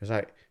 He was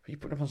like, you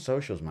putting up on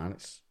socials, man.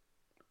 It's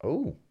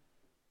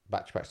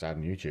backside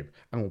on YouTube.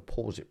 I'm gonna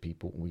pause it,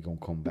 people, and we're gonna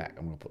come back.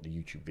 I'm gonna put the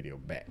YouTube video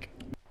back.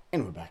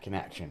 And we're back in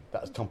action.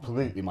 That's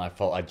completely my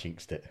fault. I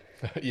jinxed it.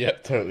 Yeah.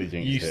 Totally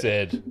jinxed it. You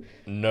said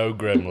no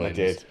gremlins. I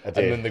did. And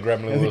then the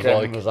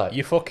gremlin was like,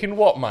 you fucking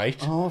what, mate?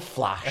 Oh,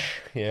 Flash.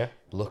 Yeah.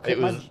 Look at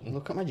my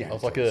genitals. I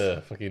was like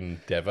a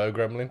fucking Devo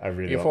gremlin. I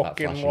really you want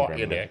that fucking what, gremlin.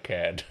 you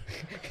dickhead.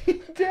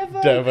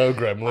 Devo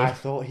gremlin. I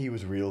thought he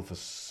was real for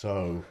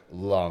so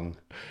long.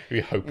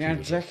 We hope he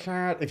was. Check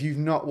out, if you've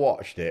not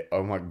watched it,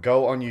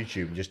 go on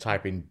YouTube and just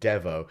type in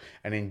Devo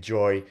and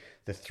enjoy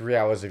the 3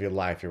 hours of your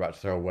life you're about to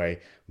throw away,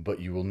 but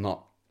you will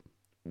not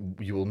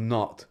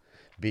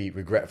be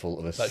regretful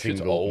of a that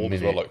single old minute.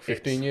 As well, like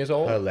 15 years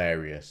old.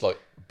 Hilarious. It's like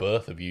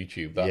birth of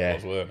YouTube. That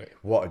was, weren't it?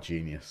 What a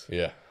genius.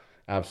 Yeah.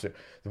 Absolutely.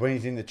 When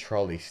he's in the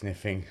trolley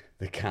sniffing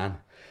the can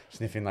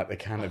sniffing like the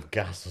can of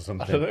gas or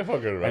something. I don't know if I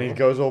can remember. And he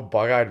goes all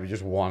bug-eyed with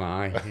just one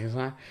eye. He's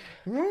like,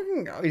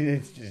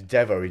 it's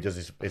Devo. He does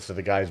this. It's so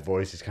the guy's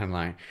voice is kind of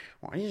like,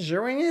 "What are you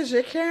doing, is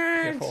it,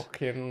 kid? You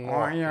fucking What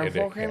are you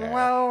fucking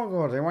well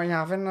good? What are you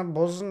having a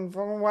buzzing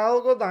fucking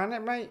well good, ain't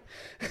it, mate?"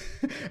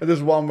 And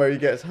there's one where he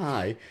gets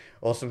high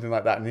or something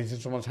like that, and he's in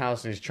someone's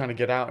house and he's trying to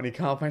get out and he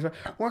can't find.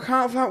 Well, I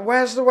can't find.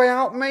 Where's the way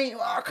out, mate?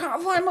 I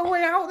can't find my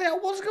way out there.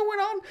 What's going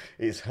on?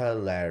 It's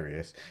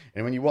hilarious.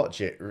 And when you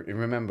watch it,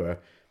 remember,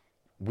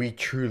 we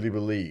truly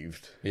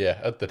believed. Yeah,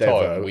 at the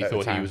Devo, time, we at the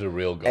thought he time, was a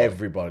real guy.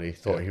 Everybody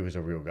thought he was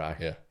a real guy.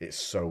 Yeah. It's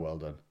so well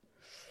done.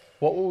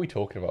 What were we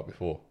talking about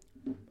before?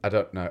 I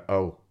don't know.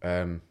 Oh,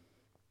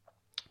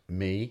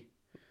 me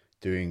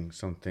doing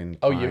something.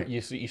 Oh,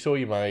 you saw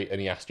your mate and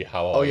he asked you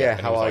how are you? Oh, yeah, And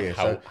he how was are like, you?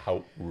 How So-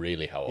 how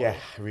really how are Yeah,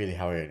 really,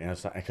 how are you?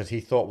 Because he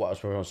thought what I was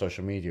putting on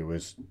social media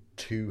was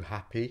too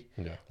happy.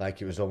 Yeah.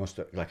 Like it was almost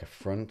like a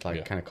front, like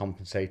Yeah. kind of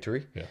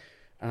compensatory. Yeah.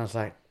 And I was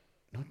like,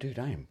 no, dude,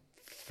 I am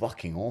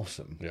fucking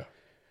awesome. you? Yeah.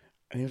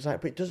 And he was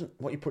like, but it doesn't,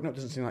 what you're putting up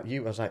doesn't seem like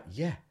you. I was like,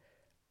 yeah,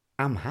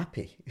 I'm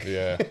happy.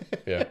 Yeah.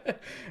 Yeah. And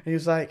he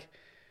was like,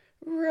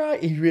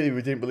 right. He really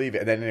didn't believe it.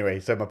 And then anyway,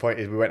 so my point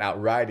is we went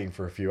out riding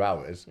for a few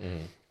hours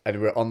and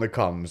we're on the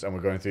comms and we're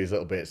going through these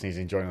little bits and he's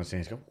enjoying us and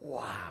he's going,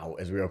 wow,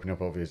 as we open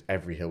up over this,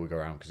 every hill we go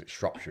around because it's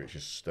Shropshire. It's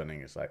just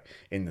stunning. It's like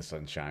in the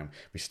sunshine.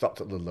 We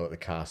stopped at Ludlow at the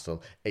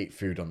castle, ate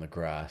food on the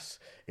grass.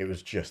 It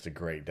was just a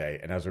great day.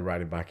 And as we're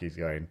riding back, he's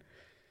going,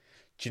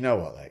 do you know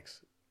what, Lex?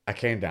 I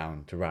came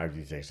down to ride with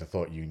you today, so I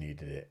thought you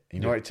needed it.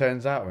 You know what it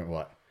turns out? I went,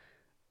 what?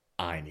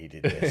 I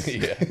needed this.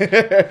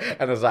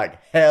 And I was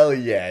like, hell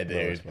yeah,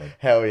 dude.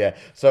 Hell yeah.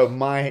 So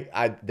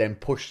I then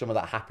pushed some of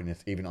that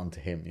happiness even onto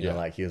him. You know,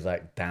 like he was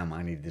like, damn,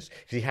 I needed this.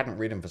 Because he hadn't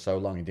ridden for so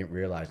long, he didn't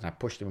realise. And I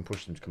pushed him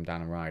to come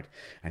down and ride.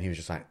 And he was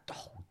just like,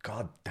 oh,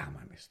 god damn,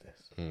 I missed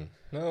this.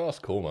 No, that's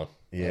cool, man.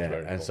 Yeah, That's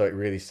very and cool. so it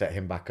really set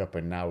him back up.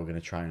 And now we're going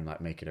to try and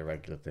like make it a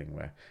regular thing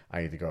where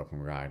I either go up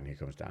and ride and he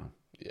comes down.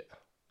 Yeah,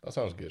 that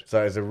sounds good.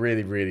 So it's a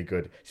really, really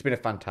good. It's been a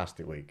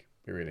fantastic week.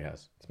 It really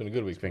has. It's been a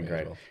good week. It's been for me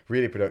great. as well.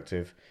 Really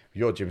productive.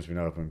 Your gym's been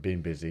open,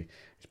 been busy.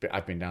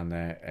 I've been down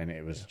there, and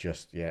it was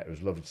just it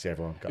was lovely to see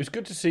everyone. It was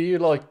good to see you.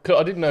 Like, 'cause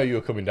I didn't know you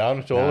were coming down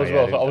at all No, as yeah,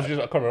 well. I So I didn't was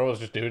I can't remember. I was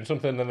just doing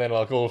something, and then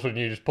like all of a sudden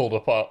you just pulled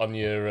up on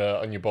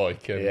your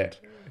bike, and Yeah.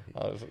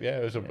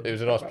 it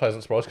was a nice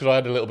pleasant surprise because I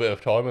had a little bit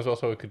of time as well,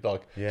 so we could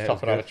like Yeah, it stop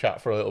was and have a good.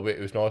 chat for a little bit.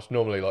 It was nice.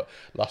 Normally, like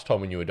last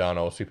time when you were down,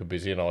 I was super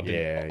busy, and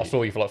I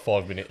saw you for like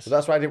 5 minutes. So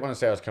that's why I didn't want to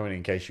say I was coming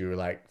in case you were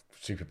like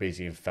super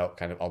busy and felt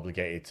kind of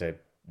obligated to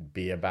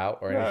be about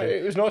or No, anything.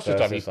 it was nice So to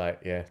it's have you just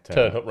like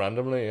turn up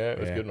randomly. Yeah, it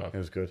was good, man. It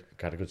was good.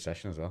 Had a good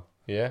session as well.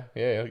 Yeah.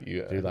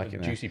 You Do you like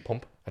it now? juicy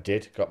pump. I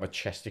did. Got my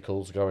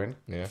chesticles going.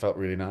 Yeah. Felt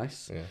really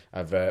nice. Yeah.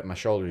 I've my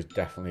shoulder is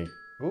definitely.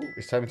 Oh,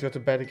 it's time to go to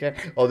bed again.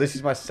 Oh, this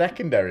is my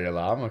secondary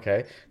alarm.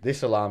 Okay,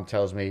 this alarm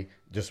tells me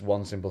just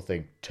one simple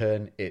thing: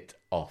 turn it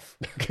off.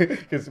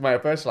 Because my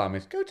first alarm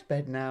is go to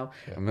bed now,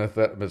 and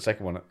the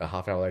second one, a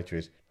half hour later,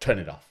 is turn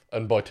it off.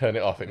 And by turn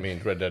it off, it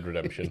means Red Dead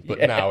Redemption. But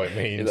Yeah. now it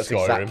means That's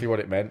Skyrim. exactly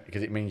what it meant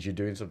because it means you're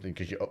doing something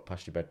because you're up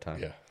past your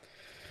bedtime. Yeah.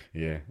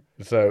 Yeah.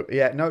 So,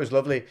 yeah, no, it was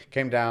lovely.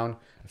 Came down.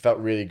 Felt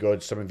really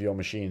good. Some of your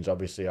machines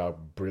obviously are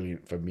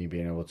brilliant for me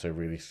being able to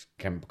really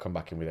come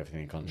back in with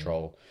everything in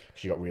control.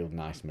 She got real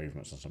nice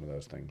movements on some of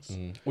those things.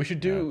 We should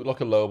do like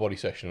a lower body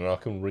session, and I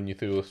can run you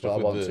through the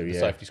stuff with the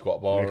safety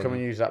squat bar. Come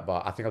and use that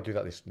bar. I think I'll do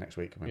that this next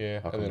week. Yeah,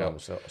 I'll and come then down. I'll-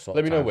 Sort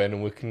let me know time. when,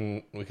 and we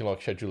can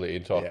like schedule it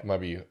in. So Yeah.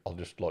 maybe I'll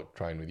just like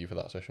train with you for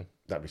that session.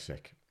 That'd be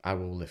sick. I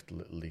will lift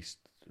at least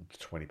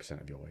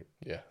 20% of your weight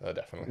Yeah,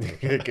 definitely.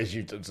 because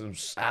you've done some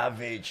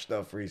savage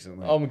stuff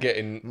recently. I'm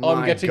getting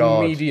My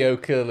God.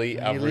 mediocrely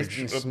You're average.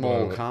 lifting at the small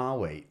moment. car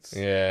weights.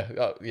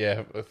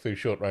 Yeah, through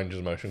short ranges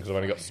of motion because I've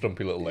only got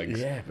stumpy little legs.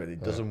 Yeah, but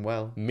it does them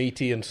well.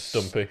 Meaty and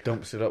stumpy.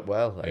 Dumps it up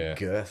well. Like Yeah.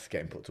 girth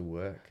getting put to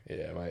work.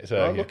 Yeah, mate. So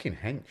Oh, yeah. looking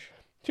hench.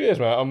 Cheers,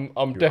 mate.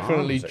 I'm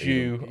definitely arms are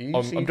due. even-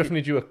 I'm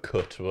definitely due a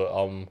cut, but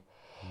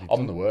You've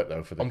done the work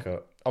though for the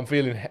cut.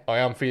 I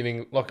am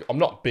feeling like I'm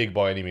not big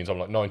by any means. I'm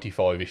like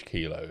 95-ish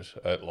kilos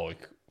at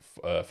like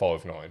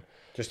 5'9".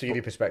 Just to give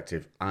you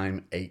perspective,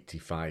 I'm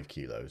 85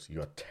 kilos.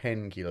 You are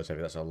 10 kilos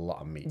heavy. That's a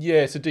lot of meat.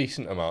 Yeah, it's a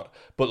decent amount,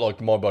 but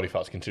like my body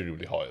fat's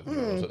considerably higher than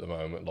yours at the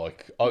moment.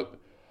 Like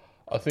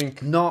I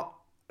think Not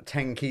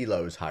 10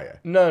 kilos higher.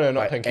 no,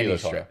 not by 10 any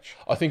kilos higher. stretch.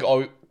 I think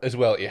as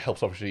well. It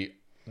helps obviously.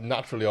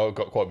 Naturally, I've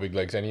got quite big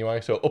legs anyway,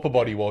 so upper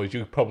body wise,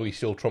 you probably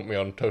still trump me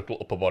on total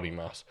upper body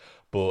mass,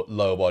 but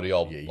lower body,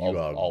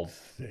 I'll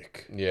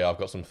thick. yeah, I've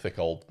got some thick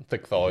Yeah,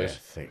 thighs.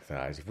 thick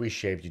thighs. If we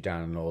shaved you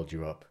down and oiled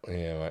you up,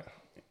 Yeah, mate.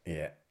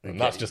 yeah. And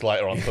that's just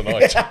later on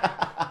tonight.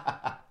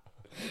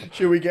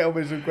 Should we get on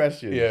with some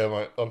questions? Yeah,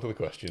 mate. On to the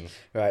questions.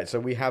 Right, so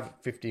we have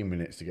 15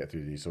 minutes to get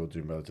through these, so we'll do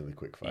them relatively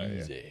quick fire.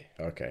 yeah? Easy.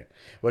 Okay.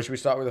 Well, should we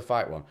start with the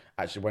fight one?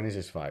 Actually, when is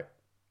this fight?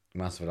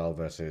 Masvidal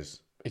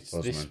versus It's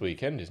Usman. this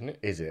weekend, isn't it?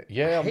 Is it?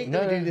 Yeah, I hate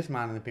that we no. do this,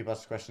 man, and then people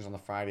ask questions on the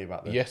Friday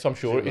about the. Yes, I'm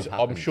sure it is. shit that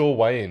I'm happened. sure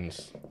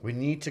weigh-ins. We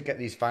need to get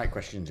these fight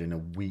questions in a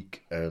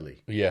week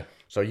early. Yeah,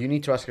 So you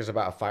need to ask us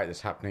about a fight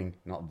that's happening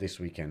not this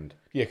weekend.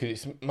 yeah, because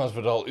it's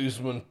Masvidal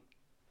Usman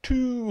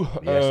 2.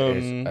 Yes, it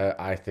is.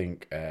 I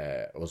think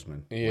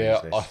Usman.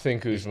 Yeah, wins this. I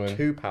think Usman. He's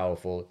too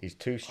powerful. He's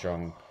too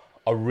strong.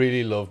 I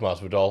really love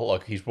Masvidal.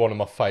 Like, he's one of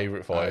my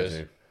favourite fighters.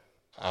 do.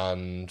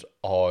 And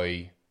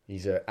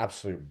He's an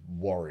absolute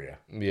warrior.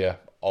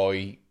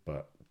 I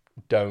But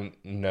don't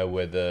know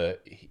whether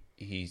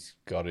he's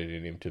got it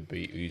in him to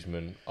beat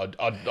Usman.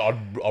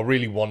 I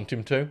really want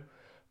him to,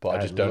 but I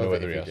just don't know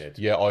whether he has. did.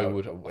 Yeah, I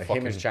would.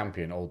 Him as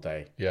champion all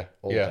day.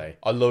 All day.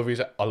 I love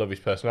his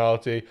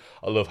personality.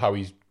 I love how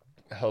he's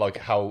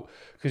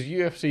because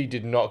UFC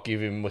did not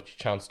give him much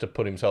chance to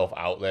put himself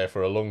out there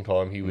for a long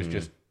time. He was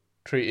just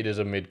treated as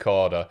a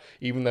mid-carder,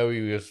 even though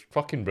he was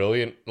fucking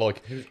brilliant.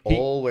 Like, He was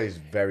always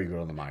very good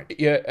on the mic.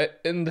 yeah,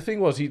 and the thing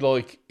was, he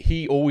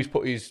always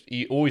put his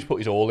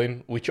all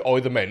in, which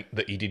either meant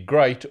that he did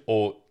great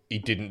or he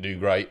didn't do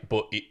great.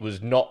 But it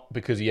was not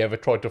because he ever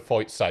tried to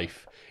fight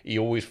safe. He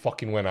always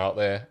fucking went out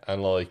there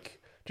and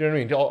like, do you know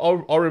what I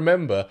mean? I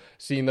remember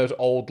seeing those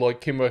old like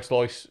Kimber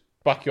Slice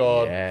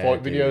backyard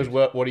fight videos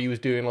where what he was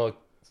doing, like,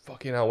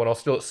 fucking hell, when I was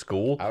still at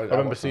school. I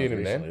remember seeing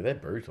him then. They're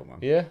brutal, man.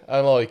 Yeah,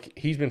 and like,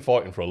 he's been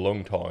fighting for a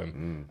long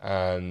time,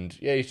 and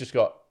yeah, he's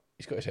got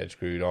his head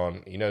screwed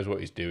on. He knows what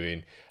he's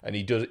doing, and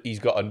he's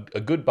got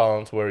a good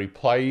balance where he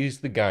plays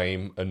the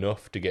game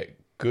enough to get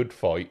good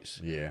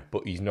fights. Yeah,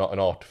 but he's not an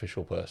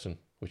artificial person,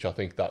 which I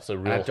think that's a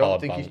real hard I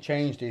don't think balance. he's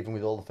changed even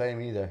with all the fame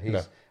either.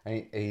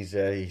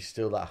 He's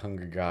still that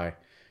hungry guy.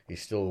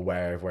 He's still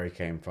aware of where he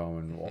came from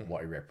and what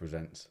he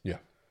represents.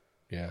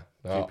 Yeah.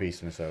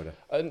 Two-piece Minnesota.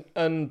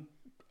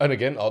 And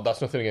again,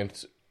 that's nothing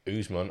against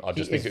Usman. I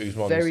just think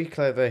Usman's very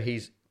clever.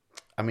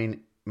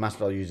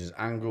 Masvidal uses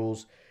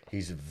angles.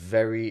 He's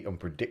very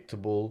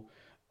unpredictable.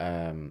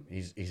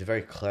 He's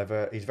very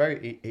clever. He's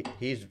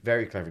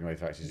very clever in the way he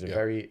fights. He's a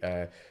very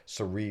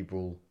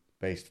cerebral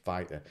based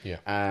fighter. Yeah.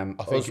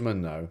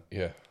 Usman though,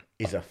 yeah,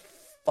 is a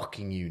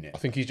fucking unit. I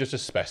think he's just a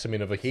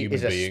specimen of a human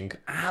being.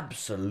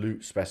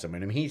 Absolute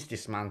specimen. I mean, he's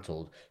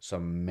dismantled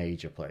some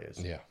major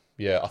players.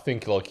 Yeah. I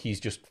think like he's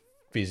just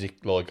I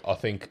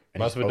think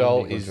And he's Masvidal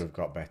only going is to have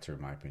got better,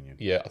 in my opinion.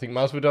 I think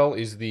Masvidal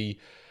is the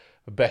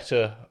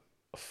better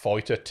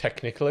fighter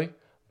technically,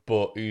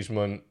 but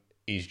Usman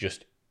is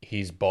just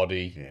his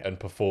body and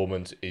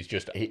performance is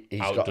just He's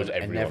outdoes got a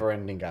everyone.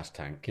 never-ending gas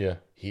tank. Yeah.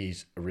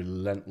 He's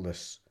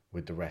relentless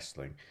with the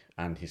wrestling,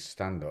 and his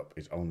stand-up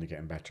is only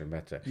getting better and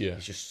better. Yeah.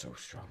 He's just so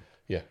strong.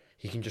 Yeah.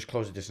 He can just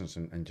close the distance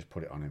and just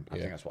put it on him. I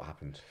think that's what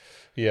happens.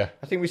 Yeah.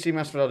 I think we see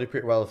Masvidal do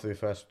pretty well for the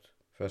first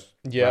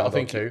Yeah, round I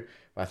think or two.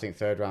 But I think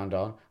third round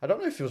on, I don't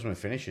know if Usman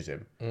finishes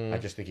him. I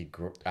just think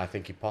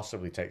he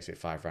possibly takes it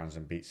 5 rounds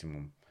and beats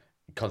him.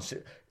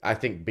 I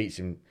think beats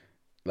him,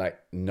 like,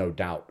 no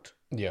doubt.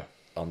 Yeah.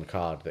 On the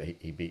card that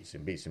he beats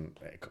him,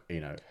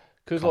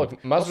 Because like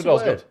what's the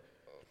Masvidal's word? got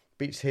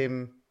beats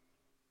him.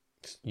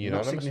 Not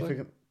unanimously.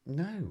 significant.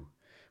 No,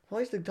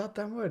 what is the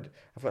goddamn word?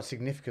 I've got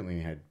significantly in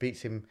my head.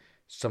 Beats him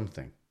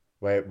something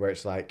where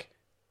it's like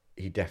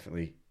he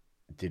definitely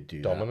did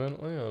do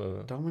Dominantly? I don't know.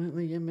 that.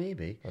 Dominantly, yeah,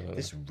 maybe.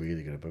 This is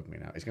really going to bug me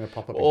now. It's going to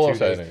pop up All in I'm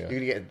 2 days. saying, yeah. You're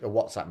going to get a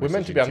WhatsApp message. We're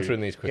meant to be answering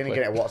these You're going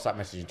quickly. to get a WhatsApp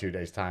message in 2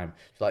 days' time,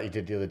 like you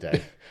did the other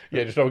day.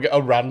 Yeah, just don't get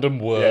a random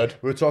word.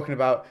 We were talking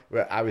about. We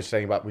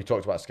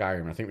talked about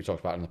Skyrim. I think we talked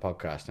about it in the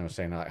podcast, and I was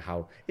saying like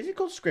how is it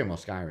called Scrim or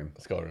Skyrim?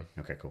 Skyrim.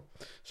 Okay, cool.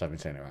 So I've been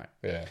saying it right.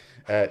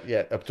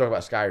 Yeah. I'm talking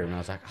about Skyrim, and I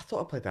was like, I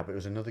thought I played that, but it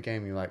was another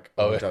game. You're like,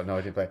 I don't know,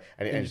 I didn't play.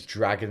 And it's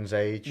Dragon's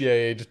Age.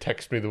 Yeah, just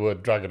text me the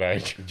word Dragon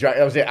Age.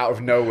 That was it out of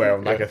nowhere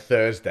on like a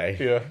Thursday.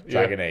 Yeah,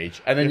 Dragon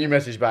Age, and then you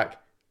message back.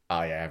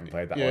 Oh yeah, I haven't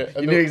played that one. and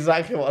You knew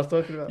exactly what I was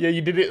talking about. Yeah,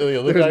 you did it the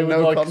other There was day with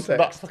no like context.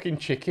 that fucking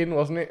chicken,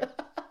 wasn't it?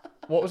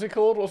 What was it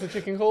called? What's the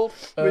chicken called?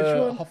 Which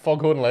one?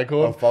 Foghorn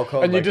Leghorn. Oh,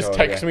 Foghorn and you just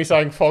Leghorn, text yeah. me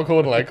saying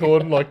Foghorn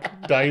Leghorn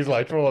like days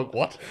later. I'm like,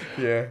 what?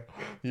 Yeah,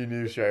 you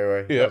knew straight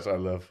away. Yeah. That's what I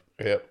love.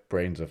 Yep.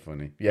 Brains are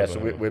funny. Yeah, so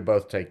we're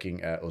both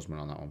taking Usman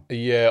on that one.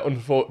 Yeah,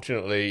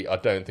 unfortunately, I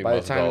don't think By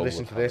the time Masvidal you listen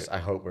would to have this, it. I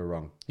hope we're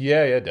wrong.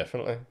 Yeah,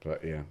 definitely.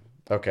 But yeah.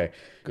 Okay.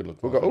 Good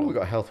luck. we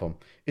got a health one.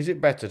 Is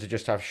it better to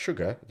just have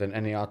sugar than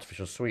any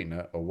artificial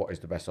sweetener, or what is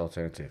the best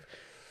alternative?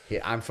 Yeah,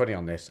 I'm funny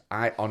on this.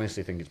 I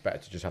honestly think it's better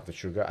to just have the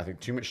sugar. I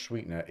think too much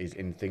sweetener is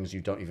in things you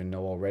don't even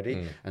know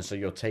already, and so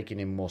you're taking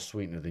in more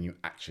sweetener than you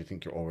actually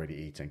think you're already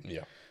eating.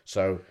 Yeah.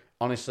 So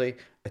honestly,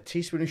 a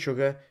teaspoon of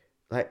sugar,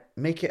 like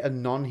make it a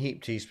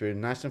non-heaped teaspoon,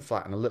 nice and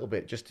flat, and a little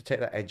bit just to take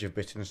that edge of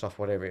bitterness off,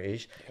 whatever it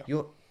is. Yeah.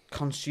 You're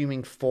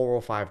consuming 4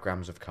 or 5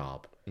 grams of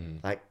carb.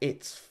 Like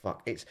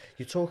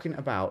you're talking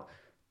about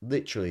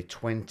literally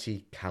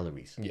 20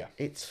 calories. Yeah.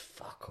 It's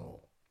fuck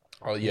all.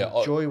 Oh, yeah.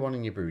 Enjoy one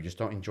in your brew, just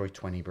don't enjoy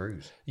 20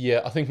 brews.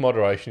 Yeah, I think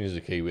moderation is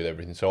the key with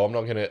everything. So I'm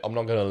not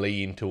gonna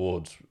lean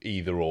towards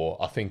either or.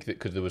 I think that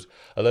because there was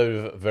a load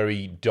of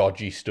very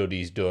dodgy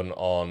studies done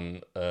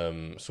on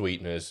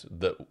sweeteners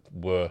that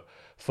were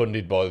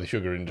funded by the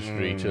sugar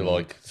industry to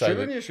like say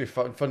Sugar that, industry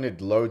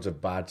funded loads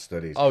of bad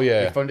studies. Oh,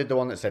 yeah. They funded the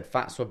one that said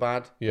fats were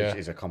bad, Yeah. which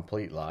is a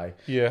complete lie.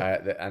 Yeah.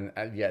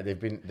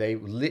 They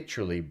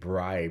literally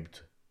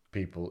bribed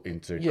people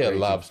into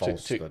labs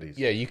false studies.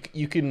 Yeah,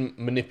 you can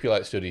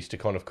manipulate studies to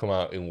kind of come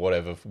out in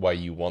whatever way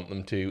you want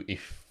them to,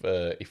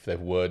 if they're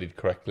worded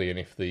correctly and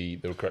if the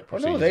correct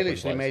procedures. No, they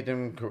literally made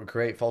them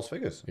create false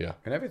figures. Yeah,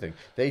 and everything.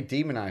 They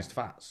demonized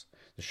fats.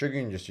 The sugar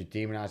industry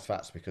demonized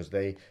fats because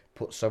they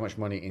put so much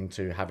money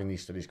into having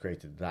these studies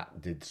created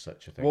that did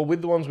such a thing. Well,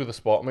 with the ones with the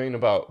spotmean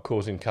about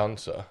causing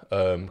cancer,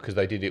 because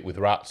they did it with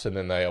rats, and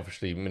then they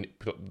obviously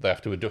they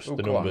have to adjust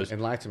the numbers.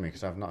 Enlighten me,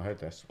 because I've not heard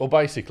this. Well,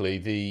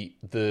 basically,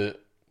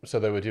 so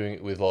they were doing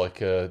it with like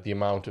the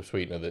amount of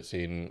sweetener that's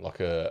in like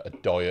a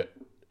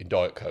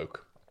Diet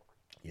Coke.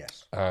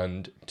 Yes.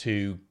 And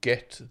to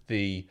get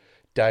the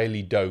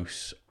daily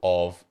dose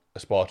of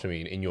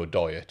aspartame in your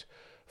diet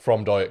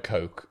from Diet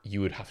Coke,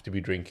 you would have to be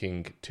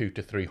drinking 200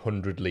 to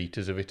 300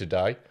 litres of it a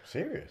day.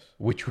 Serious?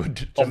 Which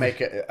would... To make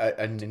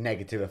a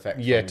negative effect.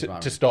 Yeah,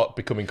 to start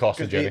becoming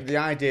carcinogenic. The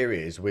idea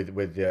is,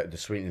 with the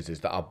sweeteners, is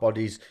that our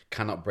bodies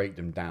cannot break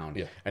them down.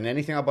 Yeah. And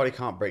anything our body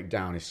can't break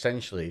down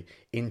essentially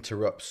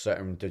interrupts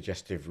certain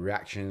digestive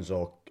reactions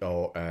or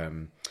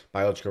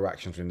biological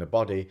reactions in the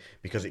body,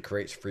 because it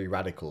creates free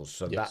radicals.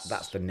 So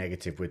that's the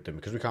negative with them.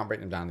 Because we can't break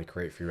them down, they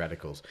create free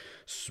radicals.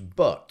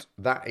 But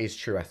that is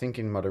true, I think,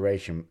 in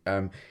moderation.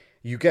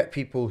 You get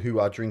people who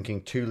are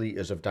drinking 2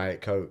 litres of Diet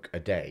Coke a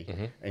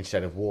day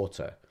instead of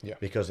water,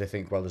 because they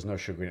think, well, there's no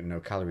sugar in it, no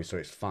calories, so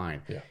it's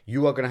fine. Yeah.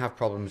 You are going to have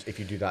problems if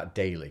you do that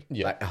daily,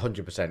 like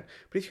 100%.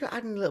 But if you're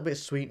adding a little bit of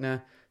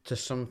sweetener to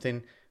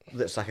something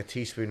that's like a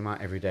teaspoon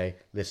amount every day,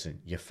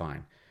 listen, you're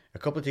fine. A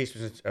couple of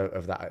teaspoons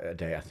of that a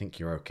day, I think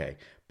you're okay.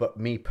 But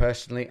me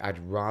personally, I'd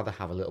rather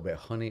have a little bit of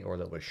honey or a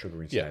little bit of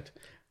sugar instead.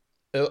 Yeah.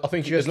 I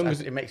think just as long as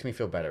it makes me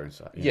feel better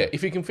inside. Yeah,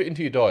 if it can fit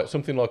into your diet,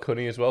 something like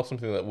honey as well,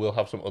 something that will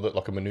have some other,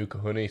 like a Manuka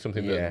honey,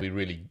 something that will be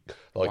really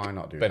Why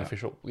not do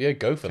beneficial. That? Yeah,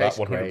 go for Tastes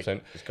that 100%.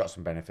 Great. It's got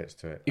some benefits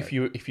to it. If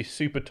you're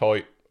super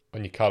tight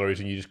on your calories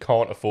and you just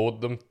can't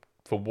afford them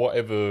for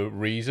whatever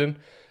reason,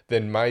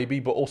 then maybe,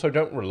 but also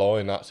don't rely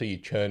on that. So you're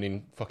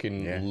churning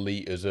fucking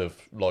litres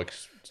of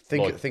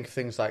Think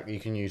things like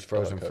you can use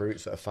frozen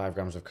fruits that are 5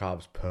 grams of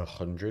carbs per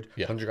 100.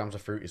 100 grams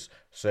of fruit is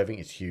serving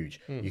is huge.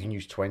 You can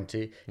use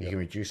 20. You can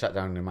reduce that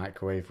down in the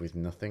microwave with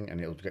nothing,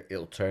 and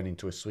it'll turn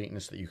into a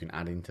sweetness that you can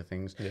add into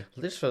things.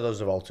 This for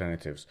those of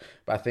alternatives.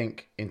 But I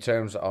think in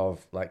terms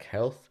of like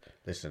health,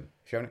 listen,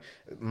 if you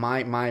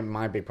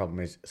my big problem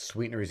is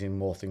sweetener is in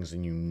more things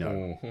than you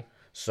know.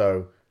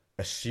 So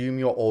assume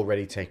you're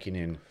already taking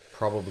in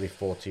probably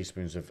 4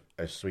 teaspoons of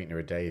sweetener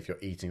a day if you're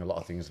eating a lot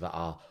of things that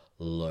are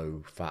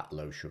low fat,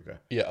 low sugar.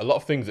 Yeah, a lot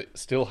of things that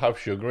still have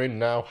sugar in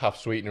now have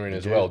sweetener in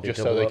as well, just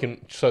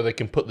so they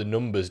can put the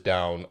numbers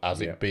down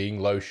as it being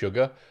low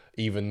sugar,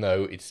 even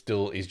though it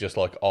still is just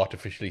like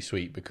artificially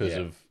sweet because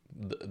of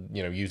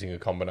using a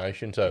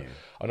combination. So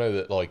I know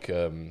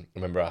that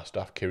remember our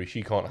staff Kiri,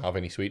 she can't have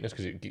any sweetness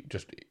because it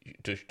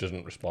just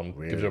doesn't respond.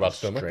 Really? Gives her a bad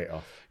stomach. Straight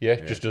off. Yeah,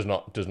 just does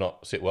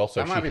not sit well.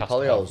 So that might be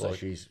polyols that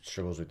she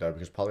struggles with though,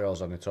 because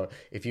polyols on the top.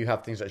 If you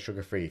have things that are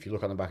sugar free, if you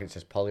look on the back and it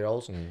says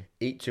polyols,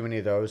 eat too many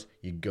of those,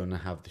 you're gonna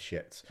have the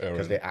shits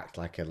because they act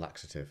like a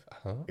laxative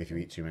if you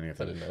eat too many of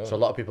them. So a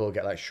lot of people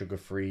get like sugar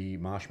free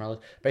marshmallows.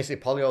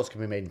 Basically, polyols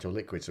can be made into a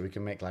liquid, so we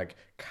can make like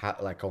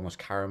almost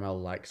caramel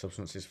like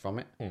substances from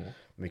it.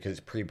 Because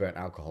it's pre-burnt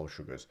alcohol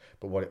sugars.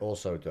 But what it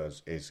also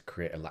does is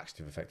create a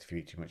laxative effect if you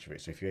eat too much of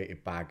it. So if you eat a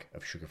bag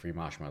of sugar-free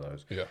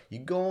marshmallows,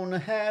 you're going to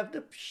have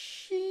the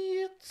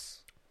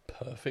shits.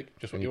 Perfect.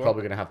 Just and you're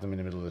probably going to have them in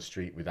the middle of the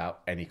street without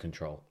any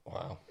control.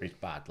 Wow. It's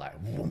bad, like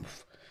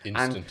woof.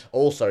 Instant. And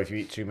also, if you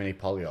eat too many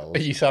polyols...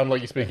 You sound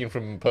like you're speaking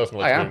from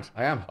personal experience.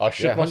 I am. I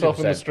shit myself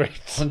in the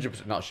streets.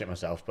 100%, not shit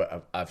myself,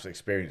 but I've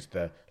experienced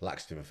the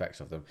laxative effects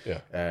of them.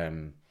 Yeah.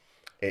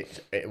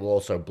 It will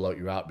also bloat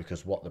you out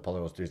because what the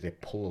polyols do is they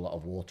pull a lot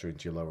of water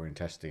into your lower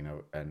intestine,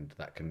 and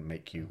that can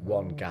make you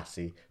 1,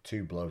 gassy,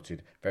 2,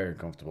 bloated, very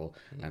uncomfortable,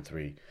 and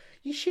 3,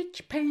 you shit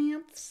your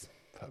pants.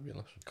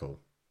 Fabulous. Cool.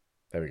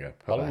 There we go.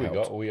 How long have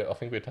we got? I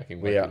think we're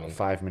taking way too long.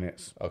 5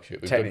 minutes. Oh shit,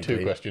 we've done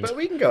 2 questions. But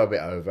we can go a bit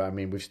over. I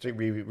mean, we've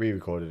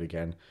re-recorded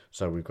again,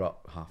 so we've got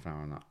half an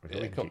hour on that. We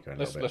can keep going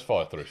let's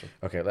fire through some.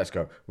 Okay, let's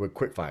go. We're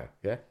quick fire,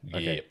 yeah?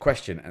 Okay. Yep.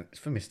 Question, and it's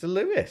for Mr.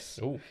 Lewis.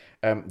 Ooh.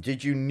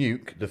 Did you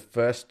nuke the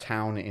first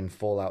town in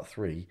Fallout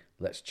 3?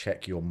 Let's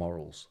check your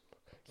morals.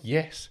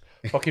 Yes.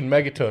 Fucking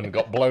Megaton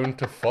got blown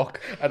to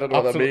fuck. I don't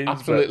know what that means.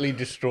 Absolutely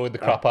destroyed the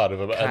crap out of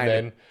him. And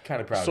then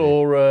kind of proud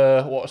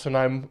saw what's her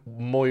name,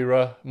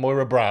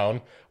 Moira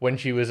Brown, when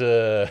she was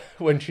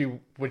when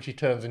she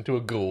turns into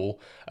a ghoul,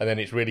 and then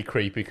it's really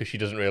creepy because she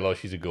doesn't realise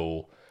she's a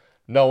ghoul.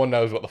 No one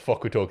knows what the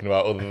fuck we're talking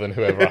about other than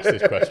whoever asked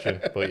this question.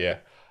 But yeah,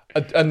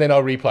 and then I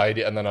replayed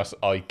it, and then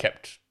I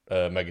kept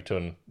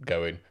Megaton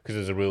going because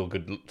there's a real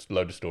good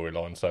load of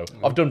storyline. So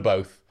I've done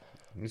both.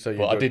 So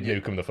I did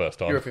nuke him the first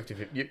time. You're a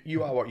 50-50.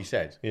 You are what you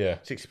said. Yeah.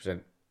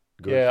 60%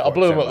 good. Yeah, I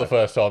blew him up the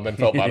first time, then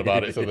felt bad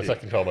about it, so the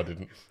second time I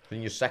didn't.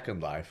 In your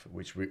second life,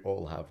 which we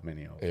all have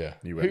many of. Yeah.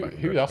 You went back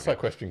who asked that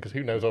question? Because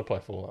who knows I'll play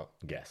Fallout?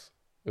 Guess.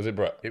 Was it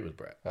Brett? It was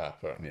Brett. Ah,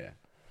 fair enough.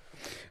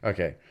 Yeah.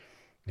 Okay.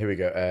 Here we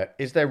go.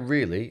 Is there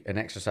really an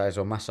exercise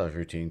or massage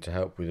routine to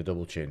help with a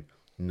double chin?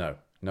 No.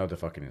 No, there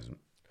fucking isn't.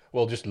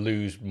 Well, just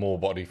lose more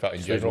body fat in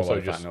Just general. lose more So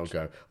body fat just and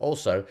it'll go.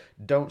 Also,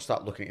 don't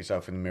start looking at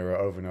yourself in the mirror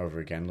over and over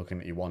again, looking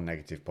at your one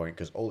negative point,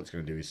 because all it's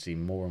going to do is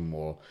seem more and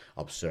more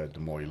absurd the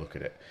more you look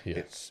at it. Yeah.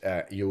 It's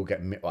you'll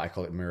get what I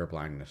call it mirror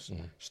blindness.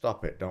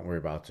 Stop it. Don't worry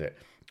about it.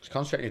 Just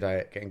concentrate on your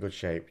diet, get in good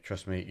shape.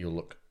 Trust me, you'll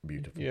look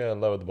beautiful. yeah,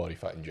 lower the body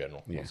fat in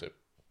general. That's it.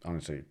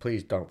 Honestly,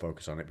 please don't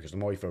focus on it, because the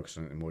more you focus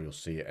on it, the more you'll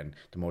see it, and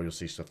the more you'll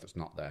see stuff that's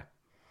not there.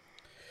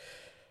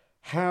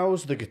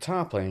 How's the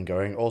guitar playing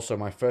going? Also,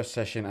 my first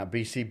session at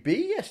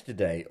BCB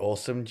yesterday.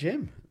 Awesome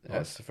gym.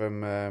 That's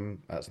from,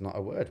 that's not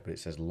a word, but it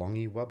says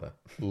Longy Wubber.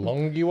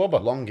 Longy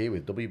Wubber. Longy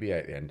with WBA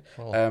at the end.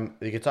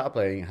 The guitar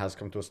playing has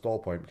come to a stall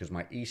point because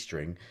my E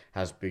string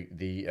has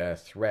the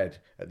thread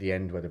at the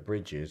end where the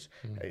bridge is.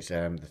 It's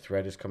the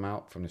thread has come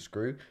out from the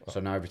screw. So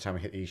now every time I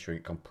hit the E string,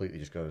 it completely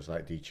just goes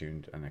like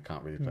detuned, and I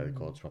can't really play the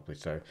chords properly.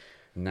 So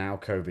now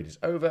COVID is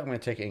over. I'm going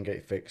to take it and get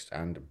it fixed,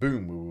 and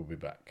boom, we will be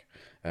back.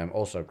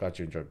 Also, glad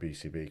you enjoyed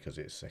BCB because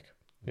it's sick.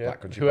 Yeah.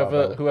 Black Country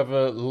Barbell.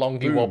 Whoever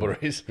Longy Wobber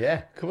is,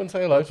 Yeah. come and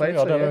say hello to me. I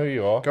don't know who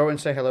you are. Go and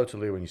say hello to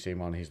Lou when you see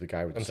him on. He's the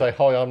guy with And the say,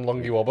 hi, I'm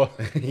Longy Wobber.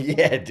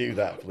 yeah, do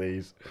that,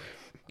 please.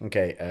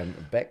 Okay,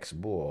 Bex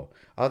Boar.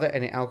 Are there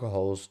any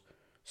alcohols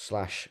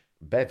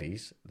 /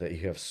 bevies that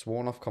you have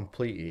sworn off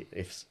completely?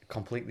 If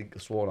completely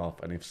sworn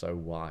off, and if so,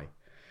 why?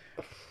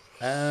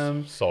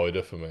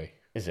 Cider for me.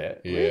 Is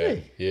it Yeah.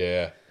 really?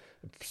 Yeah.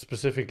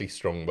 Specifically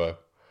Strongbow.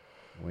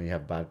 When you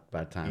have bad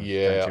times.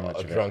 Yeah, Drank too much I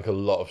of it. drank a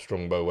lot of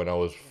Strongbow when I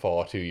was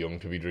far too young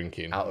to be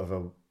drinking. Out of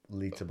a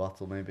litre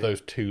bottle, maybe.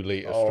 Those 2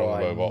 litre Oh,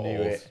 Strongbow I knew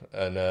bottles. it.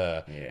 And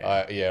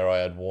Yeah. I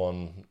had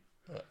one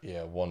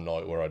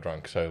night where I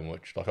drank so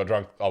much. Like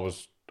I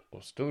was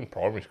still in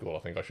primary school. I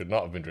think I should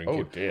not have been drinking.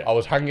 Oh, dear. I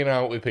was hanging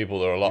out with people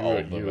that are a lot You were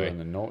older than me. on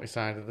the naughty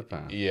side of the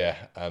path. Yeah,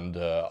 and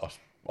I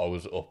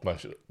was up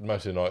most of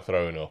the night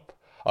throwing up.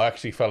 I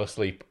actually fell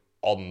asleep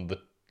on the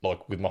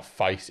with my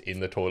face in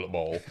the toilet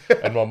bowl,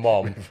 and my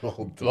mom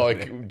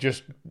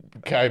just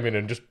came in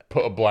and just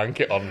put a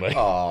blanket on me,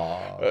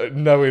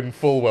 knowing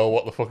full well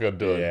what the fuck I'd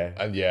done. Yeah.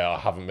 And I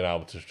haven't been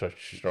able to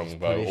touch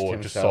Strongbow punished or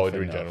just himself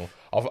cider in enough.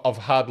 general.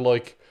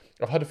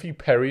 I've had a few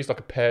Perrys, like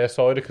a pear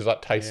cider, because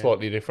that tastes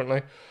slightly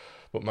differently.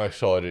 But most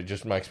cider, it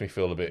just makes me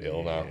feel a bit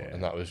ill now,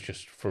 and that was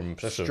just from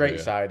The severe- straight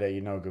cider,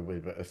 you're no good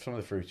with, but some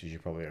of the fruities,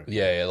 you're probably okay.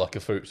 Yeah, like a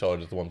fruit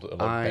cider is the ones that are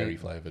like berry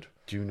flavoured.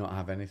 Do not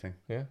have anything.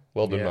 Yeah,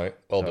 well done, Yeah, mate.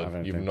 Well don't have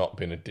done. You've anything. not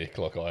been a dick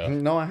like I have.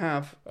 No, I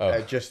have.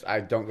 Oh. I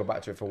don't go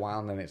back to it for a while,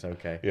 and then it's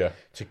okay. Yeah.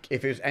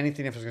 If it was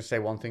anything, if I was going to say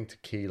one thing,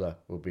 tequila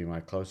would be my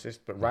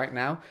closest. But right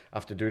now,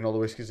 after doing all the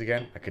whiskies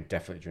again, I could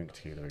definitely drink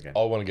tequila again.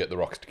 I want to get the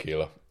Rocks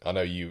tequila. I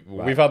know you.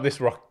 We've had this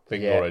rock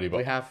thing yeah, already, but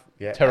we have.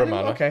 Yeah,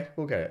 Terramana. Okay,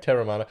 we'll get it.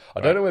 Terramana.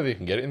 I don't know whether you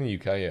can get it in the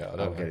UK yet. I I'll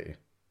don't know. get it.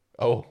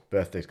 Oh,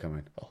 Birthday's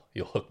coming.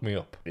 you'll hook me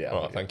up. Yeah,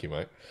 All right, okay. thank you,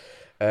 mate.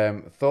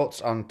 Thoughts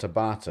on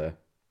Tabata?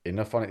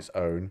 Enough on its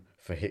own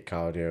for hit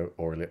cardio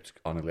or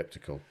on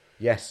elliptical?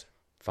 Yes,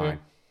 fine.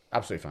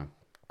 Absolutely fine.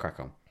 Crack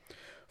on.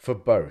 For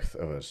both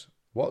of us,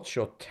 what's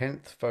your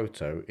 10th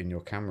photo in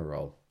your camera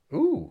roll?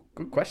 Ooh,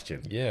 good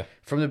question. Yeah.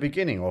 From the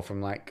beginning or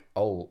from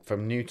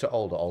from new to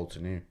old or old to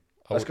new?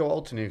 Let's go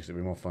old to new because it'll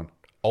be more fun.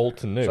 Old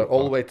to new. So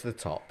all the way to the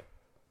top.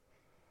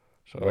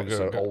 So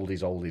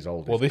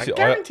Oldies. Well, this I is-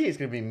 guarantee it's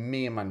going to be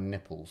me and my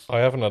nipples. I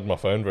haven't had my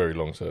phone very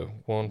long, so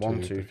 1, 2,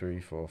 1, 2, 3,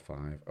 4, 5.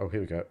 Oh,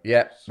 here we go.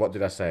 Yeah. What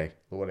did I say?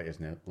 Look what it is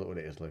now. Look what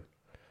it is, Lou.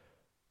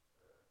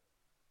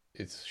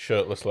 It's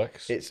shirtless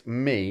Lex. It's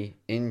me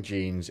in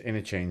jeans in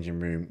a changing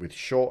room with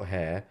short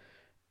hair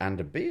and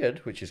a beard,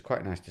 which is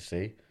quite nice to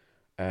see,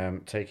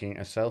 taking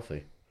a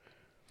selfie.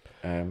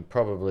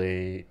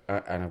 Probably,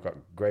 and I've got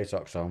grey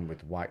socks on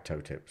with white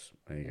toe tips.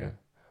 There you go.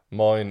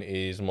 Mine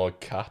is my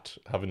cat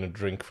having a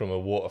drink from a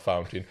water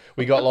fountain.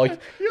 We got like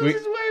Yours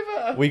is way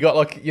better. we got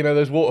like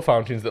those water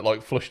fountains that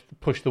like push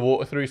the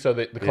water through so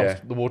that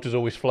the water's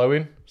always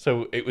flowing.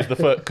 So it was the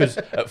first because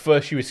at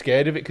first she was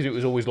scared of it because it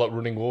was always like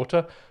running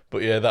water.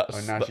 But yeah,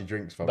 Now she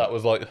drinks from that it.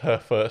 was like her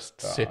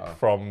first sip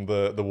from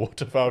the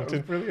water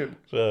fountain. Brilliant.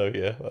 So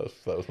yeah,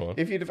 that was mine.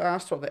 If you'd have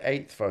asked what the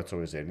 8th photo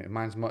was in,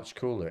 mine's much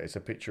cooler. It's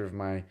a picture of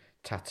my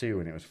tattoo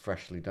and it was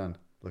freshly done.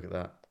 Look at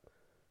that.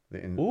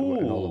 And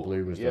all the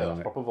blue was done on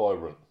it. proper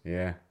vibrant.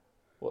 Yeah.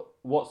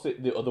 What's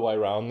it the other way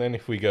around then?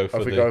 If we go for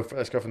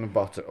Let's go from the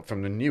bottom,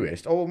 from the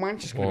newest. Oh,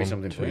 mine's just going to be 1,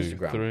 something for 2,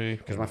 Instagram 3,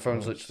 because my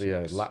phone's literally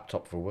a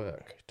laptop for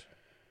work.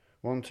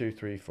 1, 2,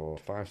 3, 4,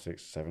 5,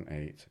 6, 7,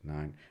 8,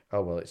 9.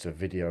 Oh well, it's a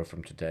video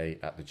from today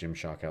at the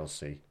Gymshark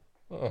LC.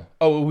 Oh,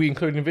 are we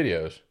including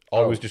videos?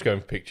 I was just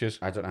going for pictures.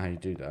 I don't know how you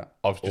do that.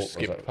 I've just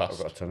skipped past. I've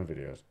got a ton of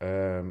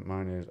videos.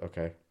 Mine is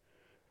okay.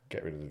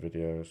 Get rid of the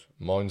videos.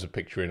 Mine's a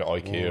picture in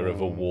IKEA of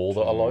a wall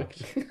that I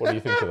liked. What do you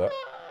think of that?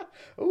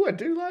 Oh, I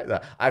do like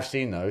that. I've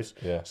seen those.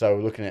 Yeah. So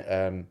looking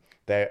at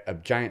They're a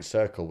giant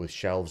circle with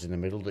shelves in the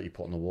middle that you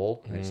put on the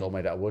wall, and it's all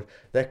made out of wood.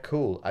 They're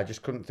cool. I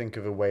just couldn't think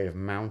of a way of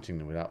mounting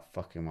them without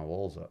fucking my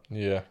walls up.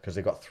 Yeah. Because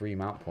they've got 3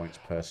 mount points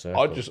per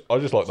circle. I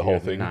just like the whole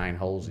thing. 9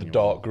 holes in the your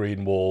dark wall.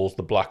 green walls,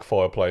 the black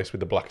fireplace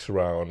with the black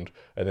surround,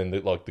 and then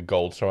the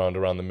gold surround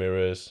around the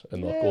mirrors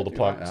and all the I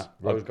do like plants. that.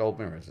 Rose gold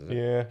mirrors, is it?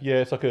 Yeah,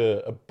 it's like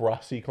a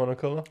brassy kind of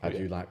colour. I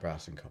do like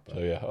brass and copper. So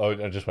yeah,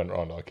 I just went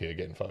around IKEA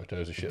getting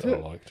photos of shit that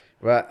I liked.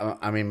 Well,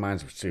 I mean,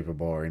 mine's super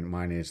boring.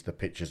 Mine is the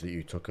pictures that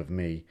you took of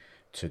me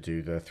to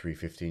do the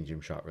 315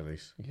 Gymshark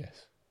release.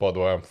 Yes. By the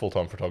way, I'm a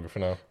full-time photographer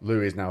now.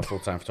 Lou is now a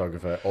full-time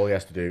photographer. All he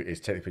has to do is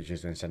take the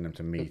pictures and send them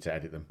to me to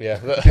edit them. Yeah,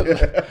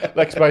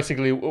 Lex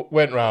basically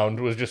went round,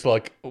 was just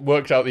like,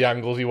 worked out the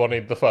angles he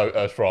wanted the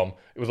photos from.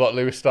 It was like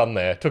Lewis stand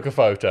there, took a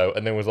photo,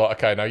 and then was like,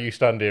 okay, now you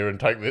stand here and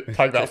take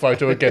that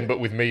photo again, but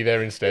with me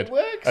there instead. It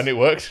works. And it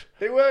worked.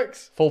 It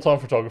works. Full-time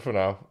photographer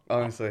now.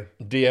 Honestly.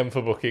 DM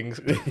for bookings.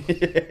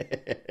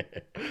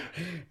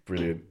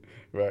 Brilliant.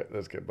 Right,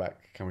 let's get back.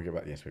 Can we get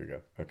back? Yes, here we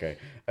go. Okay.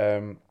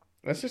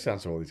 Let's just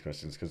answer all these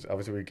questions because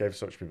obviously we gave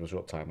such people a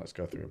short time. Let's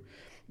go through them.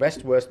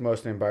 Best, worst,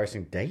 most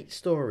embarrassing date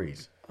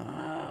stories.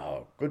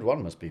 Oh, good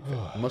one. Must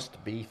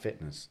be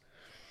fitness.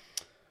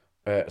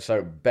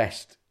 So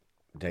best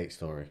date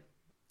story.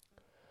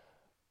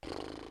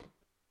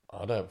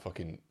 I don't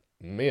fucking...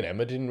 Me and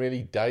Emma didn't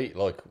really date.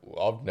 Like,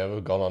 I've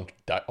never gone on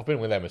date. I've been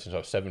with Emma since I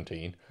was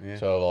 17. Yeah.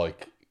 So,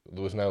 like,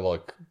 there was no,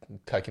 like,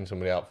 taking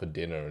somebody out for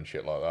dinner and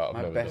shit like that. I've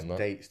My never best done that.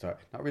 date story.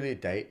 Not really a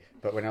date,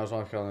 but when I was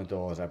working on the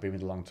doors, I'd been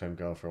with a long-term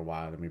girl for a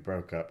while and we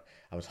broke up.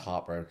 I was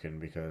heartbroken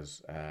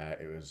because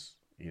it was,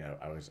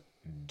 I was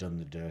done.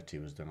 The dirty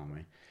was done on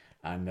me.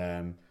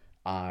 And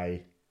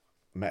I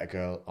met a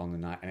girl on the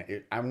night.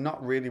 And I'm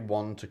not really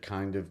one to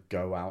kind of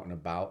go out and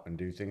about and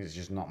do things. It's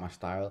just not my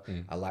style.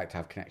 I like to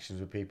have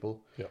connections with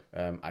people.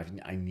 Yeah.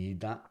 I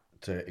need that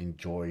to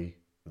enjoy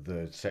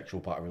the sexual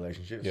part of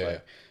relationships. Yeah.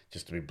 Like,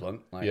 just to be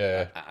blunt. Like,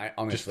 Yeah. I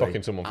honestly, just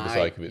fucking someone for the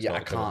sake of it. Yeah, I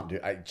can't do.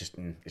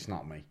 It's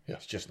not me. Yeah.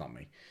 It's just not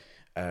me.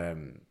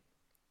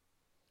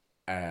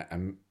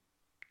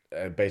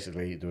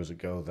 Basically, there was a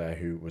girl there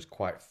who was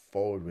quite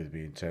forward with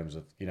me in terms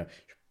of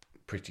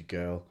pretty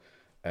girl,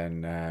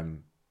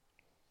 and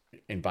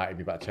invited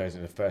me back to hers.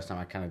 It was the first time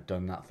I kind of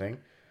done that thing,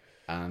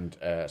 and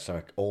so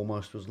it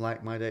almost was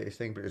like my dating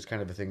thing, but it was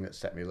kind of a thing that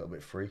set me a little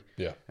bit free.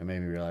 Yeah. And made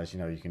me realize, you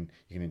can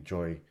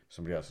enjoy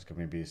somebody else's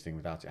company and be this thing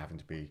without it having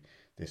to be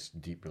this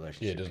deep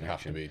relationship. Yeah, it doesn't have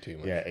to connection. be too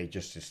much. Yeah,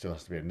 it still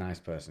has to be a nice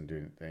person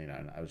doing,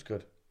 and I was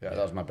good. Yeah,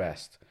 that was my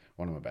best.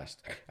 One of my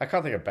best. I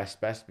can't think of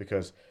best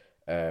because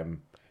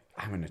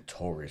I'm a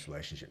notorious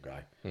relationship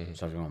guy.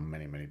 So I've gone on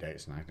many, many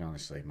dates, and I can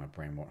honestly, my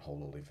brain won't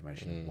hold all the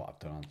information of what I've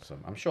done on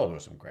some. I'm sure there were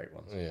some great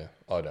ones. Yeah,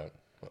 I don't.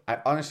 I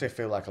honestly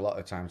feel like a lot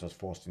of the times I was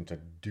forced into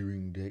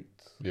doing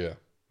dates, Yeah.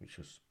 which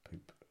was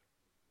poop.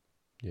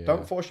 Yeah.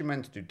 Don't force your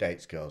men to do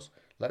dates, girls.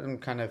 Let them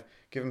kind of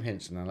give them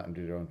hints and then let them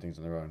do their own things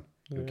on their own.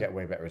 You'll get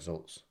way better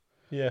results.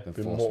 Yeah, than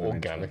be forcing more them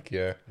into organic, it.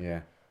 yeah.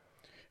 Yeah.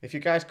 If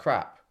your guy's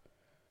crap,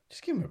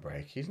 just give him a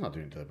break. He's not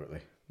doing it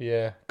deliberately.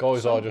 Yeah,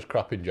 guys are just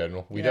crap in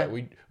general. We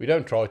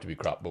don't try to be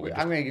crap, but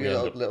I'm going to give you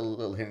a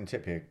little hint and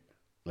tip here,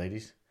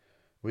 ladies.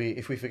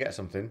 If we forget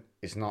something,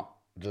 it's not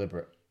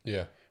deliberate.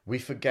 Yeah, We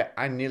forget.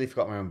 I nearly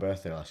forgot my own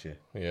birthday last year.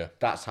 yeah,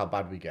 That's how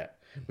bad we get.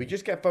 We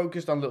just get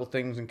focused on little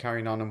things and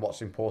carrying on and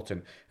what's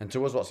important. And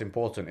to us, what's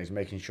important is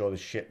making sure the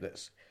shit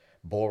that's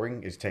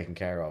boring is taken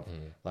care of.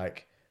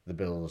 Like the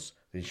bills,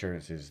 the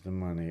insurances, the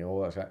money,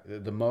 all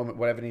that. The moment,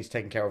 whatever needs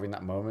taken care of in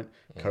that moment.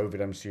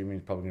 COVID, I'm assuming,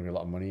 is probably going to be a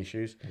lot of money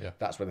issues. Yeah.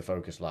 That's where the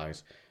focus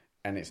lies.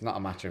 And it's not a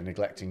matter of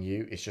neglecting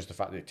you. It's just the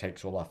fact that it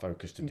takes all our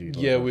focus to do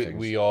those yeah. things.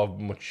 We are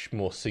much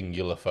more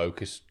singular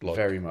focused. Like,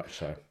 Very much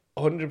so.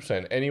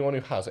 100%. Anyone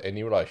who has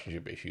any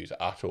relationship issues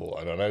at all,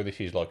 and I know this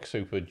is like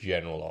super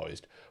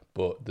generalized,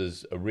 but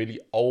there's a really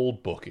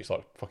old book. It's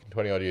like fucking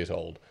 20 odd years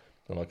old.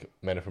 And like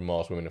Men Are From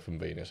Mars, Women Are From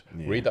Venus.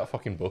 Yeah. Read that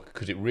fucking book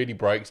because it really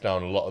breaks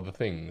down a lot of the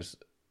things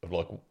of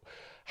like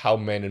how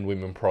men and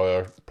women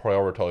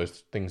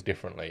prioritize things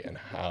differently and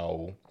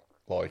how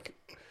like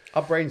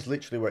Our brains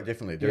literally work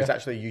differently. There's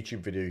actually a YouTube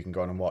video you can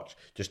go on and watch.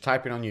 Just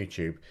type in on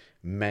YouTube,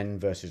 men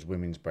versus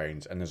women's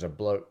brains. And there's a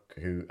bloke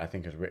who I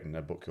think has written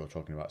a book you're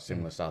talking about,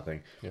 similar style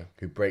thing,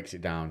 who breaks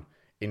it down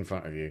in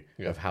front of you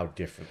of how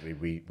differently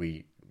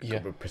we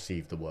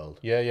perceive the world.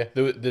 Yeah.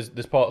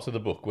 There's parts of the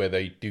book where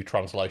they do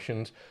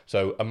translations.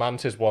 So a man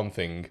says one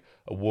thing,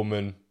 a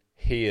woman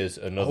hears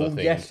another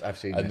thing. Yes, I've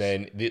seen and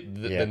this. then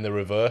then the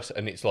reverse,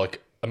 and it's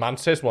like a man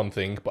says one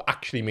thing but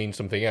actually means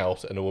something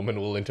else, and a woman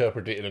will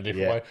interpret it in a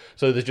different way.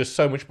 So there's just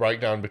so much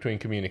breakdown between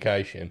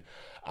communication,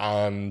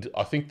 and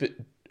I think that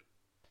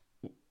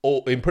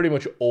in pretty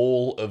much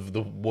all of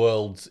the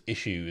world's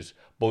issues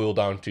boil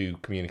down to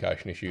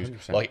communication issues.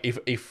 100%. Like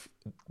if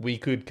we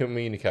could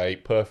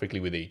communicate perfectly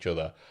with each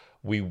other,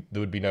 there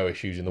would be no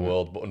issues in the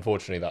world. But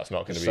unfortunately, that's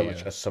not going to be. So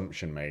much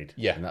assumption made.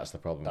 Yeah. And that's the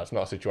problem. That's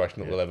not a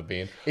situation that we'll ever be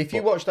in. If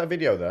you watch that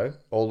video, though,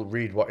 or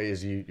read what it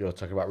is you're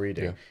talking about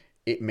reading,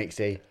 it makes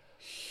a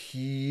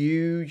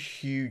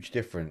huge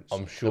difference.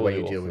 I'm sure the way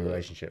the you deal with author-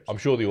 relationships. I'm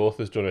sure the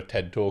author's done a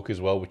TED talk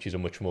as well, which is a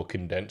much more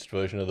condensed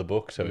version of the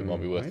book, so it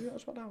might be worth. Maybe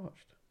that's what I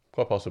watched.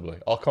 Quite possibly.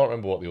 I can't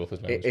remember what the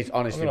author's name is. It's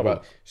honestly, I'm gonna have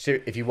well, so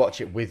if you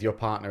watch it with your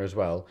partner as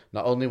well,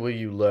 not only will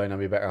you learn and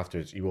be better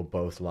afterwards, you will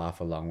both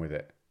laugh along with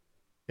it.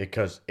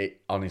 Because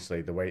it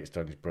honestly, the way it's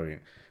done is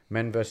brilliant.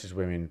 Men versus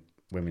women,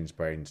 women's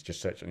brains.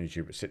 Just search on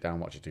YouTube, sit down,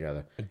 watch it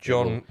together.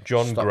 John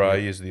stop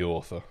Gray you. is the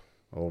author.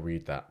 Or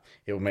read that.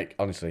 It will make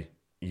honestly.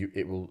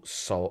 It will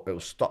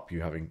stop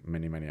you having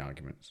many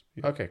arguments.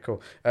 Yeah. Okay,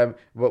 cool.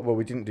 Well,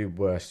 we didn't do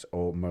worst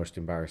or most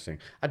embarrassing.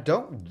 I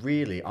don't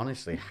really,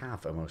 honestly,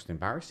 have a most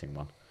embarrassing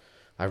one.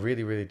 I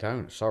really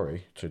don't.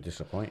 Sorry to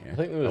disappoint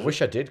you. I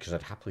wish I did because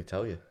I'd happily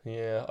tell you.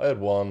 Yeah, I had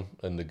one,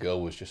 and the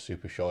girl was just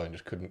super shy and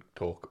just couldn't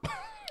talk.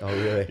 Oh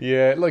really?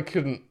 Yeah, like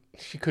couldn't.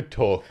 She could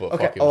talk, but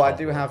okay. fucking. Oh, I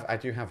do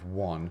have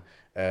one.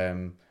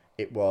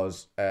 It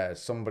was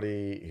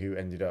somebody who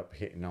ended up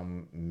hitting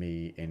on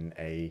me in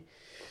a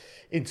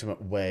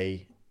intimate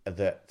way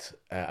that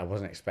I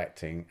wasn't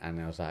expecting, and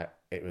I was like,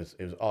 it was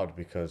odd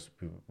because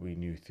we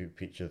knew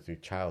each other through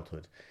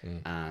childhood,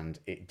 and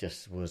it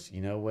just was,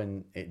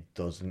 when it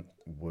doesn't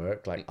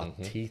work, like our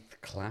teeth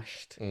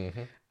clashed,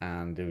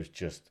 and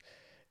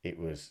it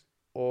was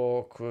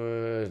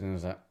awkward, and I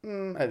was like,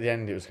 at the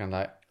end it was kind of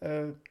like,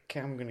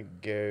 okay, I'm gonna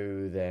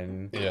go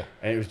then,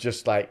 and it was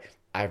just like,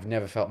 I've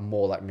never felt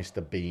more like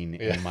Mr. Bean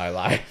in my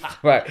life.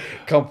 Right,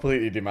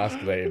 completely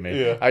demasculated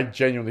me. Yeah. I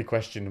genuinely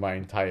questioned my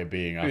entire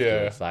being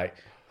afterwards. Like,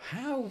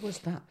 how was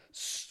that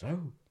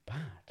so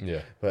bad?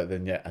 Yeah. But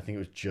then, I think it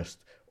was just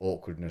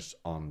awkwardness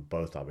on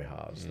both our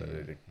behalves that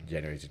it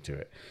generated to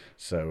it.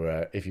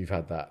 So if you've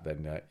had that,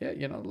 then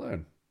you're not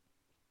alone.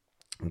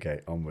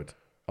 Okay, onward.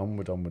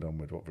 What have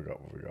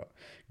we got?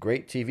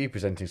 Great TV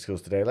presenting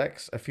skills today,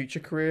 Lex. A future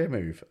career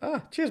move.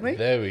 Cheers, mate.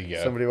 There we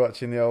go. Somebody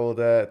watching the old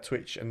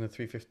Twitch and the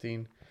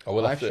 315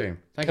 live stream.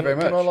 Thank you very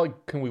much.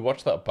 Can we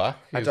watch that back?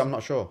 I'm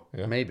not sure.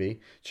 Yeah. Maybe.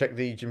 Check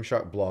the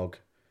Gymshark blog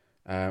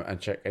and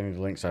check any of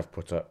the links I've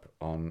put up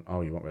on... Oh,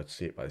 you won't be able to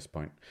see it by this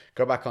point.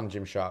 Go back on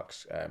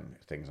Gymshark's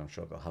things. I'm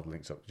sure they'll have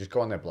links up. Just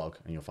go on their blog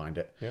and you'll find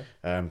it.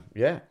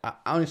 Yeah.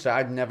 Honestly,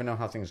 I'd never know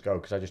how things go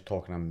because I just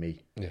talk and I'm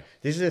me. Yeah.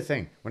 This is the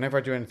thing. Whenever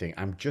I do anything,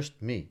 I'm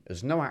just me.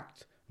 There's no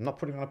act. I'm not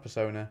putting on a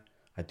persona.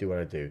 I do what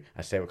I do.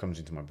 I say what comes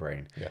into my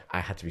brain. Yeah.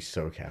 I had to be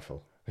so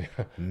careful.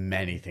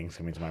 Many things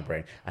come into my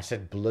brain. I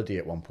said bloody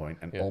at one point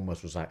and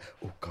almost was like,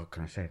 oh God,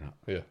 can I say that?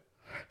 Yeah.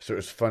 So it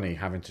was funny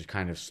having to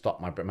kind of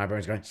stop my brain. My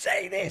brain's going,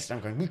 say this. And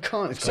I'm going, we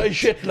can't. It's Say going,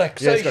 shit,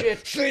 Lex. Say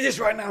shit. Say this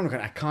right now. I'm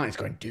going, I can't. It's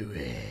going, do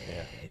it.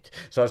 Yeah.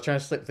 So I was trying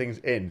to slip things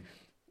in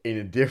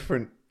a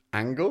different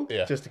angle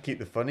just to keep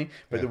the funny.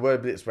 But there were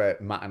bits where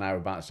Matt and I were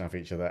bouncing off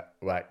each other,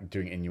 like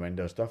doing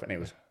innuendo stuff, and it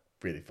was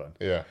really fun.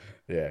 Yeah.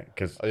 Yeah.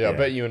 Because I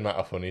bet you and Matt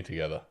are funny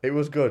together. it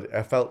was good.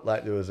 I felt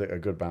like there was a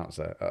good bounce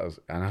there.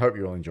 And I hope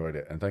you all enjoyed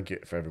it. And thank you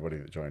for everybody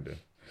that joined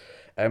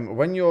in.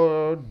 When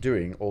you're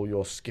doing all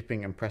your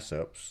skipping and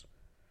press-ups...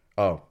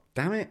 Oh,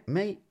 damn it,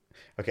 mate.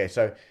 Okay,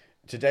 so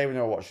today when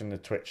they were watching the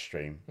Twitch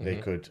stream,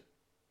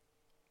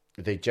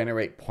 they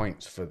generate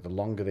points for the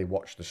longer they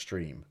watch the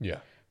stream. Yeah.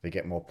 They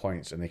get more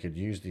points, and they could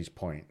use these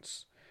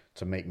points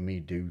to make me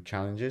do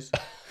challenges.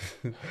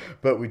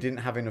 But we didn't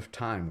have enough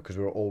time because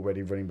we were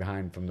already running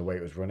behind from the way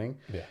it was running.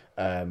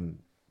 Yeah.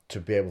 To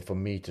be able for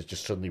me to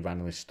just suddenly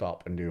randomly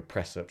stop and do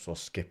press-ups or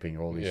skipping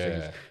or all these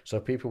things. So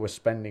people were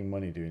spending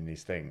money doing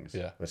these things.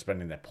 Yeah. Were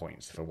spending their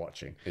points for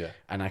watching. Yeah.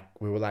 And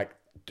we were like,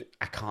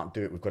 I can't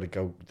do it. We've got to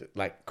go.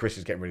 Like, Chris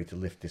is getting ready to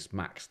lift this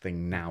max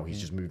thing now.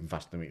 He's just moving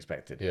faster than we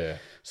expected. Yeah.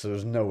 So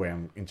there's no way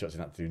I'm interrupting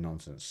that to do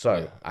nonsense.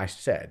 So I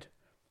said,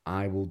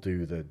 I will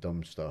do the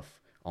dumb stuff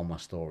on my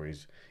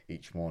stories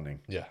each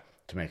morning. Yeah.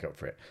 To make up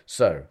for it.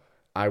 So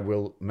I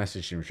will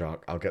message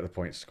Gymshark. I'll get the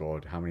points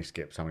scored. How many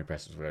skips, how many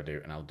presses will I do?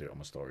 And I'll do it on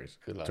my stories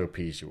to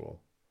appease you all.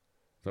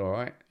 Is that all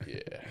right?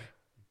 Yeah.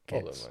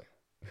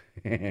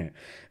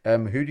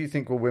 Who do you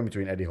think will win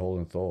between Eddie Hall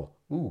and Thor?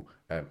 Ooh,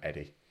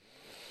 Eddie.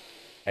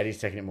 Eddie's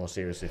taking it more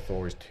seriously.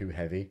 Thor is too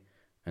heavy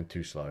and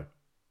too slow.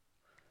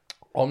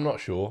 I'm not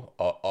sure.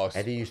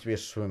 Eddie used to be a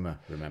swimmer,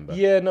 remember?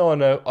 Yeah, no, I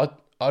know.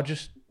 I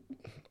just,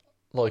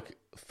 like,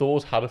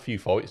 Thor's had a few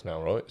fights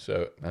now, right?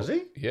 So has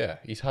he? Yeah,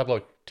 he's had,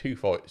 like, 2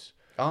 fights.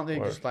 Aren't they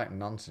just, like,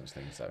 nonsense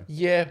things, though?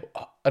 Yeah,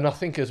 and I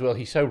think, as well,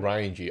 he's so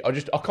rangy. I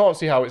can't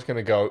see how it's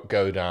going to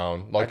go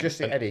down. Like, I just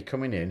see Eddie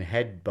coming in,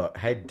 head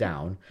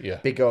down,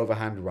 big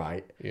overhand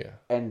right,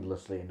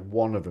 endlessly, and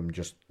one of them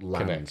just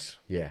lands. Connects.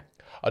 Yeah.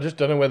 I just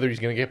don't know whether he's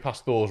going to get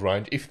past Thor's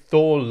range. If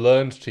Thor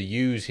learns to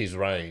use his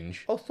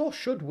range... Oh, Thor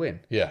should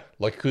win. Yeah,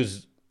 like,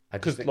 because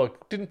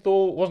wasn't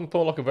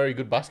Thor like a very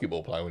good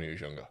basketball player when he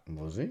was younger?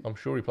 Was he? I'm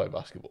sure he played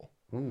basketball.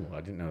 Ooh,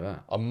 I didn't know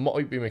that. I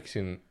might be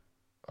mixing...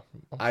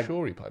 I'm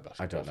sure he played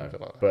basketball. I don't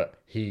know, like but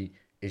he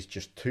is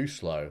just too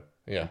slow.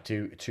 Yeah.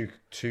 And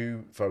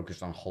too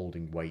focused on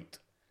holding weight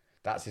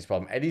That's his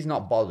problem. Eddie's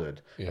not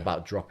bothered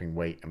about dropping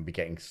weight and be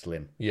getting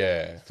slim.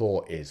 Yeah.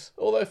 Thor is.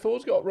 Although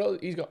Thor's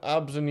he's got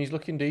abs and he's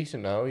looking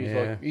decent now.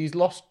 He's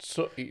lost.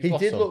 He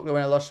did look, when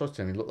I last saw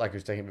him, he looked like he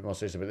was taking a bit more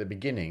seriously. But at the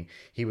beginning,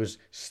 he was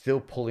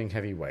still pulling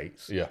heavy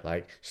weights. Yeah.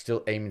 Like,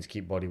 still aiming to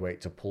keep body weight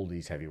to pull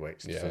these heavy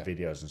weights for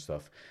videos and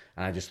stuff.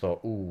 And I just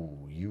thought,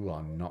 ooh, you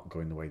are not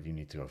going the way you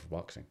need to go for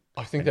boxing.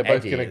 I think they're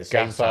both going to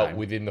gas out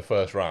within the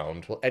first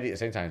round. Well, Eddie at the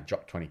same time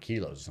dropped 20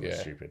 kilos or something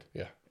stupid.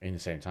 Yeah. In the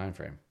same time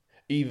frame.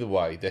 Either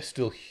way, they're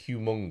still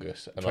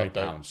humongous. And 20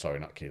 pounds, sorry,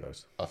 not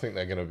kilos. I think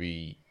they're going to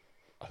be...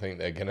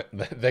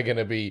 they're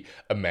gonna be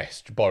a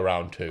mess by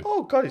round 2.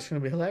 Oh god, it's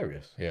gonna be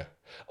hilarious. Yeah.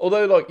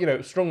 Although, like, you know,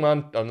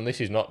 strongman, and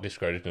this is not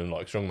discrediting,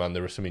 like strongman,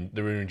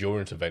 there are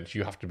endurance events.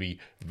 You have to be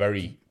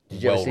very well-rounded.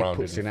 Did you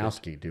ever see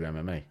Putinowski do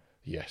MMA?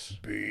 Yes.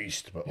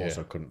 Beast, but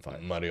also couldn't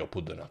fight. Mario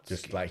Pudenats.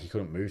 Just like he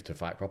couldn't move to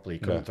fight properly. He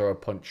couldn't throw a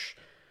punch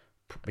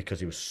because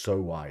he was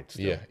so wide.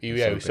 Still. Yeah, he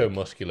was so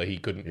muscular. He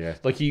couldn't. Yeah.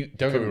 Like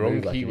don't get me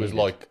wrong. He was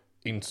like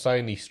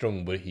insanely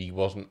strong, but he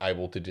wasn't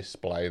able to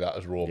display that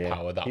as raw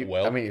power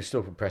well. I mean, it's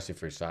still impressive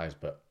for his size,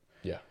 but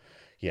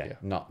yeah,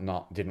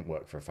 not didn't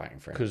work for a fighting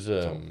frame. Because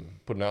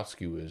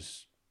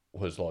Pudenats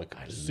was like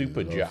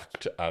super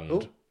jacked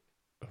and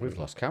we've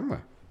lost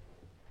camera.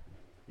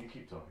 You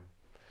keep talking.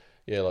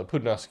 Yeah, like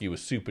Pudenats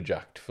was super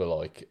jacked for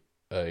like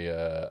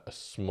a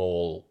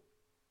small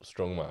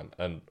strongman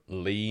and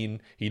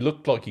lean. He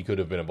looked like he could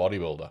have been a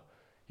bodybuilder.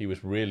 He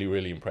was really,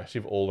 really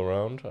impressive all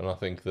around, and I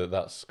think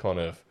that's kind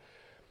of.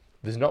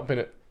 There's not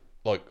been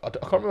I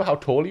can't remember how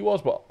tall he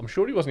was, but I'm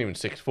sure he wasn't even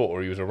 6 foot,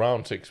 or he was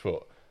around 6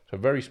 foot. So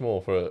very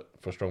small for a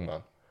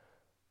strongman.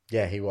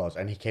 Yeah, he was,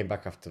 and he came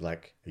back after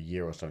like a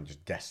year or so and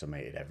just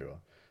decimated everyone.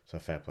 So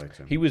fair play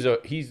to him.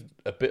 He's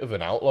a bit of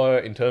an outlier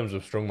in terms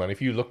of strongman.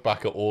 If you look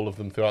back at all of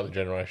them throughout the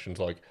generations,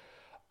 like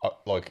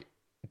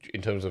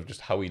in terms of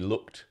just how he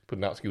looked,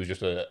 Pudenats was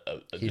just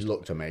he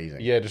looked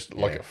amazing. Yeah, just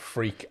like a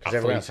freak athlete.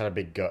 Everyone else had a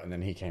big gut, and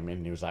then he came in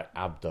and he was like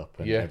abbed up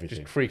and everything.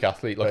 Just freak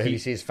athlete. Like you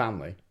see his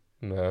family.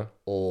 No.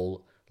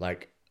 All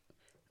like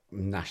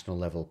national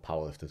level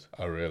powerlifters.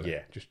 Oh really?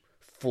 Yeah. Just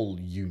full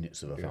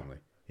units of a family.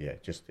 Yeah.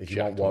 Just if you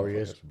Jacked want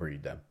warriors,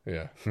 breed them.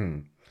 Yeah.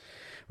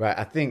 Right.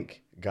 I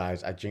think,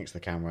 guys, I jinxed the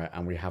camera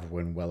and we have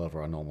run well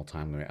over our normal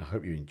time limit. I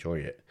hope you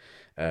enjoy it.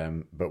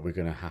 But we're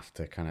gonna have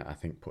to kind of, I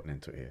think, put an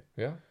end to it here.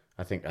 Yeah.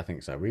 I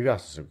think so. We've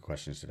asked some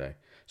questions today.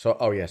 So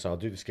I'll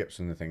do the skips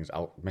and the things.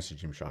 I'll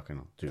message Gymshark and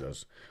I'll do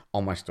those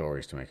on my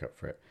stories to make up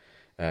for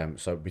it.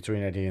 So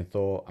between Eddie and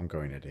Thor, I'm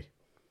going Eddie.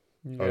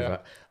 Yeah.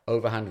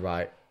 Overhand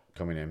right,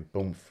 coming in,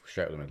 boom,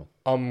 straight up the middle.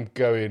 I'm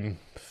going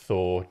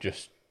Thor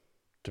just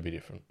to be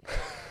different.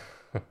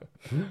 Do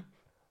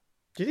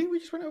you think we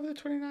just went over the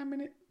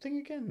 29-minute thing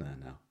again there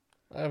now?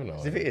 I have no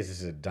idea. If it is,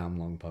 this is a damn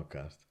long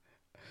podcast.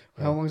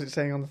 How long is it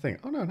saying on the thing?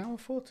 Oh no, an hour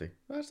 40.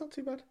 That's not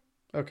too bad.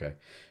 Okay. Have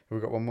we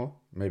got one more?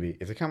 Maybe.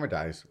 If the camera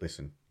dies,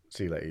 listen,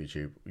 see you later,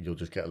 YouTube. You'll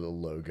just get a little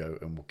logo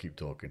and we'll keep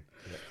talking.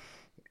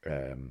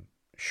 Yeah.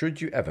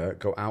 Should you ever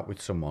go out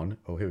with someone,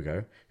 here we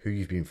go, who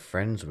you've been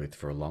friends with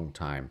for a long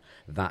time?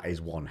 That is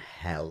one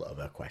hell of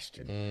a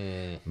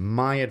question.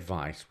 My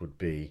advice would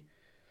be,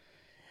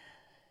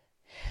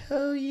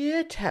 oh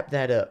yeah, tap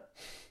that up.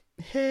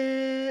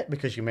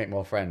 Because you make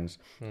more friends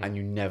and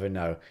you never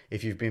know.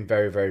 If you've been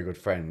very, very good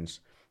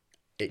friends,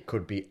 it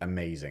could be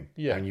amazing.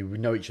 Yeah. And you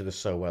know each other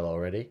so well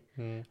already.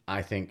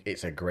 I think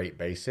it's a great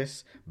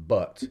basis,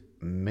 but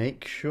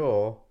make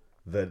sure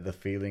that the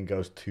feeling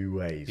goes 2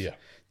 ways. Yeah.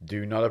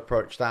 Do not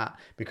approach that,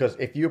 because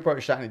if you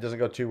approach that and it doesn't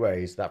go 2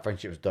 ways, that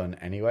friendship's done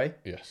anyway.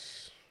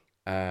 Yes.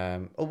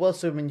 So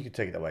you could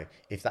take it that way.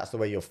 If that's the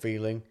way you're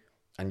feeling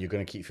and you're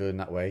going to keep feeling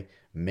that way,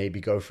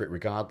 maybe go for it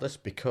regardless,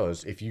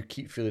 because if you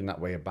keep feeling that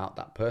way about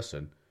that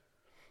person,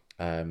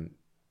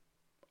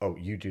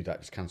 you do that,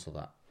 just cancel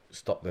that.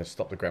 Stop the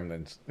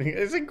gremlins.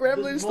 It's a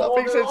gremlin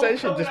stopping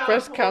sensation. Just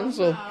press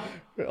cancel.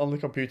 On the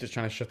computer's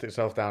trying to shut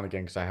itself down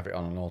again because I have it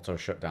on an auto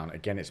shutdown.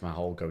 Again, it's my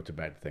whole go to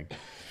bed thing.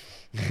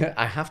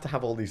 I have to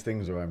have all these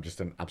things or I'm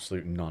just an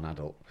absolute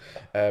non-adult.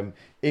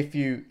 If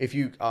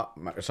you are,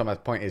 so my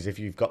point is, if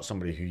you've got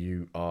somebody who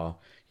you are,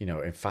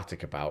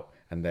 emphatic about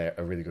and they're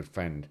a really good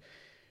friend,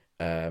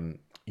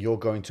 you're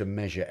going to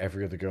measure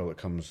every other girl that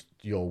comes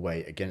your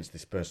way against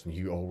this person who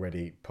you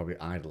already probably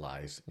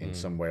idolize in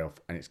some way,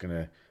 and it's going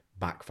to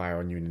backfire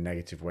on you in a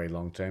negative way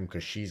long term,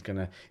 because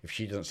if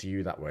she doesn't see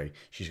you that way,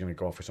 she's going to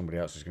go off with somebody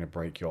else who's going to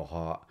break your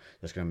heart,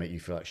 that's going to make you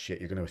feel like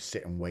shit. You're going to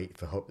sit and wait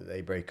for hope that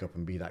they break up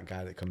and be that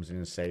guy that comes in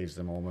and saves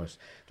them, almost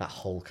that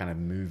whole kind of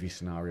movie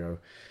scenario,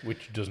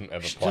 which doesn't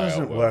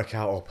ever work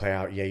out or play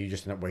out. Yeah, you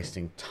just end up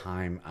wasting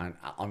time. And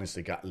I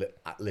honestly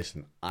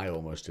listen, I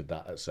almost did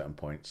that at certain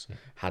points.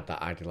 Had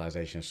that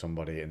idealization of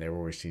somebody and they were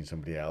always seeing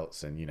somebody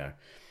else, and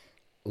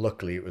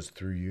luckily it was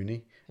through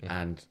uni.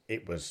 And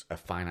it was a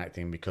finite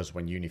thing, because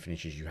when uni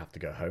finishes, you have to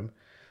go home.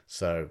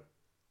 So,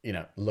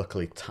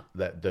 luckily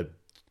the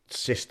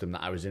system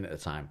that I was in at the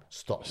time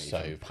stopped me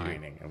from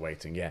pining and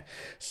waiting. Yeah.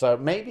 So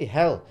maybe,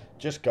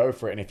 just go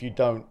for it. And if you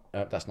don't,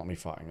 that's not me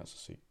farting, that's a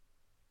seat.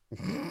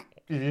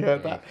 Did you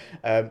heard that?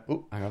 Hang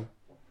on.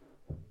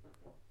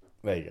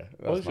 There you go.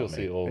 Well, That's you'll not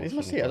see me. it all It's of a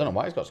my sudden. seat. I don't know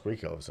why it's got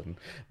squeaky all of a sudden.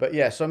 But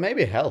yeah, so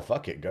maybe hell,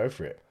 fuck it, go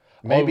for it.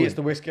 Maybe it's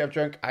the whiskey I've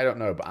drunk. I don't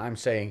know, but I'm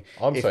saying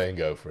saying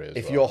go for it.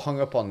 If you're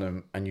hung up on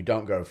them and you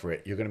don't go for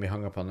it, you're going to be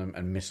hung up on them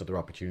and miss other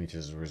opportunities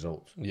as a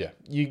result. Yeah,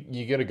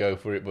 you got to go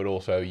for it, but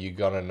also you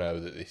got to know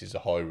that this is a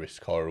high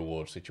risk, high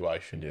reward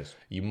situation. Yes.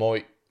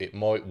 It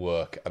might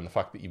work, and the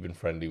fact that you've been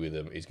friendly with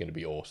them is going to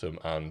be awesome,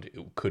 and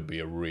it could be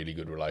a really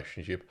good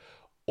relationship.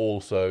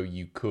 Also,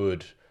 you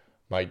could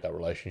make that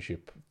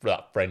relationship,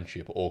 that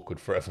friendship, awkward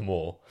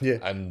forevermore. Yeah,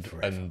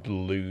 and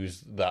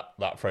lose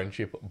that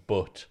friendship.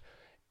 But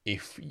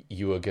if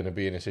you are going to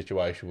be in a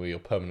situation where you're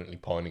permanently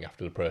pining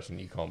after the person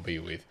you can't be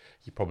with,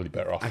 you're probably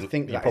better off.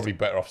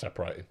 Better off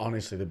separating.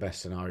 Honestly, the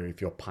best scenario if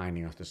you're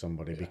pining after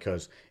somebody,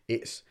 because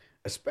it's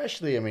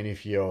especially. I mean,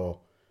 if you're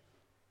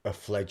a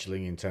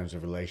fledgling in terms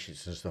of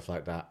relationships and stuff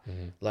like that,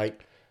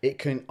 like it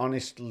can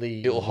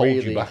honestly It'll hold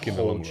really you back in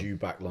the long hold run. you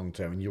back long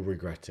term, and you'll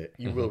regret it.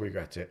 You will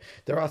regret it.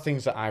 There are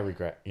things that I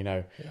regret,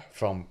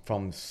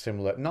 from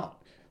similar.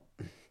 Not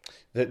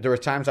there are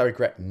times I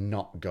regret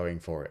not going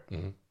for it.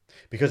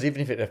 Because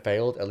even if it had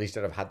failed, at least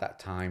I'd have had that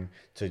time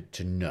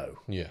to know.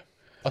 Yeah.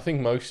 I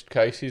think most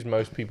cases,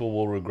 most people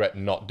will regret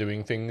not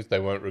doing things. They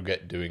won't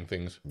regret doing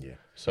things. Yeah.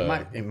 So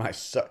It might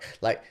suck.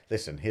 Like,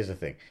 listen, here's the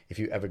thing. If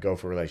you ever go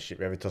for a relationship,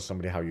 you ever tell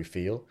somebody how you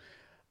feel,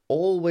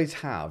 always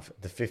have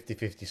the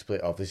 50-50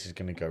 split of this is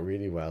going to go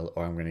really well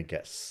or I'm going to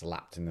get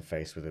slapped in the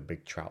face with a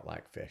big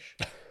trout-like fish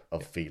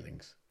of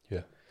feelings.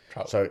 yeah.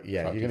 So,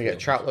 yeah, you're going to get a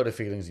trout load of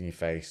feelings in your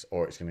face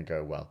or it's going to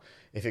go well.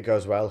 If it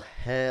goes well,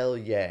 hell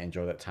yeah,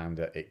 enjoy that time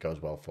that it goes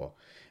well for.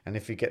 And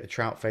if you get the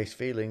trout face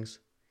feelings,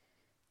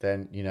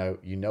 then, you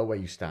know where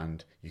you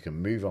stand. You can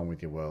move on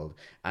with your world.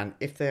 And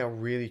if they are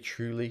really,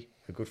 truly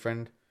a good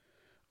friend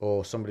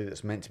or somebody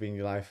that's meant to be in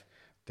your life,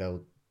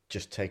 they'll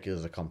just take it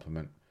as a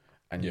compliment.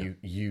 And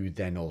you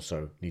then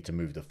also need to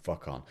move the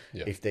fuck on.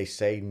 Yeah. If they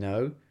say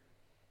no,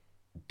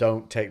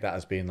 don't take that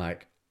as being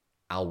like,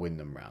 I'll win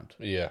them round.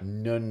 Yeah.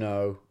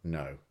 No.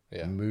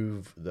 Yeah.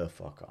 Move the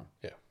fuck on.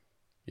 Yeah.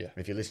 Yeah.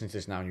 If you're listening to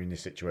this now and you're in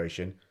this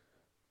situation,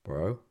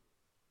 bro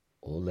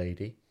or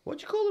lady, what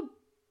do you call them?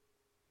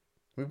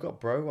 We've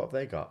got bro. What have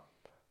they got?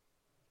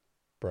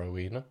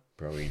 Broina.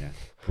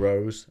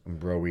 Bros and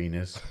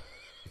broinas.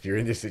 If you're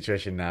in this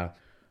situation now,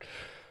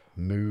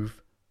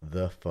 move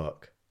the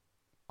fuck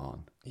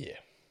on. Yeah.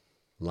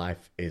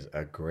 Life is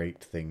a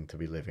great thing to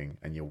be living,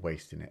 and you're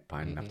wasting it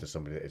pining after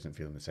somebody that isn't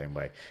feeling the same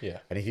way. Yeah.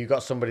 And if you've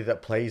got somebody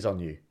that plays on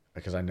you,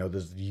 because I know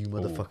there's you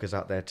motherfuckers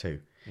out there too.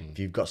 If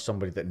you've got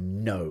somebody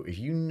if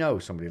you know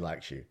somebody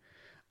likes you,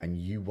 and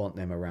you want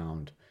them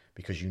around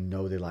because you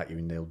know they like you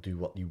and they'll do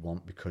what you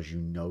want because you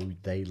know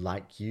they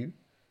like you,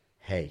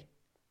 hey,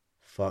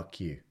 fuck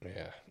you.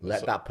 Yeah.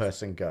 Let that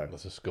person go.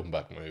 That's a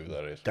scumbag move,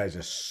 that is. That is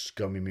a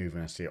scummy move,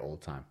 and I see it all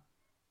the time.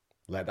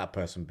 Let that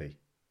person be.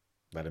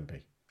 Let him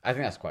be. I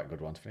think that's quite a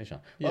good one to finish on.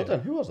 Well done.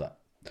 Who was that?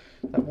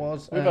 That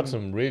was... We've had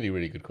some really,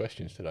 really good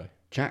questions today.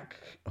 Jack...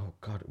 Oh,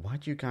 God. Why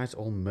do you guys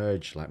all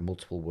merge like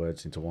multiple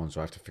words into one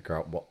so I have to figure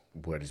out what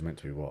word is meant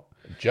to be what?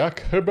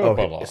 Jack Oh,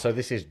 Herbala. so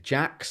this is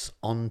Jack's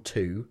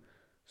on2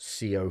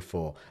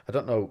 CO4. I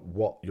don't know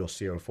what your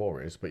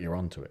CO4 is, but you're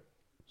onto it.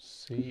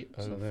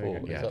 CO4. there you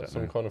go. Yeah, I is don't that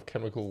some know. kind of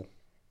chemical?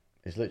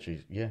 It's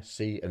literally,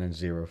 C and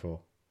then 04.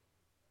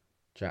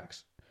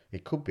 Jack's...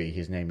 It could be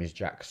his name is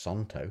Jack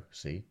Sonto,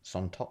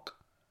 Sontok.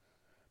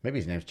 Maybe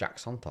his name's Jack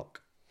Sontok.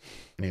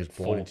 And he was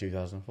born in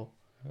 2004.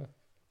 Or Jack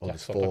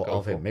there's 4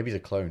 of him. Sontok. Maybe he's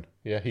a clone.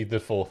 Yeah, he's the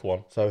fourth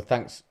one. So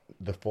thanks,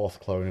 the 4th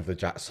clone of the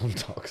Jack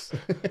Sontoks,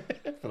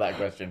 for that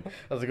question.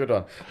 That's a good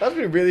one. That's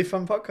been a really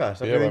fun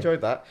podcast. I've really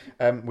enjoyed that.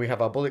 We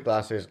have our bullet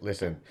glasses.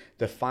 Listen,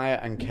 the Fire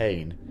and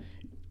Cane,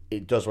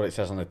 it does what it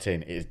says on the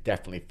tin. It is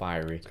definitely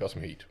fiery. It's got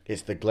some heat.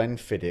 It's the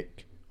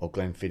Glenfiddich, or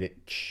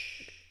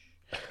Glenfiddich,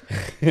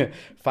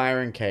 Fire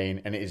and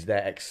Cane, and it is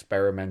their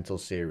experimental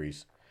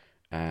series.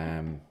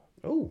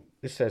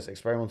 This says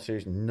experimental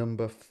series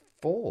number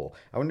 4.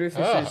 I wonder if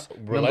this is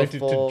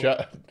related number 4. to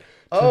Jack.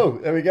 Oh,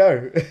 there we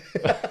go.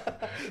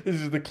 This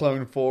is the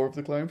clone 4 of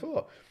the clone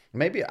 4.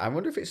 Maybe, I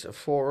wonder if it's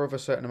 4 of a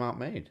certain amount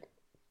made.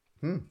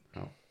 Oh,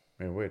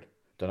 maybe weird.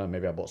 Don't know,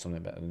 maybe I bought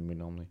something better than we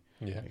normally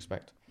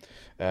expect.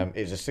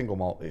 It's a single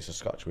malt, it's a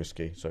Scotch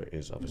whiskey, so it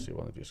is obviously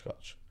one of your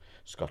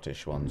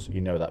Scottish ones.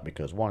 You know that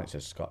because 1, it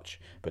says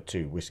Scotch, but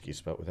 2, whiskey is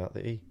spelled without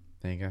the E.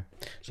 There you go.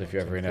 So if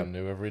you're ever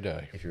new every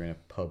day. if you're in a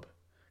pub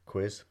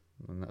quiz,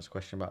 and that's a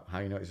question about how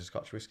you know it's a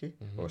Scotch whiskey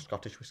or a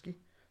Scottish whiskey,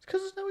 it's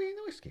because there's no E in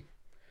the whiskey.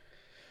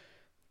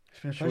 It's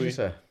been a pleasure,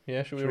 sir.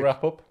 Yeah, should we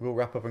wrap up? We'll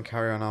wrap up and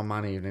carry on our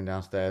man evening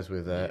downstairs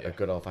with a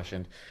good old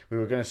fashioned. We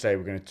were going to say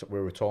we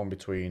were torn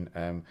between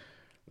the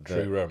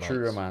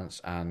True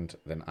Romance, and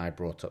then I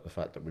brought up the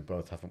fact that we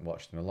both haven't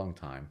watched in a long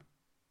time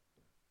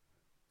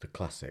the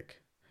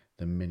classic,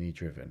 the mini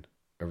driven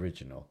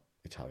original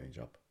Italian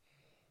Job.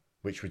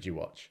 Which would you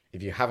watch?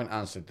 If you haven't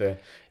answered the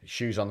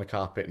shoes on the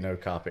carpet, no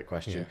carpet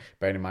question,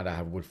 bearing in mind I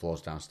have wood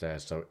floors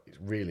downstairs, so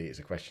it's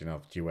a question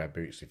of, do you wear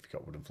boots if you've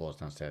got wooden floors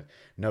downstairs?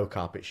 No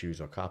carpet shoes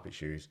or carpet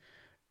shoes.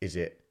 Is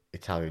it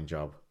Italian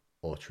Job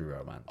or True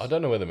Romance. I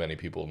don't know whether many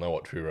people know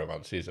what True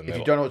Romance is. And If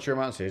you don't know what True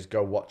Romance is,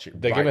 go watch it.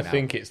 They're going to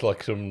think it's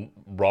like some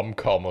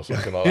rom-com or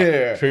something like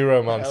that. True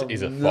Romance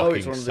is a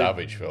fucking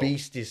savage film.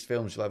 Beastiest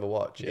films you'll ever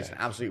watch. It's an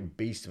absolute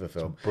beast of a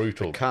film.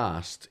 Brutal. The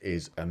cast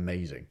is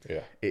amazing.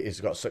 Yeah.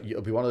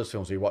 It'll be one of those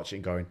films where you watch it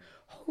and going,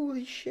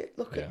 holy shit,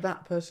 look at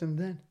that person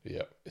then.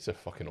 Yeah, it's a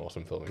fucking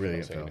awesome film.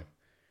 Brilliant film.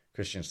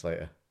 Christian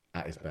Slater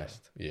at his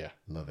best. Yeah.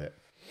 Love it.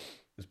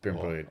 It's been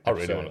brilliant. I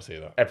really want to see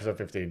that. Episode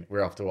 15,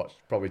 we're off to watch.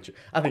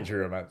 I think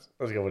True Romance.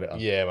 Let's go with it on.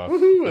 Yeah, man.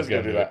 Woohoo, let's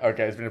go do that.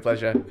 Okay, it's been a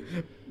pleasure.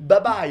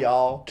 Bye-bye,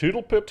 y'all.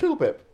 Toodle pip. Toodle pip.